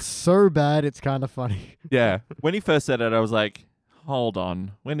 It's so bad, it's kind of funny. Yeah. When he first said it, I was like, hold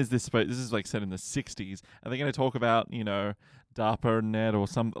on. When is this supposed? This is like set in the 60s. Are they going to talk about, DARPA net or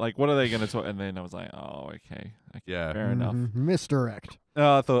some what are they going to talk? And then I was like, oh, okay, fair enough. Misdirect.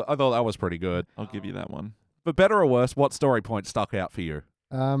 I thought that was pretty good. I'll give you that one. But better or worse, what story point stuck out for you?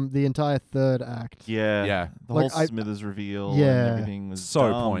 The entire third act. Yeah. The whole Smithers reveal. And everything was so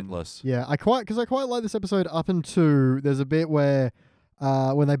dumb. pointless. Yeah, I quite like this episode up until there's a bit where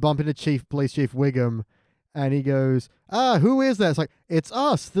when they bump into Police Chief Wiggum. And he goes, who is that? It's like, it's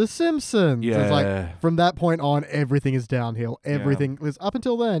us, the Simpsons. Yeah. It's like, from that point on, everything is downhill. Everything is up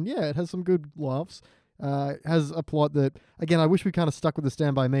until then. Yeah, it has some good laughs. It has a plot that, again, I wish we kind of stuck with the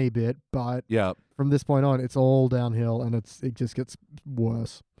Stand By Me bit, but from this point on, it's all downhill and it just gets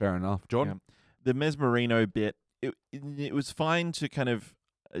worse. Fair enough. Jordan? Yeah. The Mesmerino bit, it was fine to kind of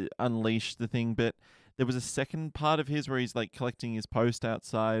unleash the thing, but there was a second part of his where he's collecting his post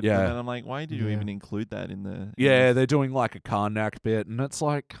outside. Yeah. And I'm like, why did you even include that in the... they're doing a Karnak bit, and it's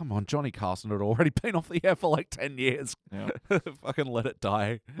like, come on, Johnny Carson had already been off the air for 10 years. Yeah. Fucking let it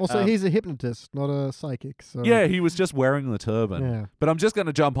die. Also, he's a hypnotist, not a psychic. So. Yeah, he was just wearing the turban. Yeah. But I'm just going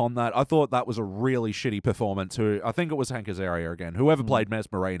to jump on that. I thought that was a really shitty performance. I think it was Hank Azaria again. Whoever played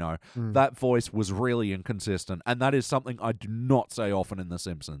Mesmerino, that voice was really inconsistent, and that is something I do not say often in The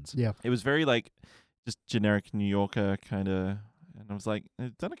Simpsons. Yeah. It was very just generic New Yorker kind of, and I was like,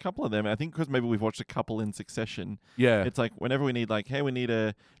 I've done a couple of them. I think because maybe we've watched a couple in succession. Yeah. It's like whenever we need hey, we need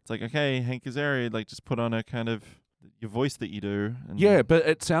it's like, okay, Hank Azaria, just put on a kind of your voice that you do. And yeah, but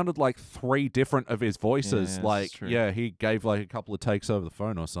it sounded like 3 different of his voices. Yeah, he gave a couple of takes over the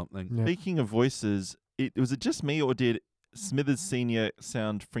phone or something. Yeah. Speaking of voices, was it just me or did Smithers Sr.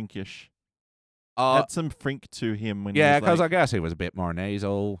 sound Frinkish? Had some frink to him when because I guess he was a bit more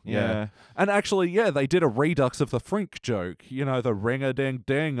nasal. Yeah. And actually, they did a redux of the frink joke. The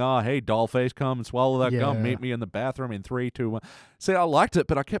ring-a-ding-ding. Hey, dollface, come and swallow that gum. Meet me in the bathroom in 3, 2, 1. See, I liked it,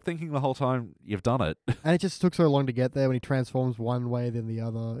 but I kept thinking the whole time, you've done it. And it just took so long to get there when he transforms one way, then the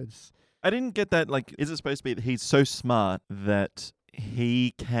other. I didn't get that. Is it supposed to be that he's so smart that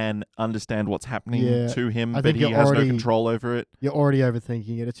he can understand what's happening to him, but he has no control over it? You're already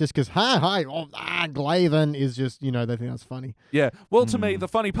overthinking it. It's just because, Glavin is just, they think that's funny. Yeah. Well, to me, the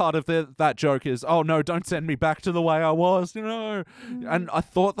funny part of that joke is, oh, no, don't send me back to the way I was, And I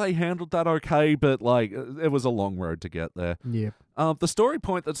thought they handled that okay, but, it was a long road to get there. Yeah. The story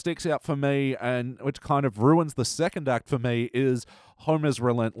point that sticks out for me, and which kind of ruins the second act for me, is Homer's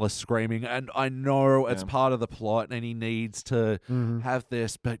relentless screaming. And I know it's part of the plot and he needs to have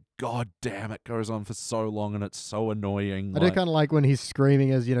this, but god damn, it goes on for so long and it's so annoying. I do kind of like when he's screaming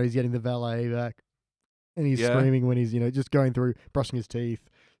as, he's getting the valet back. And he's screaming when he's, just going through, brushing his teeth.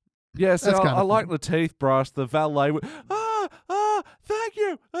 Yeah, so I like the teeth brush, the valet. Thank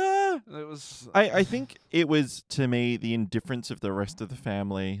you. It was. I think it was, to me, the indifference of the rest of the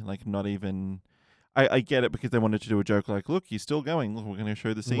family. Not even. I get it because they wanted to do a joke look, he's still going. Look, we're going to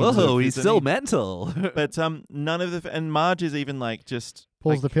show the scene. Whoa, he's still mental. But none of and Marge is even just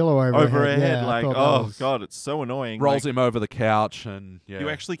pulls the pillow over her head. Yeah, oh god, it's so annoying. Rolls him over the couch and Do you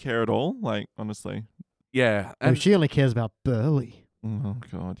actually care at all? honestly. Yeah, and she only cares about Burley. Oh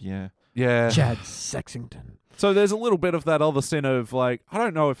god, yeah. Yeah. Chad Sexington. So there's a little bit of that other sin of I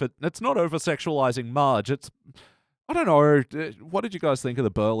don't know if it's not over-sexualizing Marge. I don't know. What did you guys think of the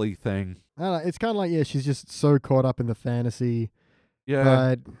Burley thing? I don't know, it's kind of like, she's just so caught up in the fantasy. Yeah.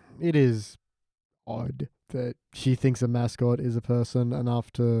 But it is odd that she thinks a mascot is a person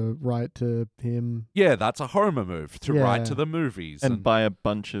enough to write to him. Yeah, that's a Homer move, to Yeah. write to the movies. And buy a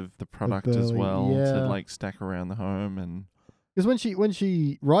bunch of the product as Burley, well yeah. to like stack around the home. And Because when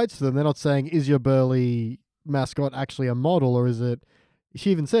she writes to them, they're not saying, is your Burley mascot actually a model, or is it... She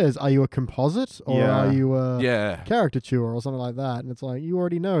even says, are you a composite, or Yeah. are you a yeah. caricature, or something like that? And it's like, you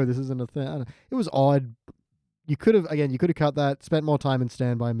already know this isn't a thing. I don't know. It was odd. You could have cut that, spent more time in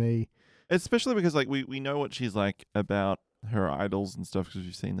Stand By Me. especially because like we know what she's like about her idols and stuff because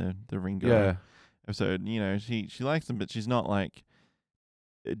we've seen the Ringo episode. You know, she likes them, but she's not like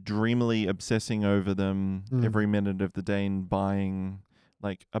dreamily obsessing over them every minute of the day and buying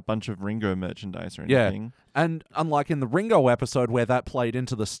like a bunch of Ringo merchandise or anything. And unlike in the Ringo episode where that played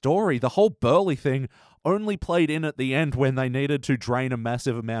into the story, the whole Burley thing only played in at the end when they needed to drain a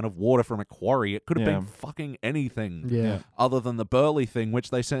massive amount of water from a quarry. It could have been fucking anything other than the Burley thing,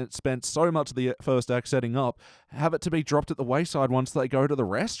 which they spent so much of the first act setting up, have it to be dropped at the wayside once they go to the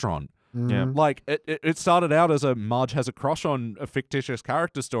restaurant. Yeah. Like, it started out as a Marge has a crush on a fictitious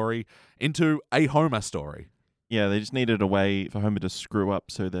character story into a Homer story. Yeah, they just needed a way for Homer to screw up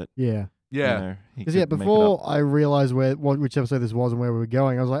so that Yeah. you know, he Because could make it before up. I realized which episode this was and where we were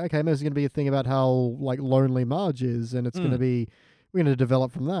going, I was like, okay, maybe there's going to be a thing about how like lonely Marge is, and it's going to be, we're going to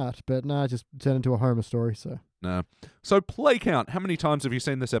develop from that. But no, it just turned into a Homer story. So No. So play count. How many times have you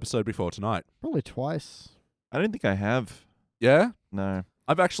seen this episode before tonight? probably twice. I don't think I have. Yeah? No.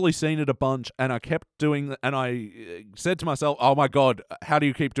 I've actually seen it a bunch, and I kept doing, and I said to myself, oh my God, how do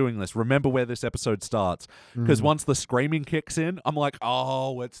you keep doing this? Remember where this episode starts. Because once the screaming kicks in, I'm like,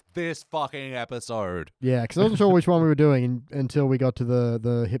 oh, it's this fucking episode. Yeah, because I wasn't sure which one we were doing until we got to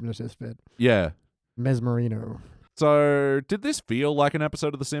the hypnotist bit. Yeah. Mesmerino. So, did this feel like an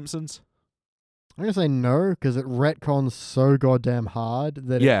episode of The Simpsons? I'm going to say no, because it retcons so goddamn hard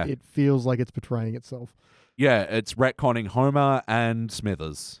that it feels like it's betraying itself. Yeah, it's retconning Homer and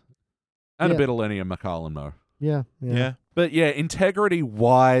Smithers. And a bit of Lenny and McCarlin, though. Yeah. But yeah,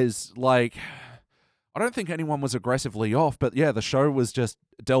 integrity-wise, like, I don't think anyone was aggressively off, but yeah, the show was just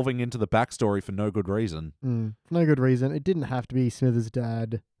delving into the backstory for no good reason. For no good reason. It didn't have to be Smithers'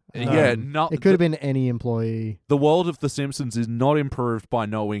 dad. It could have been any employee. The world of The Simpsons is not improved by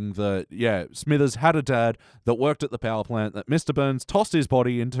knowing that, Smithers had a dad that worked at the power plant, that Mr. Burns tossed his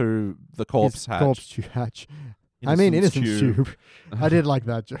body into the corpse hatch. I mean, innocent tube. I did like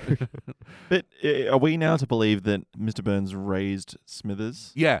that joke. But are we now to believe that Mr. Burns raised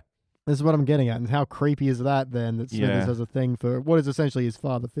Smithers? Yeah. This is what I'm getting at. And how creepy is that then, that Smithers has a thing for what is essentially his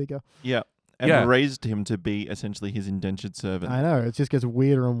father figure? Yeah. And raised him to be essentially his indentured servant. I know. It just gets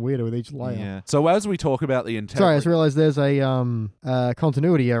weirder and weirder with each layer. Yeah. So as we talk about the integrity... Sorry, I just realized there's a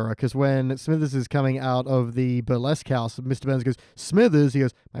continuity error, because when Smithers is coming out of the burlesque house, Mr. Burns goes, Smithers, he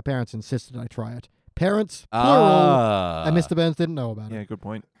goes, my parents insisted I try it. Parents, plural. And Mr. Burns didn't know about it. Yeah, good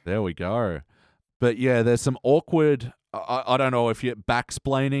point. There we go. But yeah, there's some awkward... I don't know if you're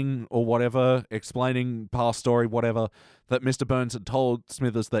backsplaining or whatever, explaining past story, whatever, that Mr. Burns had told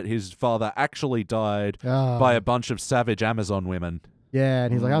Smithers that his father actually died by a bunch of savage Amazon women. Yeah,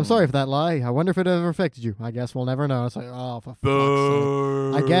 and he's like, I'm sorry for that lie. I wonder if it ever affected you. I guess we'll never know. It's like, oh, for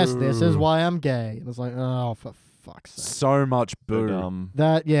fuck's sake. I guess this is why I'm gay. And it's like, oh, for fuck's sake. So much boo.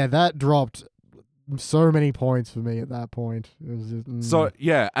 That dropped so many points for me at that point. It was just, So,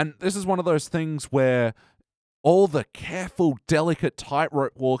 yeah, and this is one of those things where all the careful, delicate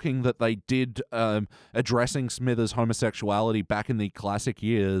tightrope walking that they did addressing Smithers' homosexuality back in the classic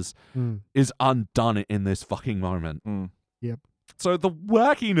years is undone in this fucking moment. Yep. So the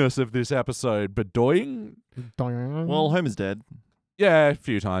wackiness of this episode, bedoing? Well, Homer's dead. Yeah, a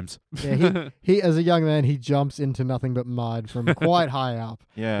few times. Yeah, he as a young man, he jumps into nothing but mud from quite high up.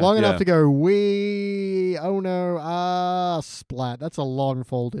 Yeah. Long enough to go, oh no, splat. That's a long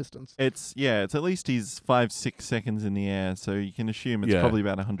fall distance. It's at least he's 5-6 seconds in the air, so you can assume it's probably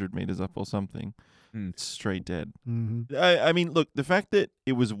about 100 meters up or something. Straight dead. Mm-hmm. I mean, look, the fact that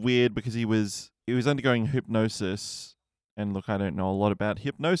it was weird because he was undergoing hypnosis, and look, I don't know a lot about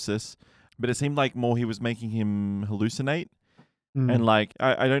hypnosis, but it seemed like more he was making him hallucinate. And like,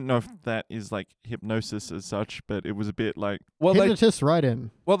 I don't know if that is like hypnosis as such, but it was a bit like... Well, hypnotist right in.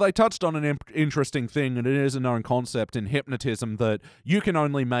 Well, they touched on an interesting thing, and it is a known concept in hypnotism that you can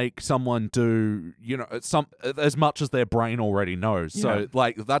only make someone do, as much as their brain already knows. Yeah. So,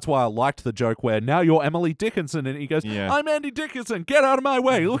 like, that's why I liked the joke where, now you're Emily Dickinson, and he goes, I'm Andy Dickinson, get out of my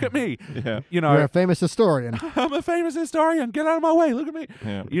way, look at me. You're a famous historian. I'm a famous historian, get out of my way, look at me.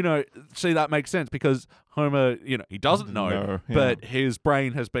 Yeah. See, that makes sense, because Homer, he doesn't know, but his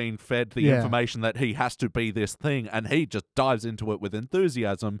brain has been fed the information that he has to be this thing, and he just dives into it with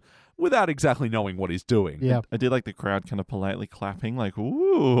enthusiasm without exactly knowing what he's doing. Yeah. I did like the crowd kind of politely clapping, like,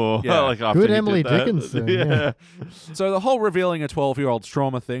 ooh. Yeah. Like after Good he Emily did that. Dickinson. Yeah. So the whole revealing a 12-year-old's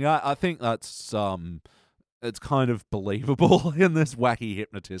trauma thing, I think that's it's kind of believable in this wacky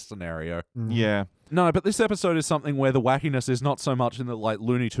hypnotist scenario. Yeah. No, but this episode is something where the wackiness is not so much in the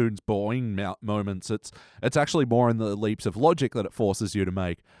Looney Tunes boring moments. It's actually more in the leaps of logic that it forces you to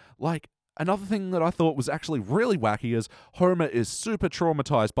make. Like, another thing that I thought was actually really wacky is Homer is super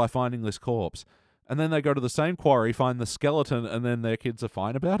traumatized by finding this corpse. And then they go to the same quarry, find the skeleton, and then their kids are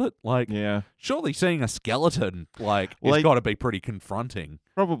fine about it. Like, surely seeing a skeleton, it's got to be pretty confronting.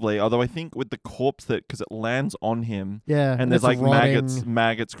 Probably, although I think with the corpse because it lands on him, and there's rotting.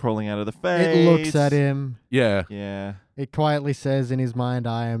 maggots crawling out of the face. It looks at him. Yeah. It quietly says in his mind,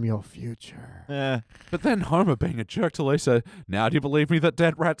 "I am your future." Yeah. But then Homer being a jerk to Lisa, now do you believe me that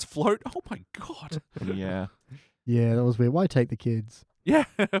dead rats float? Oh my God. Yeah. Yeah, that was weird. Why take the kids? Yeah,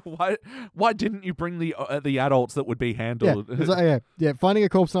 why didn't you bring the adults that would be handled? Finding a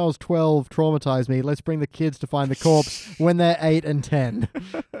corpse when I was 12 traumatized me. Let's bring the kids to find the corpse when they're 8 and 10.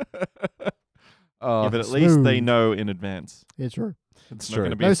 But at least they know in advance. It's true. It's true. Not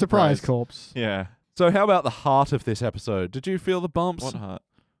gonna be No a surprise corpse. Yeah. So how about the heart of this episode? Did you feel the bumps? What heart?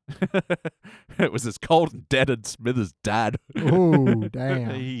 It was as cold and dead as Smithers' dad. Ooh, damn.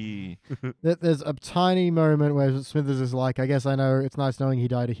 Hey. There's a tiny moment where Smithers is like, I guess I know it's nice knowing he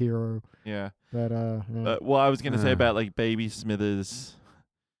died a hero. Yeah. But, Well, I was going to say about baby Smithers.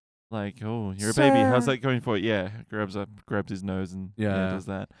 Like, oh, you're a baby. How's that going for you? Yeah. Grabs his nose and does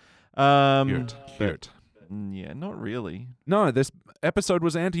that. Cute. Yeah, not really. No, this episode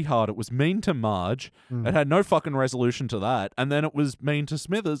was anti-hard. It was mean to Marge. It had no fucking resolution to that. And then it was mean to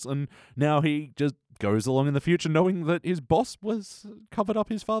Smithers. And now he just goes along in the future knowing that his boss was covered up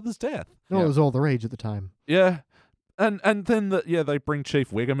his father's death. It was all the rage at the time. Yeah. And then they bring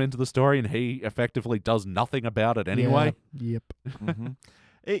Chief Wiggum into the story and he effectively does nothing about it anyway. Yeah. Yep.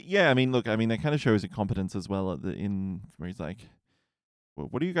 Mm-hmm. That kind of shows incompetence as well where he's like, well,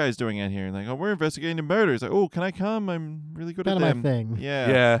 what are you guys doing out here? And like, oh, we're investigating a murder. He's like, oh, can I come? I'm really good at them. Kind of my thing.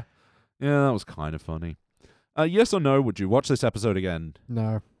 Yeah. Yeah, that was kind of funny. Yes or no, would you watch this episode again?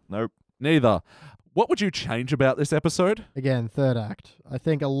 No. Nope. Neither. What would you change about this episode? Again, third act. I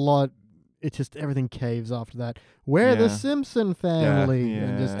think a lot, it's just everything caves after that. We're the Simpson family.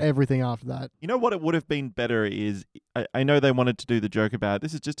 And just everything after that. You know what it would have been better is, I know they wanted to do the joke about,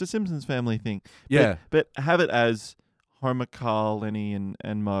 this is just a Simpsons family thing. Yeah. But have it as Homer, Carl, Lenny,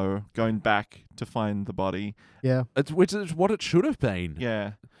 and Moe going back to find the body. Yeah. Which is what it should have been.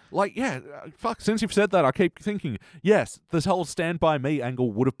 Yeah. Since you've said that, I keep thinking, yes, this whole Stand By Me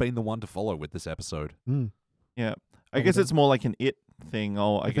angle would have been the one to follow with this episode. Yeah. I guess it's more like an It thing.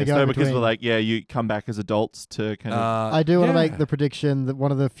 Because we're like, you come back as adults to kind of... I do want to make the prediction that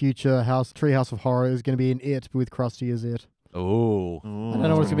one of the future Treehouse of Horror is going to be an It with Krusty as It. Oh. I don't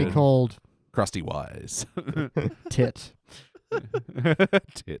know what it's going to be called. Crusty Wise. Tit.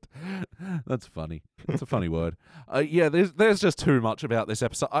 Tit. That's funny. It's a funny word. There's just too much about this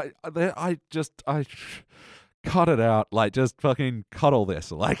episode. I cut it out. Just fucking cut all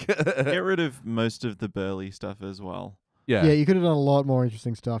this. Get rid of most of the Burley stuff as well. Yeah, you could have done a lot more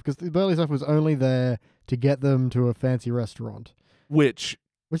interesting stuff because the Burley stuff was only there to get them to a fancy restaurant. Which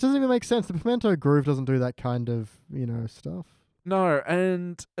doesn't even make sense. The Pimento Groove doesn't do that kind of, stuff. No,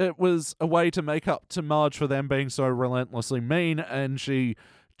 and it was a way to make up to Marge for them being so relentlessly mean, and she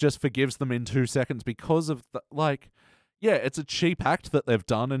just forgives them in 2 seconds because of it's a cheap act that they've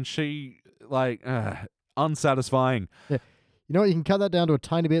done, and she, unsatisfying. Yeah. You know what? You can cut that down to a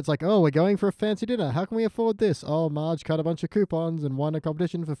tiny bit. It's like, oh, we're going for a fancy dinner. How can we afford this? Oh, Marge cut a bunch of coupons and won a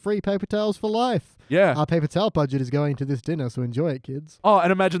competition for free paper towels for life. Yeah. Our paper towel budget is going to this dinner, so enjoy it, kids. Oh,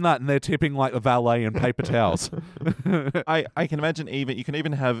 and imagine that, and they're tipping like the valet in paper towels. I can imagine you can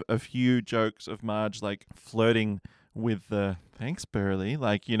even have a few jokes of Marge flirting with the thanks Burley,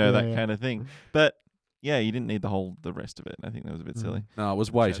 that kind of thing. But yeah, you didn't need the rest of it. I think that was a bit silly. No, it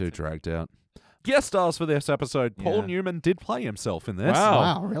was way too dragged out. Guest stars for this episode. Paul Newman did play himself in this.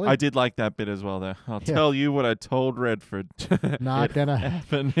 Wow, really? I did like that bit as well, though. I'll tell you what I told Redford. Not gonna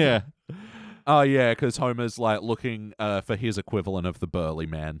happen. Yeah. Oh, yeah, because Homer's looking for his equivalent of the burly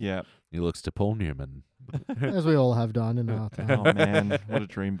man. Yeah. He looks to Paul Newman. As we all have done in our time. Oh, man. What a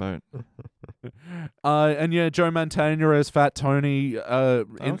dreamboat. And Joe Mantegna as Fat Tony.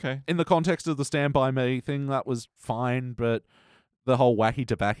 In the context of the Stand By Me thing, that was fine, but the whole wacky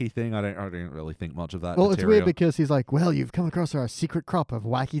tobacco thing, I don't really think much of that. Well, material. it's weird because he's like, well, you've come across our secret crop of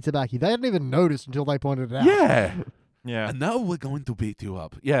wacky tobacco. They hadn't even noticed until they pointed it out. Yeah. Yeah. And now we're going to beat you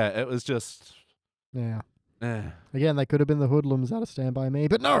up. Yeah, it was just... Yeah. Eh. Again, they could have been the hoodlums out of Stand By Me,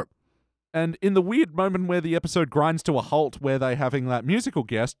 but no! And in the weird moment where the episode grinds to a halt, where they're having that musical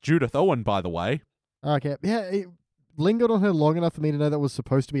guest, Judith Owen, by the way. Okay, yeah, it lingered on her long enough for me to know that was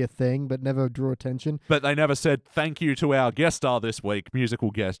supposed to be a thing, but never drew attention. But they never said, thank you to our guest star this week,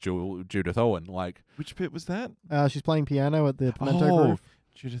 musical guest Judith Owen. Like, Which bit was that? She's playing piano at the Pimento Groove.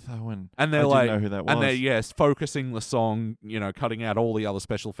 Judith Owen. and they're I like, didn't know who that was. and they're, yes, focusing the song, cutting out all the other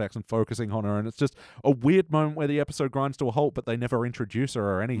special effects and focusing on her. And it's just a weird moment where the episode grinds to a halt, but they never introduce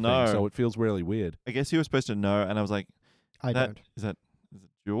her or anything. No. So it feels really weird. I guess you were supposed to know, and I was like, I don't. Is it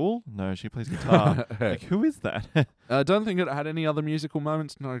Jewel? No, she plays guitar. Like, who is that? I don't think it had any other musical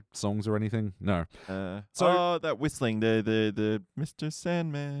moments, no songs or anything. No. That whistling, the Mr.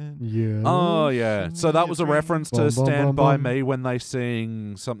 Sandman. Yeah. Oh, yeah. So that was a reference to Bum, bum, Stand bum, By bum. Me when they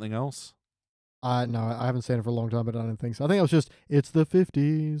sing something else. No, I haven't seen it for a long time, but I don't think so. I think it was just, it's the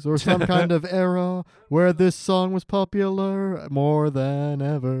 50s or some kind of era where this song was popular more than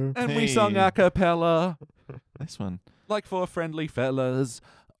ever. And we sung Hey. a cappella, This one. like for friendly fellas.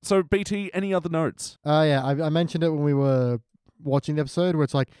 So, BT, any other notes? Yeah, I mentioned it when we were watching the episode where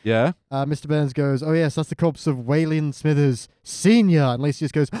it's like, Yeah? Mr. Burns goes, oh yes, that's the corpse of Waylon Smithers Sr. And Lisa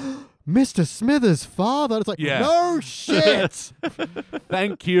just goes, Mr. Smithers' father? And it's like, Yeah. no shit!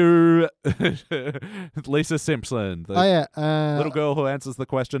 Thank you, Lisa Simpson, the Oh yeah, little girl who answers the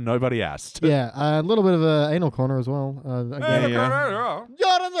question nobody asked. yeah, a little bit of an anal corner as well. Again. Yeah.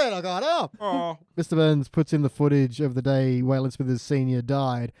 Mr. Burns puts in the footage of the day Waylon Smithers Sr.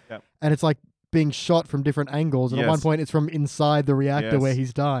 died, Yep. and it's like being shot from different angles, and at Yes. one point it's from inside the reactor Yes. where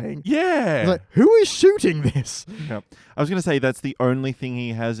he's dying. Yeah. It's like, who is shooting this? Yep. I was going to say that's the only thing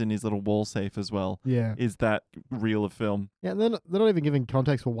he has in his little wall safe as well, Yeah. is that reel of film. Yeah, and they're not even giving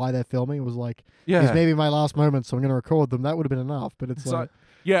context for why they're filming. It was like, yeah. these may be my last moments, so I'm going to record them. That would have been enough, but it's So- like...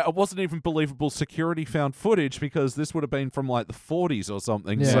 Yeah, it wasn't even believable security found footage because this would have been from like the 40s or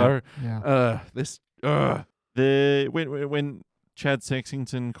something. Yeah. So, Yeah. When Chad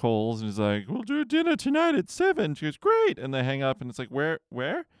Sexington calls and is like, we'll do dinner tonight at 7. She goes, great. And they hang up and it's like, where?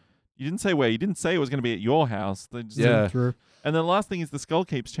 You didn't say where. You didn't say it was going to be at your house. They just Yeah. True. And the last thing is the skull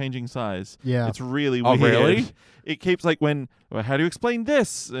keeps changing size. Yeah. It's really Oh, weird. really? It keeps like how do you explain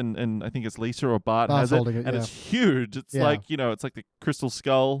this? And I think it's Lisa or Bart Bart's has it. holding it, And yeah. it's huge. It's Yeah. like, it's like the crystal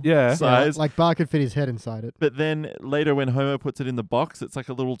skull Yeah. size. Like Bart could fit his head inside it. But then later when Homer puts it in the box, it's like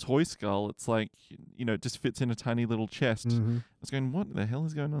a little toy skull. It's like, it just fits in a tiny little chest. Mm-hmm. I was going, what the hell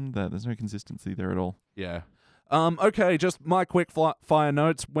is going on there? There's no consistency there at all. Yeah. Okay, just my quick fire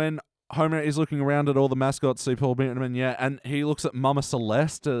notes. When Homer is looking around at all the mascots, see Paul Bettman, and he looks at Mama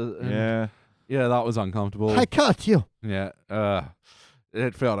Celeste. Yeah. Yeah, that was uncomfortable. I cut you. Yeah.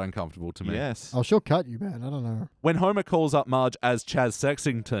 It felt uncomfortable to me. Yes. Oh, she'll cut you, man. I don't know. When Homer calls up Marge as Chaz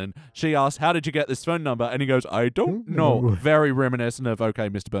Sexington, she asks, how did you get this phone number? And he goes, I don't know. Very reminiscent of, okay,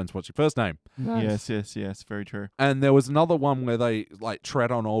 Mr. Burns, what's your first name? Nice. Yes. Very true. And there was another one where they like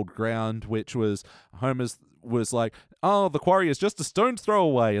tread on old ground, which was Homer's was like, oh, the quarry is just a stone's throw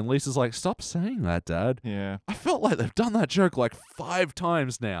away. And Lisa's like, stop saying that, Dad. Yeah. I felt like they've done that joke like 5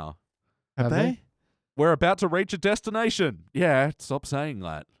 times now. Have they? We're about to reach a destination. Yeah, stop saying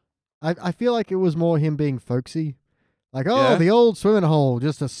that. I feel like it was more him being folksy. Like, oh, Yeah. the old swimming hole,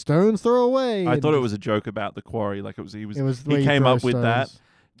 just a stone's throw away. I And thought it was a joke about the quarry. Like he It was where he you came throw up with that. stones,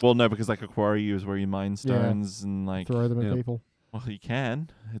 Well, no, because like a quarry is where you mine stones and like, Throw them at Yeah. people. well, you can.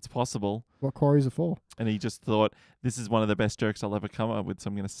 It's possible. What quarries are for? And he just thought, this is one of the best jokes I'll ever come up with, so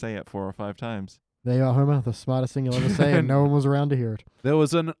I'm going to say it 4 or 5 times. There you are, Homer, the smartest thing you'll ever say, and no one was around to hear it. There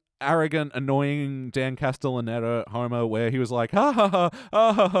was an arrogant, annoying Dan Castellaneta Homer where he was like, ha ha ha,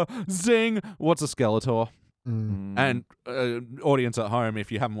 ha ha, zing, what's a Skeletor? Mm. And audience at home,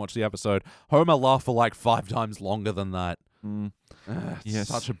 if you haven't watched the episode, Homer laughed for like 5 times longer than that. Yes.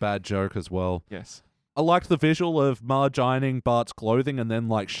 Such a bad joke as well. Yes. I liked the visual of Marge ironing Bart's clothing and then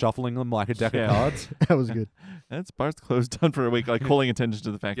like shuffling them like a deck Yeah. of cards. That was good. That's Bart's clothes done for a week, like calling attention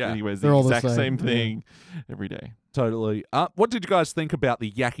to the fact Yeah. that he wears They're the all the exact same, same thing every day. Totally. What did you guys think about the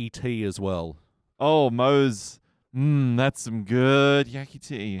Yaki tea as well? Oh, Moe's. That's some good yaki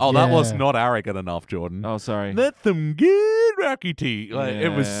tea. Oh, that was Yeah. not arrogant enough, Jordan. Oh, sorry. That's some good Yaki tea. Like, It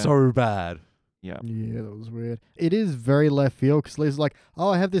was Yeah. so bad. Yeah. Yeah, that was weird. It is very left field because Lisa's like, oh,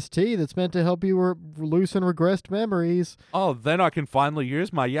 I have this tea that's meant to help you loosen regressed memories. Oh, then I can finally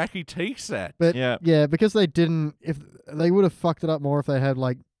use my Yaki tea set. But Yeah. because they didn't, if they would have fucked it up more if they had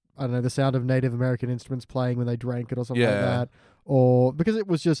like, I don't know, the sound of Native American instruments playing when they drank it or something like Yeah. that. or because it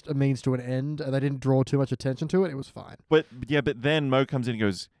was just a means to an end and they didn't draw too much attention to it, it was fine. But then Mo comes in and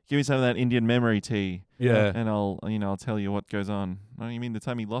goes, "Give me some of that Indian memory tea." Yeah. And I'll tell you what goes on. Oh, you mean the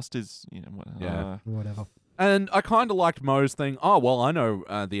time he lost his, Whatever. And I kind of liked Mo's thing. Oh, well, I know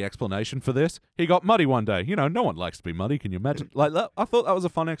the explanation for this. He got muddy one day. No one likes to be muddy. Can you imagine? Like that? I thought that was a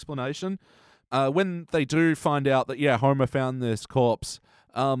fun explanation. When they do find out that, Homer found this corpse,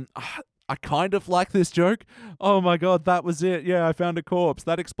 I kind of like this joke. Oh my God, that was it. Yeah, I found a corpse.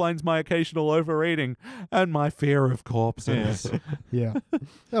 That explains my occasional overeating and my fear of corpses. Yeah.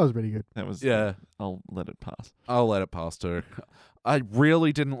 That was pretty good. That was, I'll let it pass. I'll let it pass too. I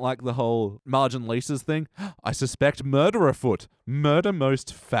really didn't like the whole Marge and Lisa's thing. I suspect murder afoot. Murder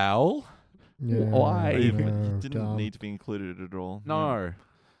most foul? Yeah, Why? It didn't need to be included at all. No.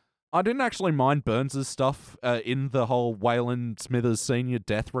 I didn't actually mind Burns' stuff in the whole Waylon Smithers Sr.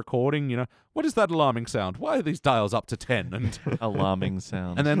 death recording. What is that alarming sound? Why are these dials up to 10? And alarming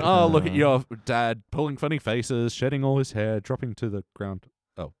sound. And then, look at your dad pulling funny faces, shedding all his hair, dropping to the ground.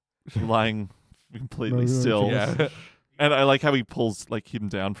 Oh. Lying completely still. Yeah. And I like how he pulls him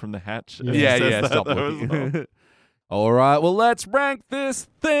down from the hatch. Yeah, stop looking. All right, well, let's rank this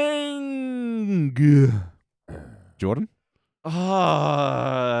thing. Jordan?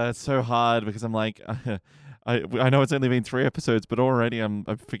 It's so hard because I'm like, I know it's only been 3 episodes, but already I'm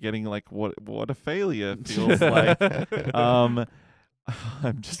forgetting what a failure feels like. I'm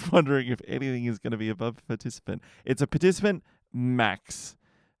just wondering if anything is going to be above participant. It's a participant max.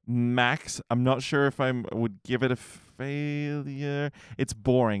 I'm not sure if I would give it a failure. It's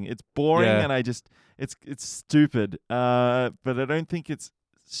boring. And it's stupid. But I don't think it's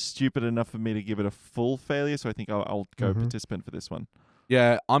stupid enough for me to give it a full failure, so I think I'll go participant for this one.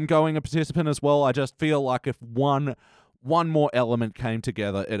 Yeah, I'm going a participant as well. I just feel like if one more element came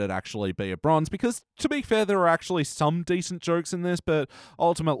together, it'd actually be a bronze, because to be fair, there are actually some decent jokes in this, but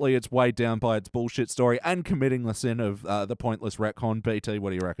ultimately it's weighed down by its bullshit story and committing the sin of the pointless retcon. BT,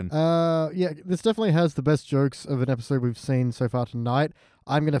 what do you reckon? Yeah, this definitely has the best jokes of an episode we've seen so far tonight.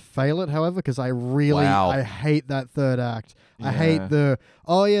 I'm going to fail it, however, because I hate that third act. Yeah. I hate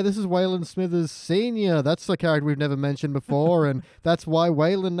this is Waylon Smithers Sr. That's the character we've never mentioned before, and that's why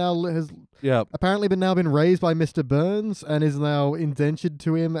Waylon now has apparently been raised by Mr. Burns and is now indentured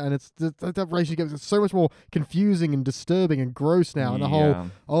to him, and it's that relationship is so much more confusing and disturbing and gross now. And the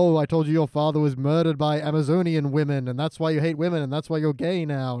whole, I told you your father was murdered by Amazonian women, and that's why you hate women, and that's why you're gay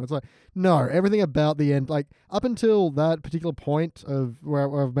now. And it's like, no, everything about the end, like up until that particular point of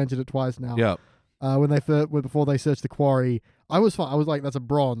where I've mentioned it twice now. Yeah. Before they searched the quarry, I was fine. I was like, that's a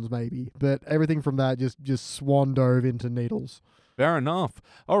bronze maybe, but everything from that just swan dove into needles. Fair enough.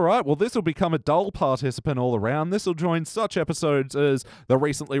 All right, well, this will become a dull participant all around. This will join such episodes as the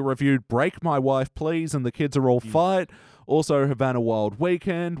recently reviewed Break My Wife Please and The Kids Are All Fight, also Havana Wild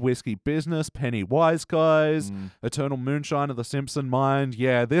Weekend, Whiskey Business, Penny Wise Guys, Eternal Moonshine of the Simpson Mind.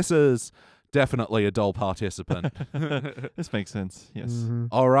 Yeah, this is definitely a dull participant. This makes sense, yes. Mm-hmm.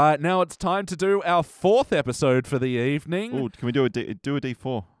 All right, now it's time to do our 4th episode for the evening. Oh, can we do a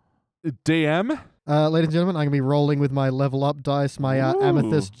D4? DM? Ladies and gentlemen, I'm going to be rolling with my level up dice, my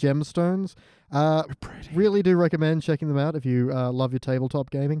amethyst gemstones. Really do recommend checking them out if you love your tabletop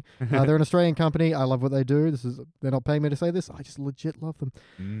gaming. They're an Australian company. I love what they do. They're not paying me to say this. I just legit love them.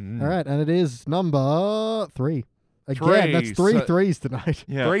 Mm-hmm. All right, and it is number 3. Again, that's 3 threes tonight.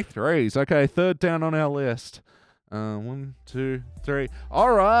 Yeah. 3 threes. Okay, third down on our list. 1, 2, 3.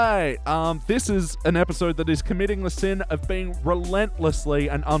 All right. This is an episode that is committing the sin of being relentlessly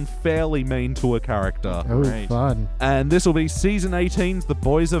and unfairly mean to a character. Oh, right. Fun. And this will be season 18's The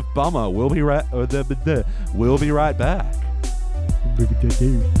Boys of Bummer. We'll be right back.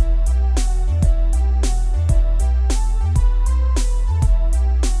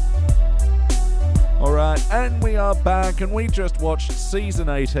 Alright, and we are back, and we just watched Season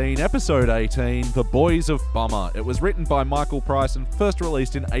 18, Episode 18, The Boys of Bummer. It was written by Michael Price and first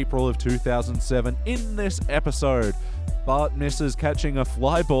released in April of 2007. In this episode, Bart misses catching a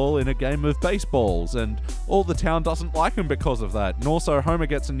fly ball in a game of baseballs, and all the town doesn't like him because of that. And also, Homer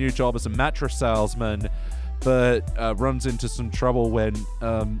gets a new job as a mattress salesman, but runs into some trouble when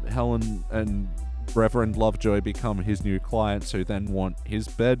Helen and Reverend Lovejoy become his new clients, who then want his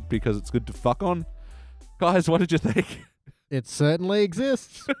bed because it's good to fuck on. Guys, what did you think? It certainly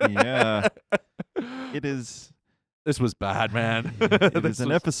exists. Yeah. It is. This was bad, man. It is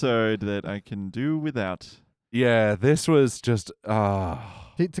an episode that I can do without. Yeah, this was just... To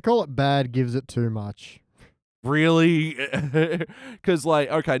call it bad gives it too much. Really? Because,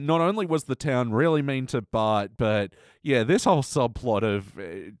 okay, not only was the town really mean to Bart, but, yeah, this whole subplot of...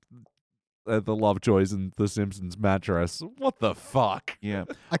 the Lovejoys and the Simpsons mattress. What the fuck? Yeah.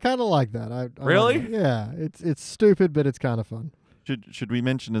 I kind of like that. I Really? like that. Yeah, it's stupid, but it's kind of fun. Should we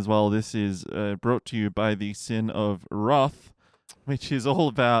mention as well, this is brought to you by the sin of wrath, which is all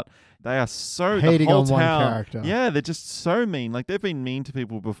about they are so Hating the whole on one town. character. Yeah, they're just so mean. Like they've been mean to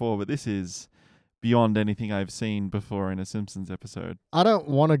people before, but this is beyond anything I've seen before in a Simpsons episode. I don't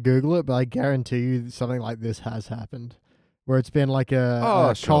want to Google it, but I guarantee you something like this has happened. Where it's been like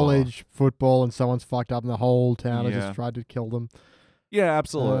a sure. college football and someone's fucked up and the whole town has Yeah. just tried to kill them. Yeah,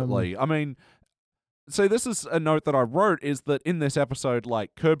 absolutely. I mean, so this is a note that I wrote, is that in this episode,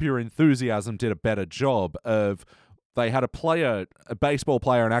 like, Curb Your Enthusiasm did a better job of, they had a baseball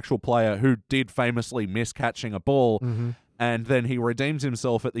player, an actual player, who did famously miss catching a ball, Mm-hmm. and then he redeems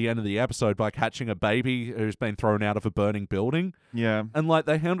himself at the end of the episode by catching a baby who's been thrown out of a burning building. Yeah. And, like,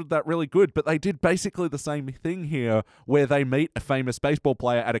 they handled that really good, but they did basically the same thing here, where they meet a famous baseball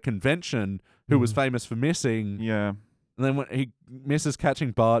player at a convention who was famous for missing. Yeah. And then when he misses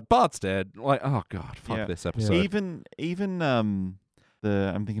catching Bart's dead. Like, oh god, fuck Yeah. this episode. Even I'm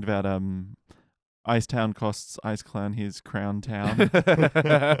thinking about Ice Town costs Ice Clown his crown town.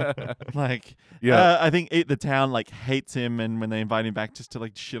 Like, Yeah. I think the town like hates him, and when they invite him back just to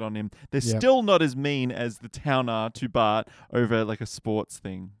like shit on him, they're Yep. still not as mean as the town are to Bart over like a sports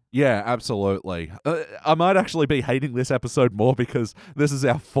thing. Yeah, absolutely. I might actually be hating this episode more because this is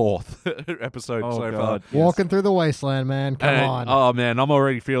our 4th episode Oh, so God. far. Yes. Walking through the wasteland, man. Come And- on. Oh man, I'm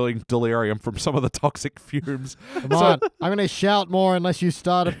already feeling delirium from some of the toxic fumes. Come on. I'm going to shout more unless you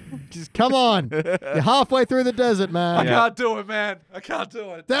start it. Just come on. You're halfway through the desert, I man. can't do it, man. I can't do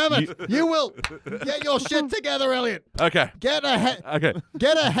it. Damn it. You will. Get your shit together, Elliot. Okay. Get a Okay.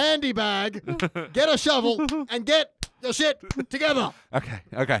 get a handy bag, get a shovel, and get your shit together.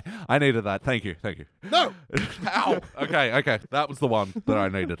 Okay. I needed that. Thank you. No. Ow. Okay. That was the one that I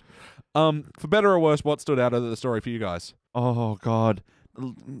needed. For better or worse, what stood out of the story for you guys? Oh God,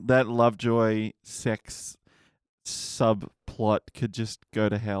 that Lovejoy sex subplot could just go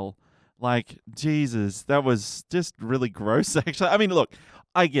to hell. Like, Jesus, that was just really gross. Actually, I mean, look,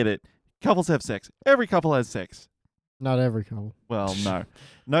 I get it. Couples have sex. Every couple has sex. Not every couple. Well,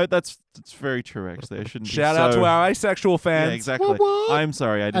 no, that's very true. Actually, I shouldn't. Shout be out so- to our asexual fans. Yeah, exactly. What? I'm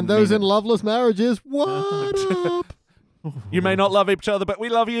sorry, I didn't. And those mean in loveless marriages, what up? You may not love each other, but we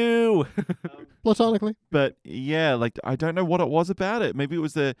love you. Platonically. But yeah, like I don't know what it was about it. Maybe it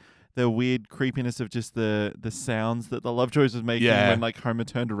was the weird creepiness of just the sounds that the Lovejoys was making Yeah. when like Homer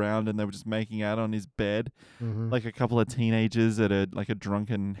turned around and they were just making out on his bed, Mm-hmm. like a couple of teenagers at a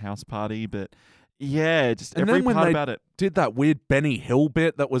drunken house party. But yeah, just And every then when part they about it. Did that weird Benny Hill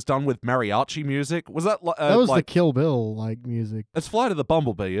bit that was done with mariachi music? Was that that was like the Kill Bill like music. it's Flight of the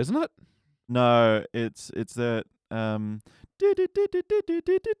Bumblebee, isn't it? No, it's that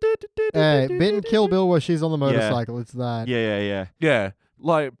Hey, bit in Kill Bill where she's on the motorcycle. It's that. Yeah. Yeah.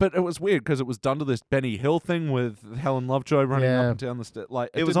 Like, but it was weird because it was done to this Benny Hill thing with Helen Lovejoy running Yeah. up and down the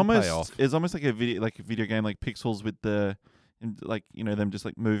like It was didn't pay almost off. like a video game, like pixels with the like them just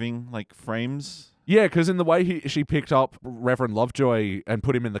like moving like frames. Yeah, because in the way she picked up Reverend Lovejoy and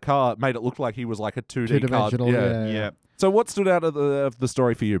put him in the car, it made it look like he was like a 2D card. Two-dimensional, yeah. Yeah. So what stood out of the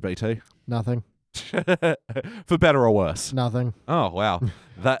story for you, BT? Nothing. For better or worse? Nothing. Oh wow,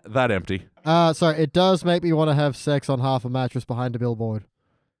 that empty. Sorry, it does make me want to have sex on half a mattress behind a billboard.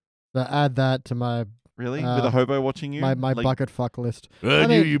 But add that to my Really? With a hobo watching you? my Like, bucket fuck list. I I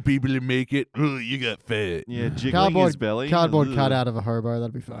knew mean- you people to make it. You got fat. Yeah, jiggling his belly. Cardboard Ugh. cut out of a hobo.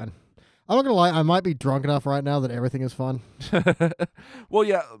 That'd be fine. I'm not gonna lie. I might be drunk enough right now that everything is fun. Well,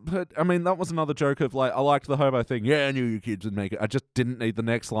 yeah, but I mean that was another joke of like I liked the hobo thing. Yeah, I knew you kids would make it. I just didn't need the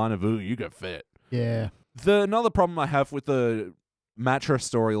next line of "Ooh, you got fat." Yeah. Another problem I have with the mattress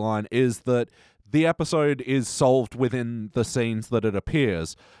storyline is that the episode is solved within the scenes that it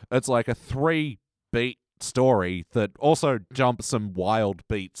appears. It's like a 3-beat story that also jumps some wild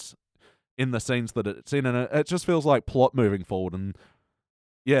beats in the scenes that it's in, and it just feels like plot moving forward. And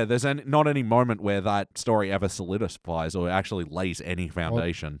yeah, there's not any moment where that story ever solidifies or actually lays any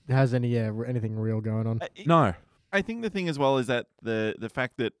foundation. It has anything real going on? No. I think the thing as well is that the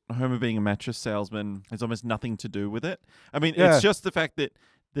fact that Homer being a mattress salesman has almost nothing to do with it. I mean, Yeah. it's just the fact that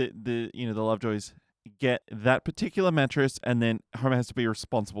the Lovejoys get that particular mattress, and then Homer has to be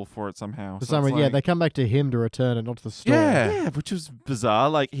responsible for it somehow. For So some it's reason, like, they come back to him to return it, not to the store. Yeah. which was bizarre.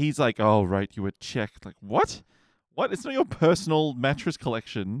 Like he's like, "Oh, right, you were checked." Like what? What? It's not your personal mattress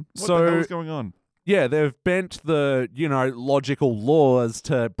collection. What So- the hell is going on? Yeah, they've bent the, logical laws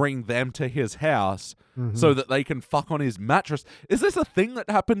to bring them to his house so that they can fuck on his mattress. Is this a thing that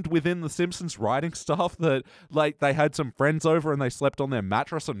happened within the Simpsons writing staff that, like, they had some friends over and they slept on their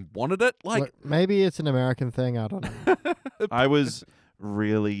mattress and wanted it? Like, Look, maybe it's an American thing. I don't know. I was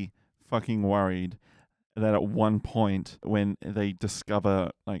really fucking worried that at one point when they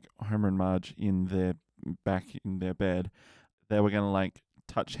discover like Homer and Marge back in their bed, they were gonna like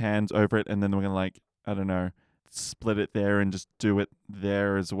touch hands over it, and then they were gonna like, I don't know, split it there and just do it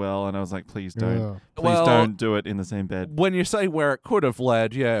there as well. And I was like, please don't. Yeah. Please don't do it in the same bed. When you say where it could have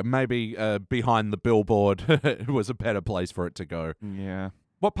led, yeah, maybe behind the billboard was a better place for it to go. Yeah.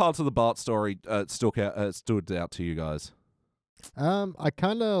 What parts of the Bart story stood out to you guys? I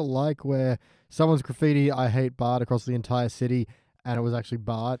kind of like where someone's graffiti "I hate Bart" across the entire city, and it was actually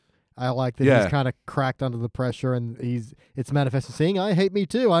Bart. I like that he's kind of cracked under the pressure, and it's manifested saying, "I hate me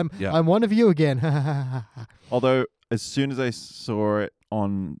too. I'm one of you again." Although as soon as I saw it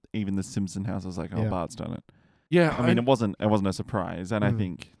on even the Simpson house, I was like, "Oh, Bart's done it." Yeah, I mean, it wasn't a surprise, and I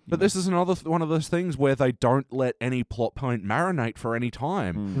think. But this is another one of those things where they don't let any plot point marinate for any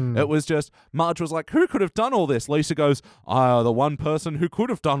time. It was just Marge was like, "Who could have done all this?" Lisa goes, "The one person who could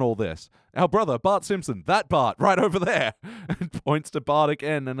have done all this, our brother Bart Simpson, that Bart right over there," and points to Bart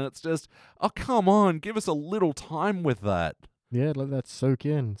again, and it's just, oh come on, give us a little time with that. Yeah, let that soak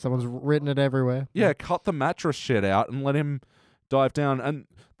in. Someone's written it everywhere. Yeah, cut the mattress shit out and let him dive down. And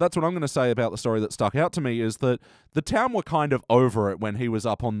that's what I'm going to say about the story that stuck out to me is that the town were kind of over it when he was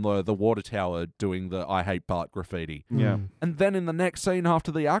up on the water tower doing the "I hate Bart" graffiti. Yeah. And then in the next scene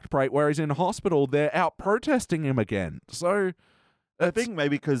after the act break where he's in hospital, they're out protesting him again. So I think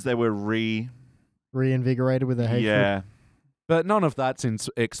maybe because they were reinvigorated with their hatred. Yeah. But none of that's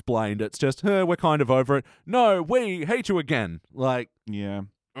explained. It's just, we're kind of over it. No, we hate you again. Like, yeah.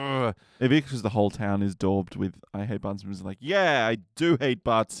 Maybe because the whole town is daubed with "I hate Bart Simpson." Like, yeah, I do hate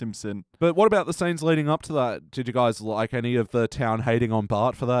Bart Simpson. But what about the scenes leading up to that? Did you guys like any of the town hating on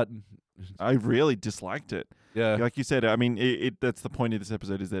Bart for that? I really disliked it. Yeah. Like you said, I mean, that's the point of this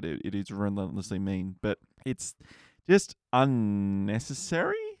episode is that it is relentlessly mean, but it's just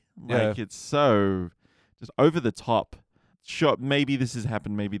unnecessary. Like, it's so just over the top. Sure, maybe this has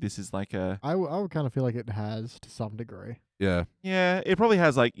happened. Maybe this is like a... I would kind of feel like it has to some degree. Yeah. Yeah, it probably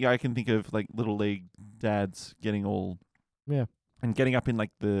has, like, I can think of, like, Little League dads getting all... Yeah. And getting up in, like,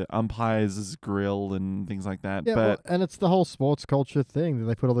 the umpire's grill and things like that. Yeah, but and it's the whole sports culture thing that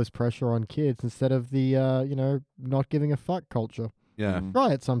they put all this pressure on kids instead of the, not giving a fuck culture. Yeah.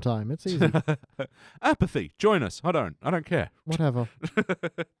 Try it sometime. It's easy. Apathy. Join us. I don't care. Whatever.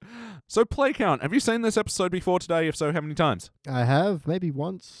 So play count. Have you seen this episode before today? If so, how many times? I have, maybe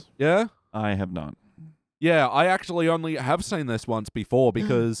once. Yeah? I have not. Yeah, I actually only have seen this once before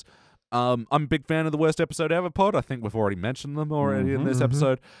because I'm a big fan of the Worst Episode Ever pod. I think we've already mentioned them already in this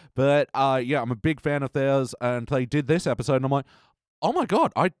episode. But I'm a big fan of theirs, and they did this episode, and I'm like, oh my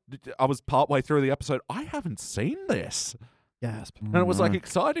God, I was partway through the episode. I haven't seen this. Gasp. And it was like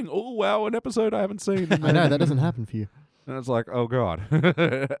exciting. Oh, wow, an episode I haven't seen. I know, that doesn't happen for you. And it's like, oh, God.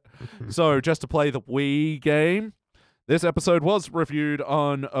 So just to play the Wii game, this episode was reviewed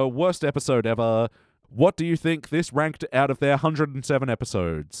on a Worst Episode Ever. What do you think this ranked out of their 107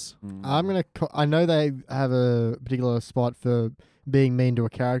 episodes? I know they have a particular spot for being mean to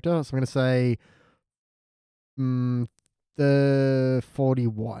a character, so I'm going to say the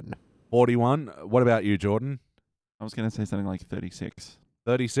 41. 41. What about you, Jordan? I was going to say something like 36.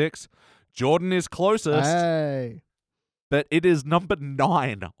 36. Jordan is closest. Hey. But it is number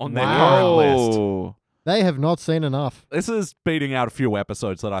 9 on their current list. They have not seen enough. This is beating out a few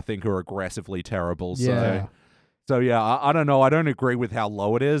episodes that I think are aggressively terrible. Yeah. So yeah, I don't know. I don't agree with how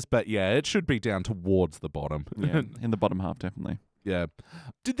low it is, but yeah, it should be down towards the bottom. Yeah, in the bottom half, definitely. Yeah.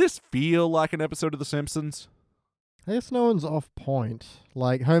 Did this feel like an episode of The Simpsons? I guess no one's off point.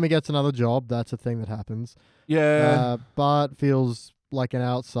 Like, Homer gets another job. That's a thing that happens. Yeah. Bart feels like an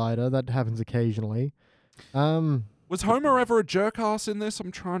outsider. That happens occasionally. Was Homer ever a jerk-ass in this?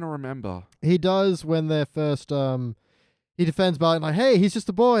 I'm trying to remember. He does when they're first... he defends Bart and like, hey, he's just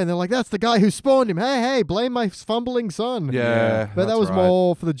a boy. And they're like, that's the guy who spawned him. Hey, blame my fumbling son. Yeah. But that was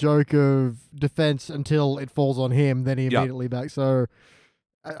more for the joke of defense until it falls on him. Then he immediately back. So,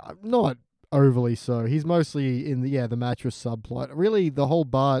 not overly so. He's mostly in the mattress subplot. Really, the whole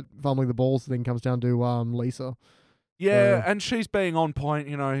Bart fumbling the balls thing comes down to Lisa. Yeah, and she's being on point,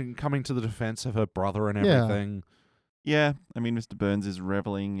 coming to the defense of her brother and everything. Yeah, I mean, Mr. Burns is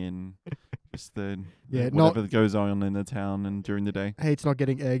reveling in just whatever goes on in the town and during the day. Hey, it's not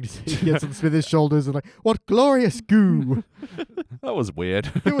getting egged. He gets on Smith's shoulders and like, what glorious goo! That was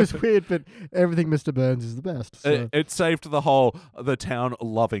weird. It was weird, but everything Mr. Burns is the best. So. It saved the town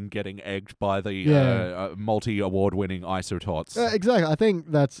loving getting egged by the multi-award-winning Isotots. Exactly. I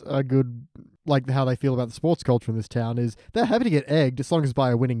think that's a good, like how they feel about the sports culture in this town is they're happy to get egged as long as by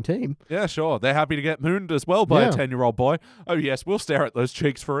a winning team. Yeah, sure. They're happy to get mooned as well by a 10-year-old boy. Oh, yes, we'll stare at those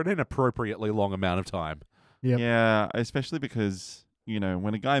cheeks for an inappropriately long amount of time. Yep. Yeah, especially because,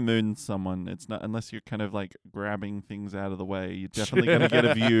 when a guy moons someone, it's not, unless you're kind of like grabbing things out of the way, you're definitely going to get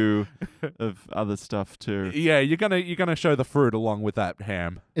a view of other stuff too. Yeah, you're gonna show the fruit along with that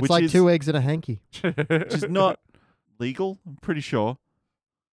ham. It's like 2 eggs and a hanky. Which is not legal, I'm pretty sure.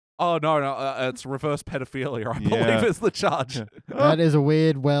 Oh, no, it's reverse pedophilia, I believe is the charge. That is a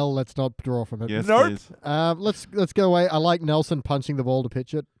weird let's not draw from it. Yes, Nope. Let's go away. I like Nelson punching the ball to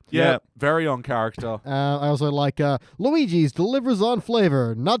pitch it. Yeah, very on character. I also like Luigi's delivers on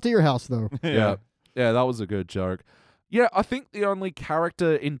flavor. Not to your house, though. Yeah, that was a good joke. Yeah, I think the only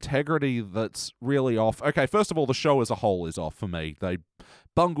character integrity that's really off... Okay, first of all, the show as a whole is off for me. They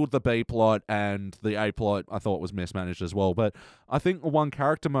bungled the B plot, and the A plot I thought was mismanaged as well. But I think the one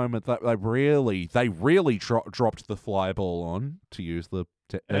character moment that they really dropped the fly ball on, to use the...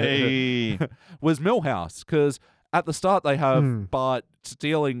 was Milhouse, because... At the start, they have Bart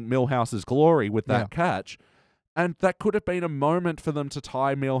stealing Milhouse's glory with that catch, and that could have been a moment for them to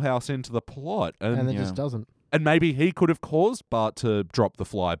tie Milhouse into the plot. And it just doesn't. And maybe he could have caused Bart to drop the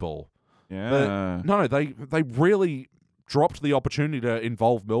fly ball. Yeah. But no, they really dropped the opportunity to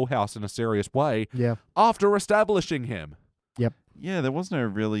involve Milhouse in a serious way after establishing him. Yep. Yeah, there was no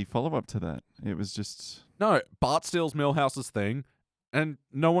really follow-up to that. It was just... No, Bart steals Milhouse's thing, and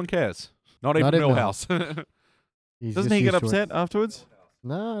no one cares. Not even Milhouse. Doesn't he get upset afterwards?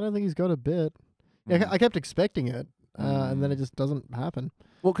 No, I don't think he's got a bit. Yeah, I kept expecting it, and then it just doesn't happen.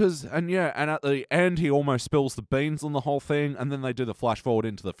 Well, and at the end, he almost spills the beans on the whole thing, and then they do the flash forward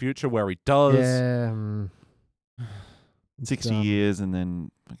into the future where he does. Yeah. 60 years, and then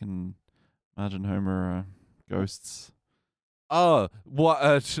fucking Marge and Homer ghosts. Oh,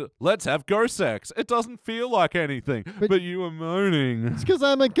 what? Let's have ghost sex. It doesn't feel like anything, but you were moaning. It's because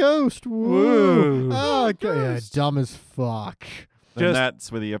I'm a ghost. Woo. Oh, dumb as fuck. And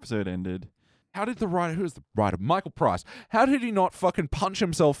that's where the episode ended. How did who's the writer? Michael Price. How did he not fucking punch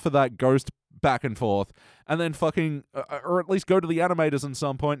himself for that ghost back and forth, and then fucking, or at least go to the animators at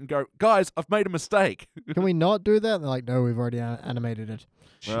some point and go, guys, I've made a mistake. Can we not do that? They're like, no, we've already animated it.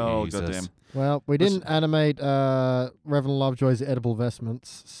 Well, Jesus. goddamn. Well, we didn't animate Reverend Lovejoy's edible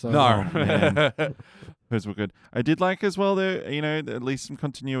vestments. So. No. Those were good. I did like as well, there, at least some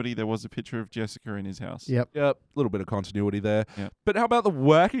continuity. There was a picture of Jessica in his house. Yep. A little bit of continuity there. Yep. But how about the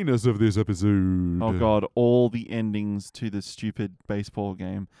wackiness of this episode? Oh, God. All the endings to the stupid baseball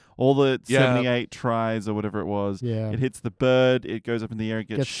game. All the 78 tries or whatever it was. Yeah. It hits the bird. It goes up in the air. It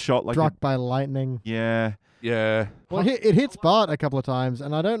gets shot like struck by lightning. Yeah. Yeah. Well, it hits Bart a couple of times,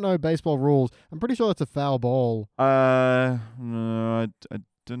 and I don't know baseball rules. I'm pretty sure it's a foul ball. No, I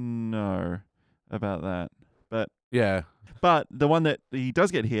don't know about that. But yeah. But the one that he does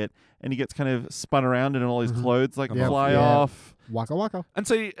get hit, and he gets kind of spun around, and all his clothes fly off. Waka waka. And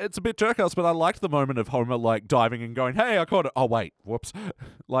see, it's a bit jerk-ass, but I liked the moment of Homer diving and going, "Hey, I caught it." Oh wait, whoops!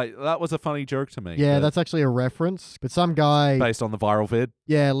 That was a funny joke to me. Yeah, that's actually a reference. But some guy based on the viral vid.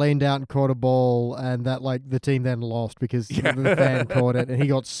 Yeah, leaned out and caught a ball, and that the team then lost because the fan caught it, and he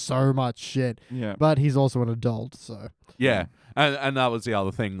got so much shit. Yeah, but he's also an adult, so yeah, and that was the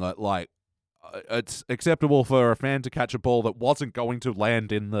other thing that it's acceptable for a fan to catch a ball that wasn't going to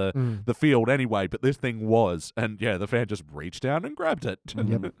land in the field anyway, but this thing was. And yeah, the fan just reached down and grabbed it.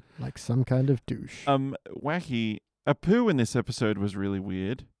 Yep. Like some kind of douche. Wacky. Apu in this episode was really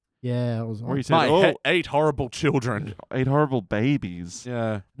weird. Yeah, it was. Where he said, 8 horrible children. 8 horrible babies.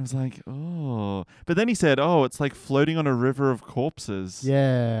 Yeah. I was like, oh. But then he said, oh, it's like floating on a river of corpses.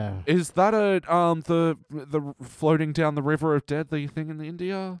 Yeah. Is that the floating down the river of dead thing in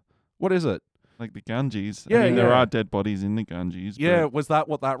India? What is it? Like the Ganges. Yeah, I mean, there are dead bodies in the Ganges. Yeah, was that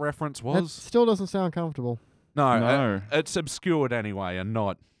what that reference was? That still doesn't sound comfortable. No. It's obscured anyway and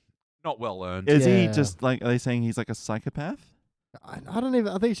not well earned. Is he just are they saying he's like a psychopath? I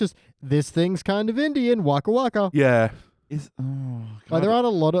think it's just, this thing's kind of Indian, waka waka. Yeah. There aren't a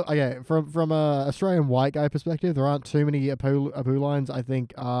lot of, from a Australian white guy perspective, there aren't too many Apu lines I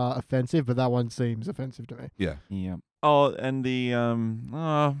think are offensive, but that one seems offensive to me. Yeah. Yeah. Oh, and the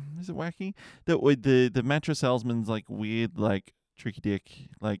is it wacky? The mattress salesman's weird tricky dick,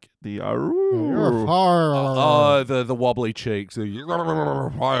 the the wobbly cheeks.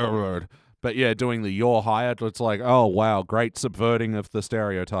 But yeah, doing the "you're hired," it's like, oh wow, great subverting of the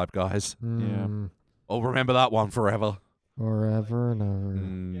stereotype, guys. Yeah. I'll remember that one forever. Forever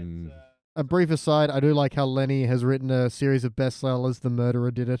and ever. A brief aside, I do like how Lenny has written a series of bestsellers. The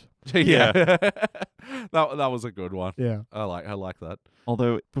Murderer Did It. Yeah. that was a good one. Yeah. I like that.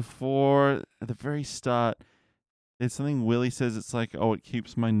 Although before, at the very start, there's something Willie says. It's like, oh, it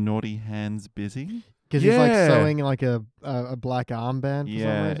keeps my naughty hands busy. Because he's like sewing like a black armband. For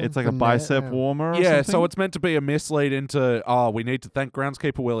some reason. It's like a bicep warmer. Or something. So it's meant to be a mislead into, we need to thank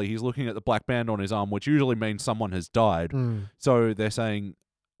groundskeeper Willie. He's looking at the black band on his arm, which usually means someone has died. So they're saying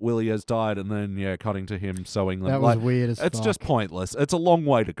Willie has died, and then cutting to him sewing them. That was weird as fuck. It's just pointless. It's a long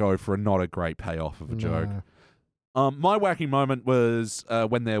way to go for not a great payoff of a joke. My wacky moment was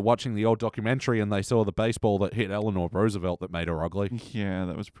when they're watching the old documentary and they saw the baseball that hit Eleanor Roosevelt that made her ugly. Yeah,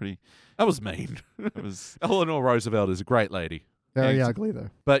 that was pretty. That was mean. That was Eleanor Roosevelt is a great lady. Very ugly, though.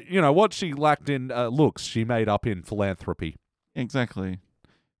 But, what she lacked in looks, she made up in philanthropy. Exactly.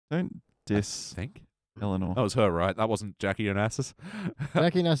 Don't diss Eleanor. That was her, right? That wasn't Jackie Onassis.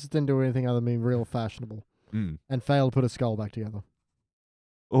 Jackie Onassis didn't do anything other than being real fashionable. And failed to put a skull back together.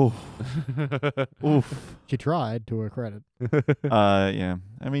 Oof. Oof. She tried, to her credit. Yeah.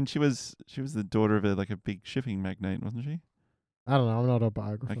 I mean, she was the daughter of a big shipping magnate, wasn't she? I don't know. I'm not a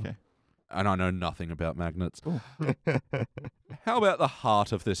biographer. Okay. And I know nothing about magnets. How about the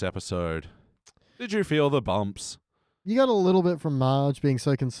heart of this episode? Did you feel the bumps? You got a little bit from Marge being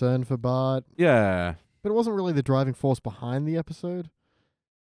so concerned for Bart. Yeah. But it wasn't really the driving force behind the episode.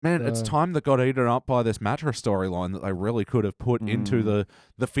 Man, it's time that got eaten up by this mattress storyline that they really could have put into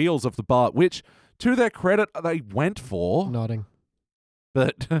the feels of the Bart, which, to their credit, they went for. Nodding.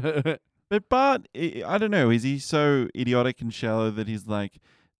 But but Bart, I don't know, is he so idiotic and shallow that he's like,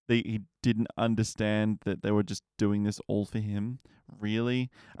 he didn't understand that they were just doing this all for him? Really?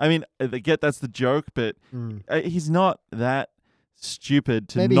 I mean, I get that's the joke, but he's not that stupid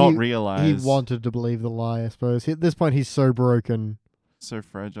to Maybe not realize. He wanted to believe the lie, I suppose. At this point, he's so broken. So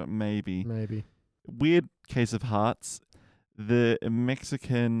fragile. Maybe. Weird case of hearts. The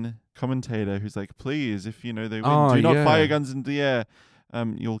Mexican commentator who's like, please, if they win, do not fire guns into the air.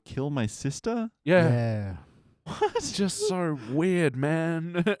 You'll kill my sister? Yeah. What? It's just so weird,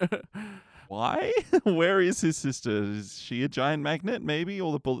 man. Why? Where is his sister? Is she a giant magnet, maybe?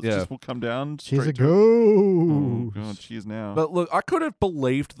 All the bullets just will come down. She's a ghost. Oh, God, she is now. But look, I could have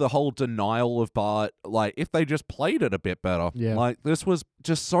believed the whole denial of Bart, if they just played it a bit better. Yeah. This was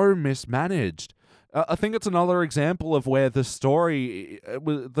just so mismanaged. I think it's another example of where the story,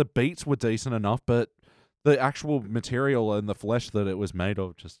 the beats were decent enough, but the actual material and the flesh that it was made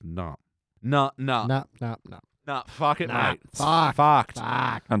of, just Nah, fuck it, mate. Fucked.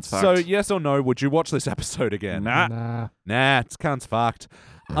 So, yes or no, would you watch this episode again? Nah. It's cunt's fucked.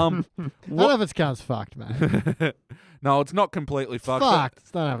 None of it's cunt's fucked, man. No, it's not completely fucked.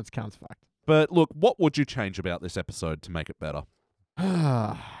 Fucked. None of it's cunt's fucked. But look, what would you change about this episode to make it better?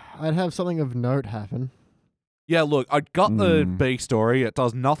 I'd have something of note happen. Yeah, look, I got the B story. It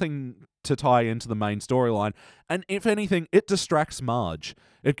does nothing to tie into the main storyline. And if anything, it distracts Marge.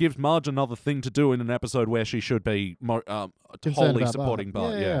 It gives Marge another thing to do in an episode where she should be wholly supporting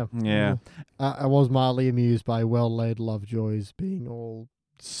Bart. Yeah. I was mildly amused by well-laid Lovejoys being all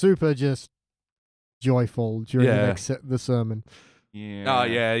super just joyful during the sermon. Yeah. Oh,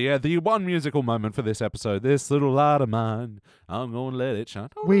 yeah. The one musical moment for this episode. This little light of mine, I'm going to let it shine.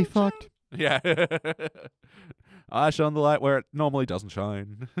 We fucked. Yeah. I shone the light where it normally doesn't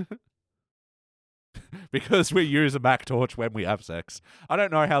shine. Because we use a Mac torch when we have sex. I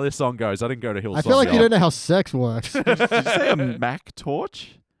don't know how this song goes. I didn't go to Hillsong. I feel like you don't know how sex works. Did you say a Mac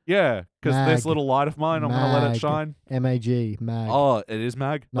torch? Yeah, because this little light of mine, I'm going to let it shine. M-A-G, mag. Oh, it is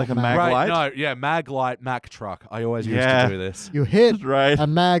mag? Like a mag light? No, yeah, mag light, Mac truck. I always used to do this. You hit right. a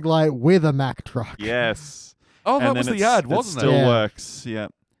mag light with a Mac truck. Yes. Oh, that was the ad, wasn't it? Still works, yeah.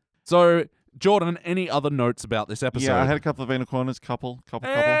 So, Jordan, any other notes about this episode? Yeah, I had a couple of anal corners, couple.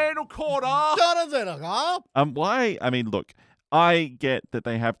 Anal corner! Jordan's anal corner! Why? I mean, look, I get that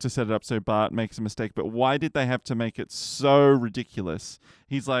they have to set it up so Bart makes a mistake, but why did they have to make it so ridiculous?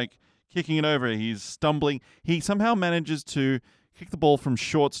 He's like kicking it over, he's stumbling. He somehow manages to kick the ball from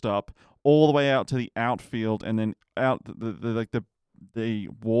shortstop all the way out to the outfield and then out the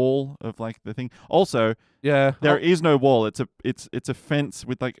wall of the thing. Also, there is no wall. It's a fence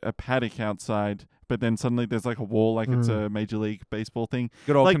with a paddock outside, but then suddenly there's a wall it's a Major League Baseball thing.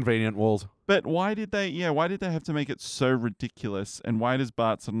 Good old convenient walls. But why did they have to make it so ridiculous? And why does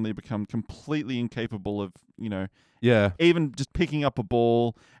Bart suddenly become completely incapable of, even just picking up a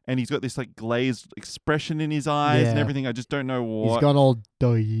ball, and he's got this glazed expression in his eyes and everything. I just don't know what. He's gone all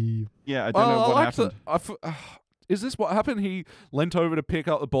dave. Yeah, I don't know what happened. is this what happened? He leant over to pick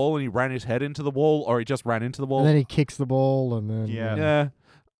up the ball and he ran his head into the wall, or he just ran into the wall? And then he kicks the ball, and then Yeah.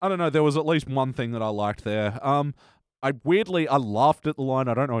 I don't know. There was at least one thing that I liked there. I laughed at the line.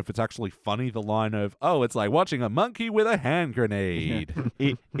 I don't know if it's actually funny. The line of, "Oh, it's like watching a monkey with a hand grenade."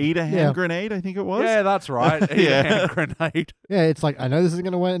 Eat a hand grenade, I think it was. Yeah, that's right. Eat a hand grenade. Yeah, it's like, I know this is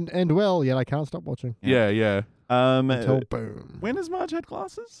going to end well, yet I can't stop watching. Yeah. Until boom. When has Marge had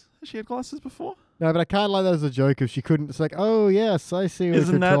glasses? Has she had glasses before? No, but I kind of like that as a joke if she couldn't. It's like, oh, yes, I see what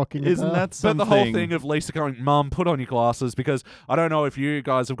you're talking about. Isn't that something? But the whole thing of Lisa going, "Mum, put on your glasses," because I don't know if you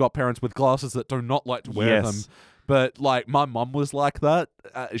guys have got parents with glasses that do not like to wear them. But, like, my mum was like that.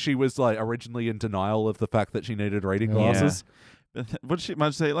 She was, like, originally in denial of the fact that she needed reading glasses. What did she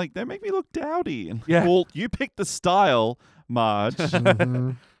Marge say? Like, they make me look dowdy. And well, you picked the style, Marge.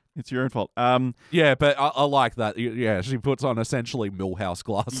 It's your own fault. Yeah, but I like that. Yeah, she puts on essentially Millhouse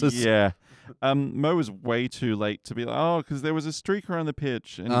glasses. Yeah. Mo was way too late to be like, oh, because there was a streaker on the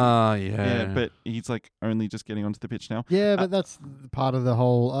pitch. And yeah, but he's like only just getting onto the pitch now. Yeah, but that's part of the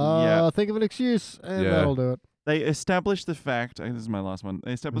whole, think of an excuse, and that'll do it. They established the fact, this is my last one,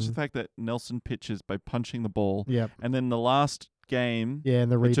 they established the fact that Nelson pitches by punching the ball. Yep. And then the last game, in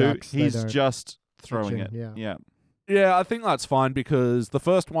the redux, he's just throwing it. Yeah. Yeah, I think that's fine because the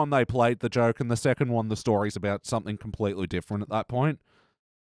first one they played the joke and the second one the story's about something completely different at that point.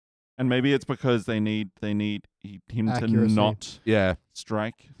 And maybe it's because they need him Accuracy. to not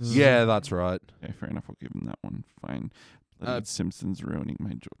strike. Yeah, that's right. Okay, fair enough. I'll give him that one. Fine. Simpsons ruining my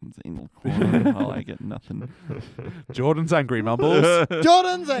Jordan's anal corner while I get nothing. Jordan's Angry Mumbles.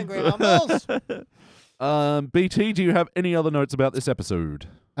 Jordan's Angry Mumbles. BT, do you have any other notes about this episode?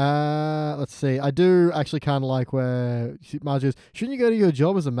 Let's see. I do actually kind of like where Marge goes, "Shouldn't you go to your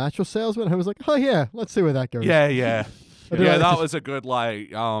job as a mattress salesman?" And I was like, "Oh yeah, let's see where that goes." Yeah. Yeah, That was a good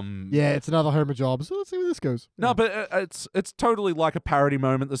Yeah, it's another Homer job, so let's see where this goes. No, but it's totally like a parody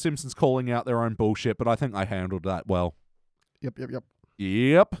moment. The Simpsons calling out their own bullshit, but I think they handled that well.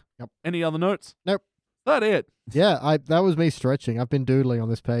 Yep. Any other notes? Nope. That it? Yeah, that was me stretching. I've been doodling on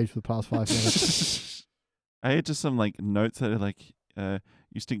this page for the past 5 minutes. I had just some like notes that are like,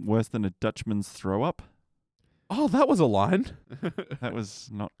 you stink worse than a Dutchman's throw up. Oh, that was a line. That was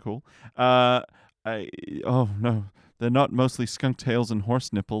not cool. Oh no, they're not mostly skunk tails and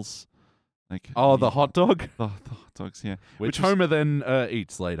horse nipples. Like the hot dog. The hot dogs, yeah. Which Homer then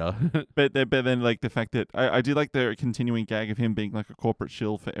eats later. but then like the fact that I do like the continuing gag of him being like a corporate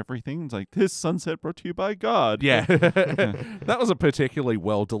shill for everything. It's like, this sunset brought to you by God. Yeah. That was a particularly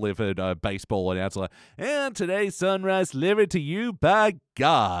well delivered baseball announcer. And today's sunrise delivered to you by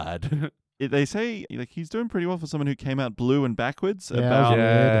God. They say like he's doing pretty well for someone who came out blue and backwards.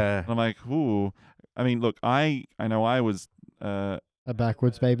 Yeah. I'm like, ooh. I mean, look, I know I was a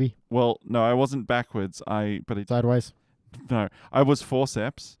backwards baby. Well, no, I wasn't backwards. Sideways. No, I was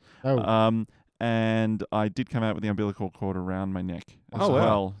forceps. Oh. And I did come out with the umbilical cord around my neck as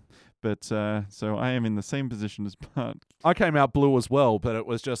well. But so I am in the same position as Bart. I came out blue as well, but it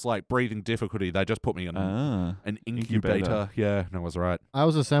was just like breathing difficulty. They just put me in an incubator. Yeah, that was right. I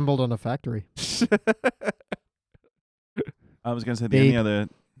was assembled on a factory. I was going to say the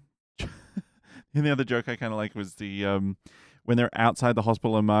only other joke I kind of like was the when they're outside the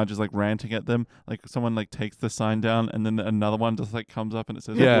hospital and Marge is like ranting at them, like someone like takes the sign down and then another one just like comes up and it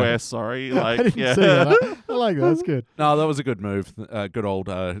says, "We're sorry." Like, I didn't see that. I like that. That's good. No, that was a good move. Good old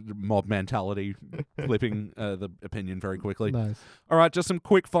mob mentality, flipping the opinion very quickly. Nice. All right, just some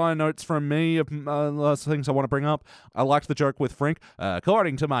quick fire notes from me of last things I want to bring up. I liked the joke with Frank.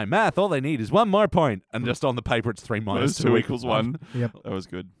 According to my math, all they need is one more point, and just on the paper it's 3 minus 2 equals 1. Yep, that was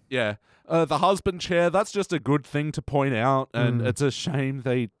good. Yeah. The husband chair, that's just a good thing to point out, and it's a shame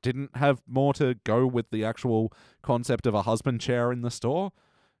they didn't have more to go with the actual concept of a husband chair in the store.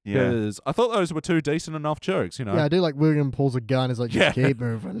 Yeah. Because I thought those were 2 decent enough jokes, you know? Yeah, I do like William pulls a gun, is like, just keep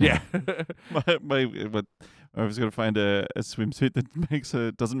moving. Yeah. I was going to find a swimsuit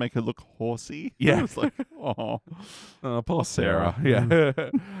that doesn't make her look horsey. Yeah. It's like, oh, poor Sarah. Yeah.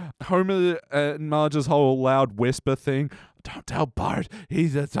 Homer and Marge's whole loud whisper thing. Don't tell Bart,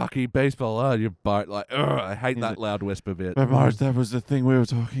 he's a sucky baseball. You Bart. Like, I hate that loud whisper bit. But Marge, that was the thing we were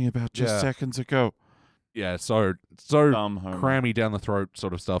talking about just seconds ago. Yeah, so crammy down the throat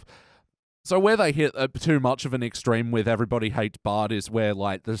sort of stuff. So where they hit too much of an extreme with everybody hates Bart is where,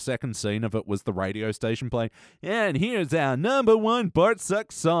 like, the second scene of it was the radio station playing, and here's our number 1 Bart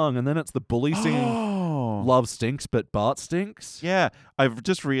sucks song, and then it's the bully singing Love Stinks, but Bart Stinks. Yeah, I've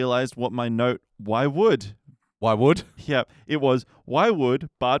just realized what my note, why would? Why would? Yeah, it was, why would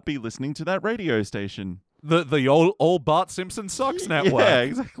Bart be listening to that radio station? The all Bart Simpson sucks network. Yeah,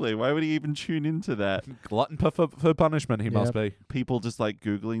 exactly. Why would he even tune into that? Glutton for punishment, he must be. People just like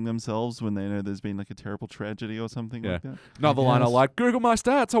Googling themselves when they know there's been like a terrible tragedy or something like that. Another line I like, Google my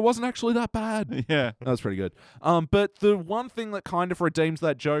stats, I wasn't actually that bad. Yeah. That was pretty good. But the one thing that kind of redeems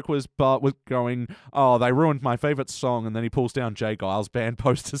that joke was Bart was going, oh, they ruined my favorite song, and then he pulls down Jay Giles' band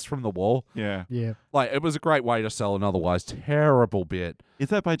posters from the wall. Yeah. Yeah. Like, it was a great way to sell an otherwise terrible bit. Is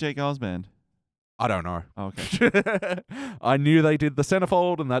that by Jay Giles' band? I don't know. Oh, okay. I knew they did the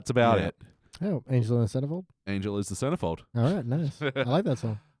centerfold, and that's about it. Oh, Angel in the Centerfold? Angel is the centerfold. All right, nice. I like that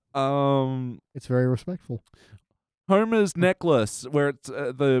song. It's very respectful. Homer's necklace, where it's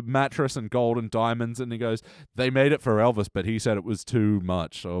the mattress and gold and diamonds, and he goes, they made it for Elvis, but he said it was too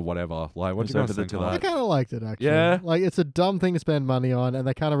much or whatever. Like, what do you guys think of I that? kind of liked it, actually. Yeah? Like, it's a dumb thing to spend money on, and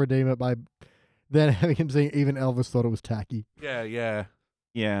they kind of redeem it by then having him sing even Elvis thought it was tacky. Yeah, yeah.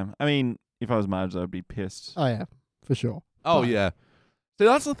 Yeah. I mean, if I was Marge, I'd be pissed. Oh, yeah, for sure. Oh, yeah. See,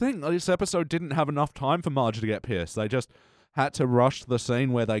 that's the thing. This episode didn't have enough time for Marge to get pissed. They just had to rush the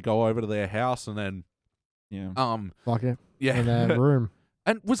scene where they go over to their house and then... Yeah. Fuck it. Yeah. In that room.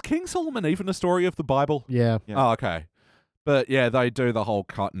 And was King Solomon even a story of the Bible? Yeah. Oh, okay. But yeah, they do the whole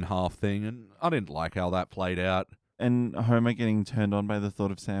cut in half thing, and I didn't like how that played out. And Homer getting turned on by the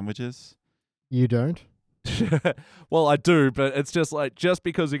thought of sandwiches. You don't? Well, I do, but it's just like, just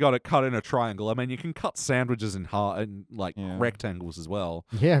because you got it cut in a triangle, I mean, you can cut sandwiches in rectangles as well.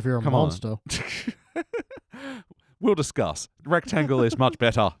 Yeah, if you're a Come monster. We'll discuss. Rectangle is much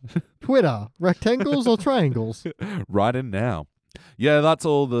better. Twitter, rectangles or triangles? Right in now. Yeah, that's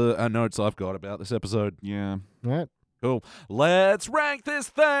all the notes I've got about this episode. Yeah. All right. Cool. Let's rank this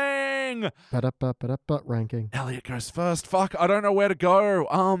thing. Ranking. Elliot goes first. Fuck, I don't know where to go.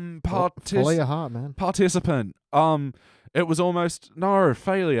 Follow your heart, man. Participant. It was almost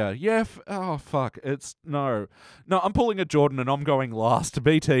failure. Yeah. Fuck. It's no. I'm pulling a Jordan and I'm going last.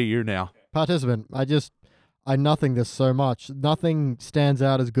 BT, you now. Participant. I nothing this so much. Nothing stands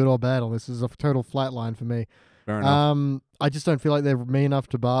out as good or bad on this. This is a total flatline for me. Fair enough. I just don't feel like they're mean enough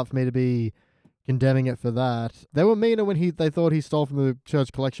to Bart for me to be condemning it for that. They were meaner when they thought he stole from the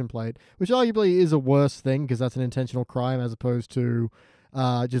church collection plate, which arguably is a worse thing because that's an intentional crime as opposed to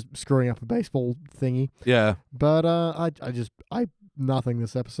just screwing up a baseball thingy. Yeah. But I nothing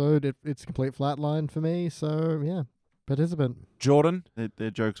this episode. It's a complete flatline for me. So yeah, participant. Jordan?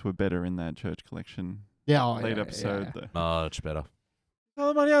 Their jokes were better in that church collection late episode. Yeah. Though. Much better. All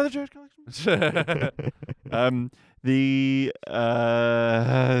the money out of the church collection. This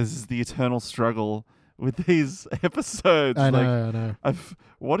is the eternal struggle with these episodes. I know.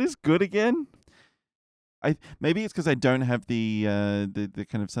 What is good again? Maybe it's because I don't have the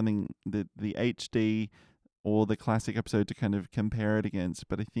kind of something the HD or the classic episode to kind of compare it against.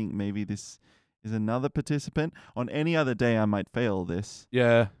 But I think maybe this is another participant. On any other day, I might fail this.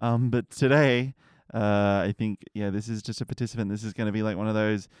 Yeah. But today, I think this is just a participant. This is going to be like one of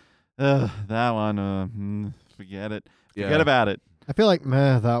those. That one. Forget it. Forget about it. I feel like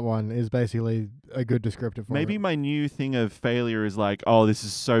that one is basically a good descriptive for Maybe it. my new thing of failure is like, oh, this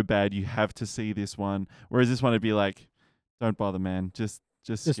is so bad, you have to see this one. Whereas this one would be like, don't bother, man. Just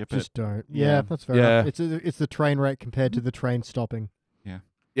skip it. Just don't. Yeah, that's fair enough. It's the train wreck compared to the train stopping. Yeah.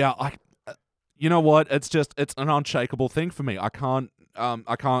 Yeah. You know what? It's an unshakable thing for me. I can't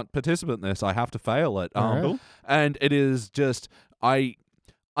participate in this. I have to fail it. Right. And it is just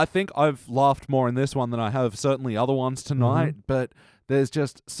I think I've laughed more in this one than I have certainly other ones tonight, but there's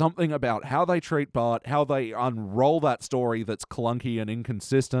just something about how they treat Bart, how they unroll that story that's clunky and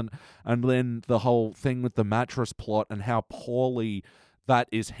inconsistent, and then the whole thing with the mattress plot and how poorly that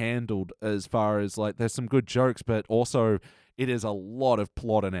is handled as far as, like, there's some good jokes, but also it is a lot of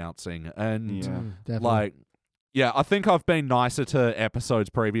plot announcing. And, definitely. I think I've been nicer to episodes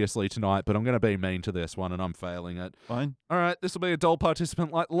previously tonight, but I'm going to be mean to this one, and I'm failing it. Fine. All right, this will be a dull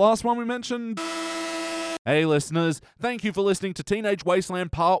participant like the last one we mentioned. Hey, listeners, thank you for listening to Teenage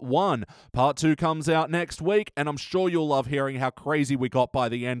Wasteland Part 1. Part 2 comes out next week, and I'm sure you'll love hearing how crazy we got by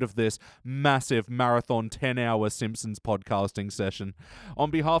the end of this massive marathon 10-hour Simpsons podcasting session. On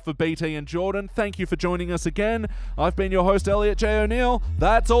behalf of BT and Jordan, thank you for joining us again. I've been your host, Elliot J. O'Neill.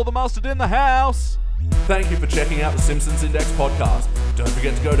 That's all the mustard in the house. Thank you for checking out the Simpsons Index podcast. Don't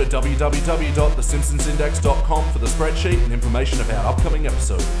forget to go to www.thesimpsonsindex.com for the spreadsheet and information about upcoming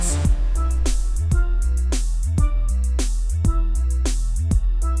episodes.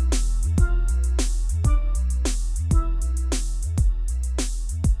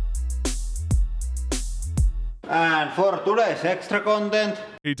 And for today's extra content,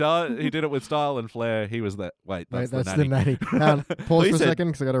 He did it with style and flair. He was that. Wait, that's the nanny. Pause for a second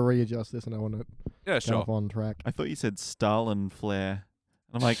because I got to readjust this and I want to go off on track. I thought you said Stalin flair.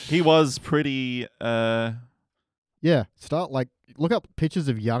 I'm like, he was pretty. Yeah, look up pictures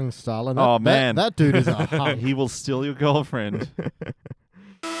of young Stalin. That dude is a hunk. He will steal your girlfriend.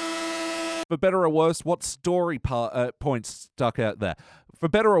 For better or worse, what story points stuck out there? For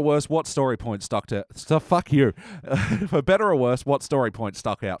better or worse, what story point stuck out? So fuck you. For better or worse, what story point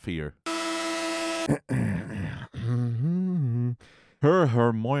stuck out for you? Her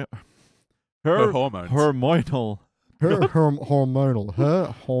hormonal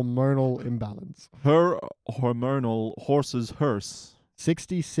imbalance. Her hormonal horse's hearse.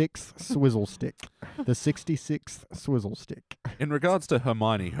 66th swizzle stick. The 66th swizzle stick. In regards to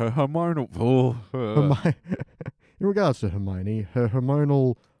Hermione, her hormonal... In regards to Hermione, her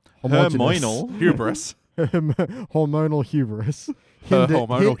hormonal... Hormonal? Hubris. Hormonal hubris. Her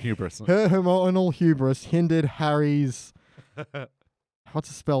hormonal hubris. Her hormonal hubris hindered Harry's...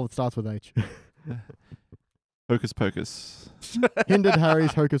 What's a spell that starts with H? Hocus pocus. Hindered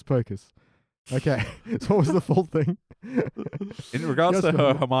Harry's hocus pocus. Okay, so what was the full thing? In regards to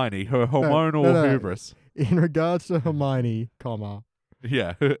her Hermione, her hormonal hubris. In regards to Hermione, comma.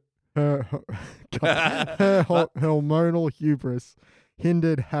 Yeah. Her hormonal hubris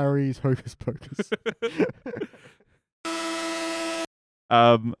hindered Harry's hocus pocus. Did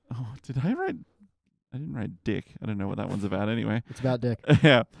I write? I didn't write dick. I don't know what that one's about anyway. It's about dick.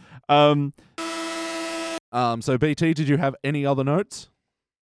 Yeah. So BT, did you have any other notes?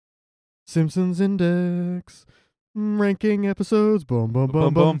 Simpsons Index. Ranking episodes. Boom, boom,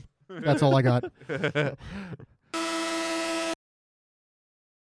 boom, boom. That's all I got.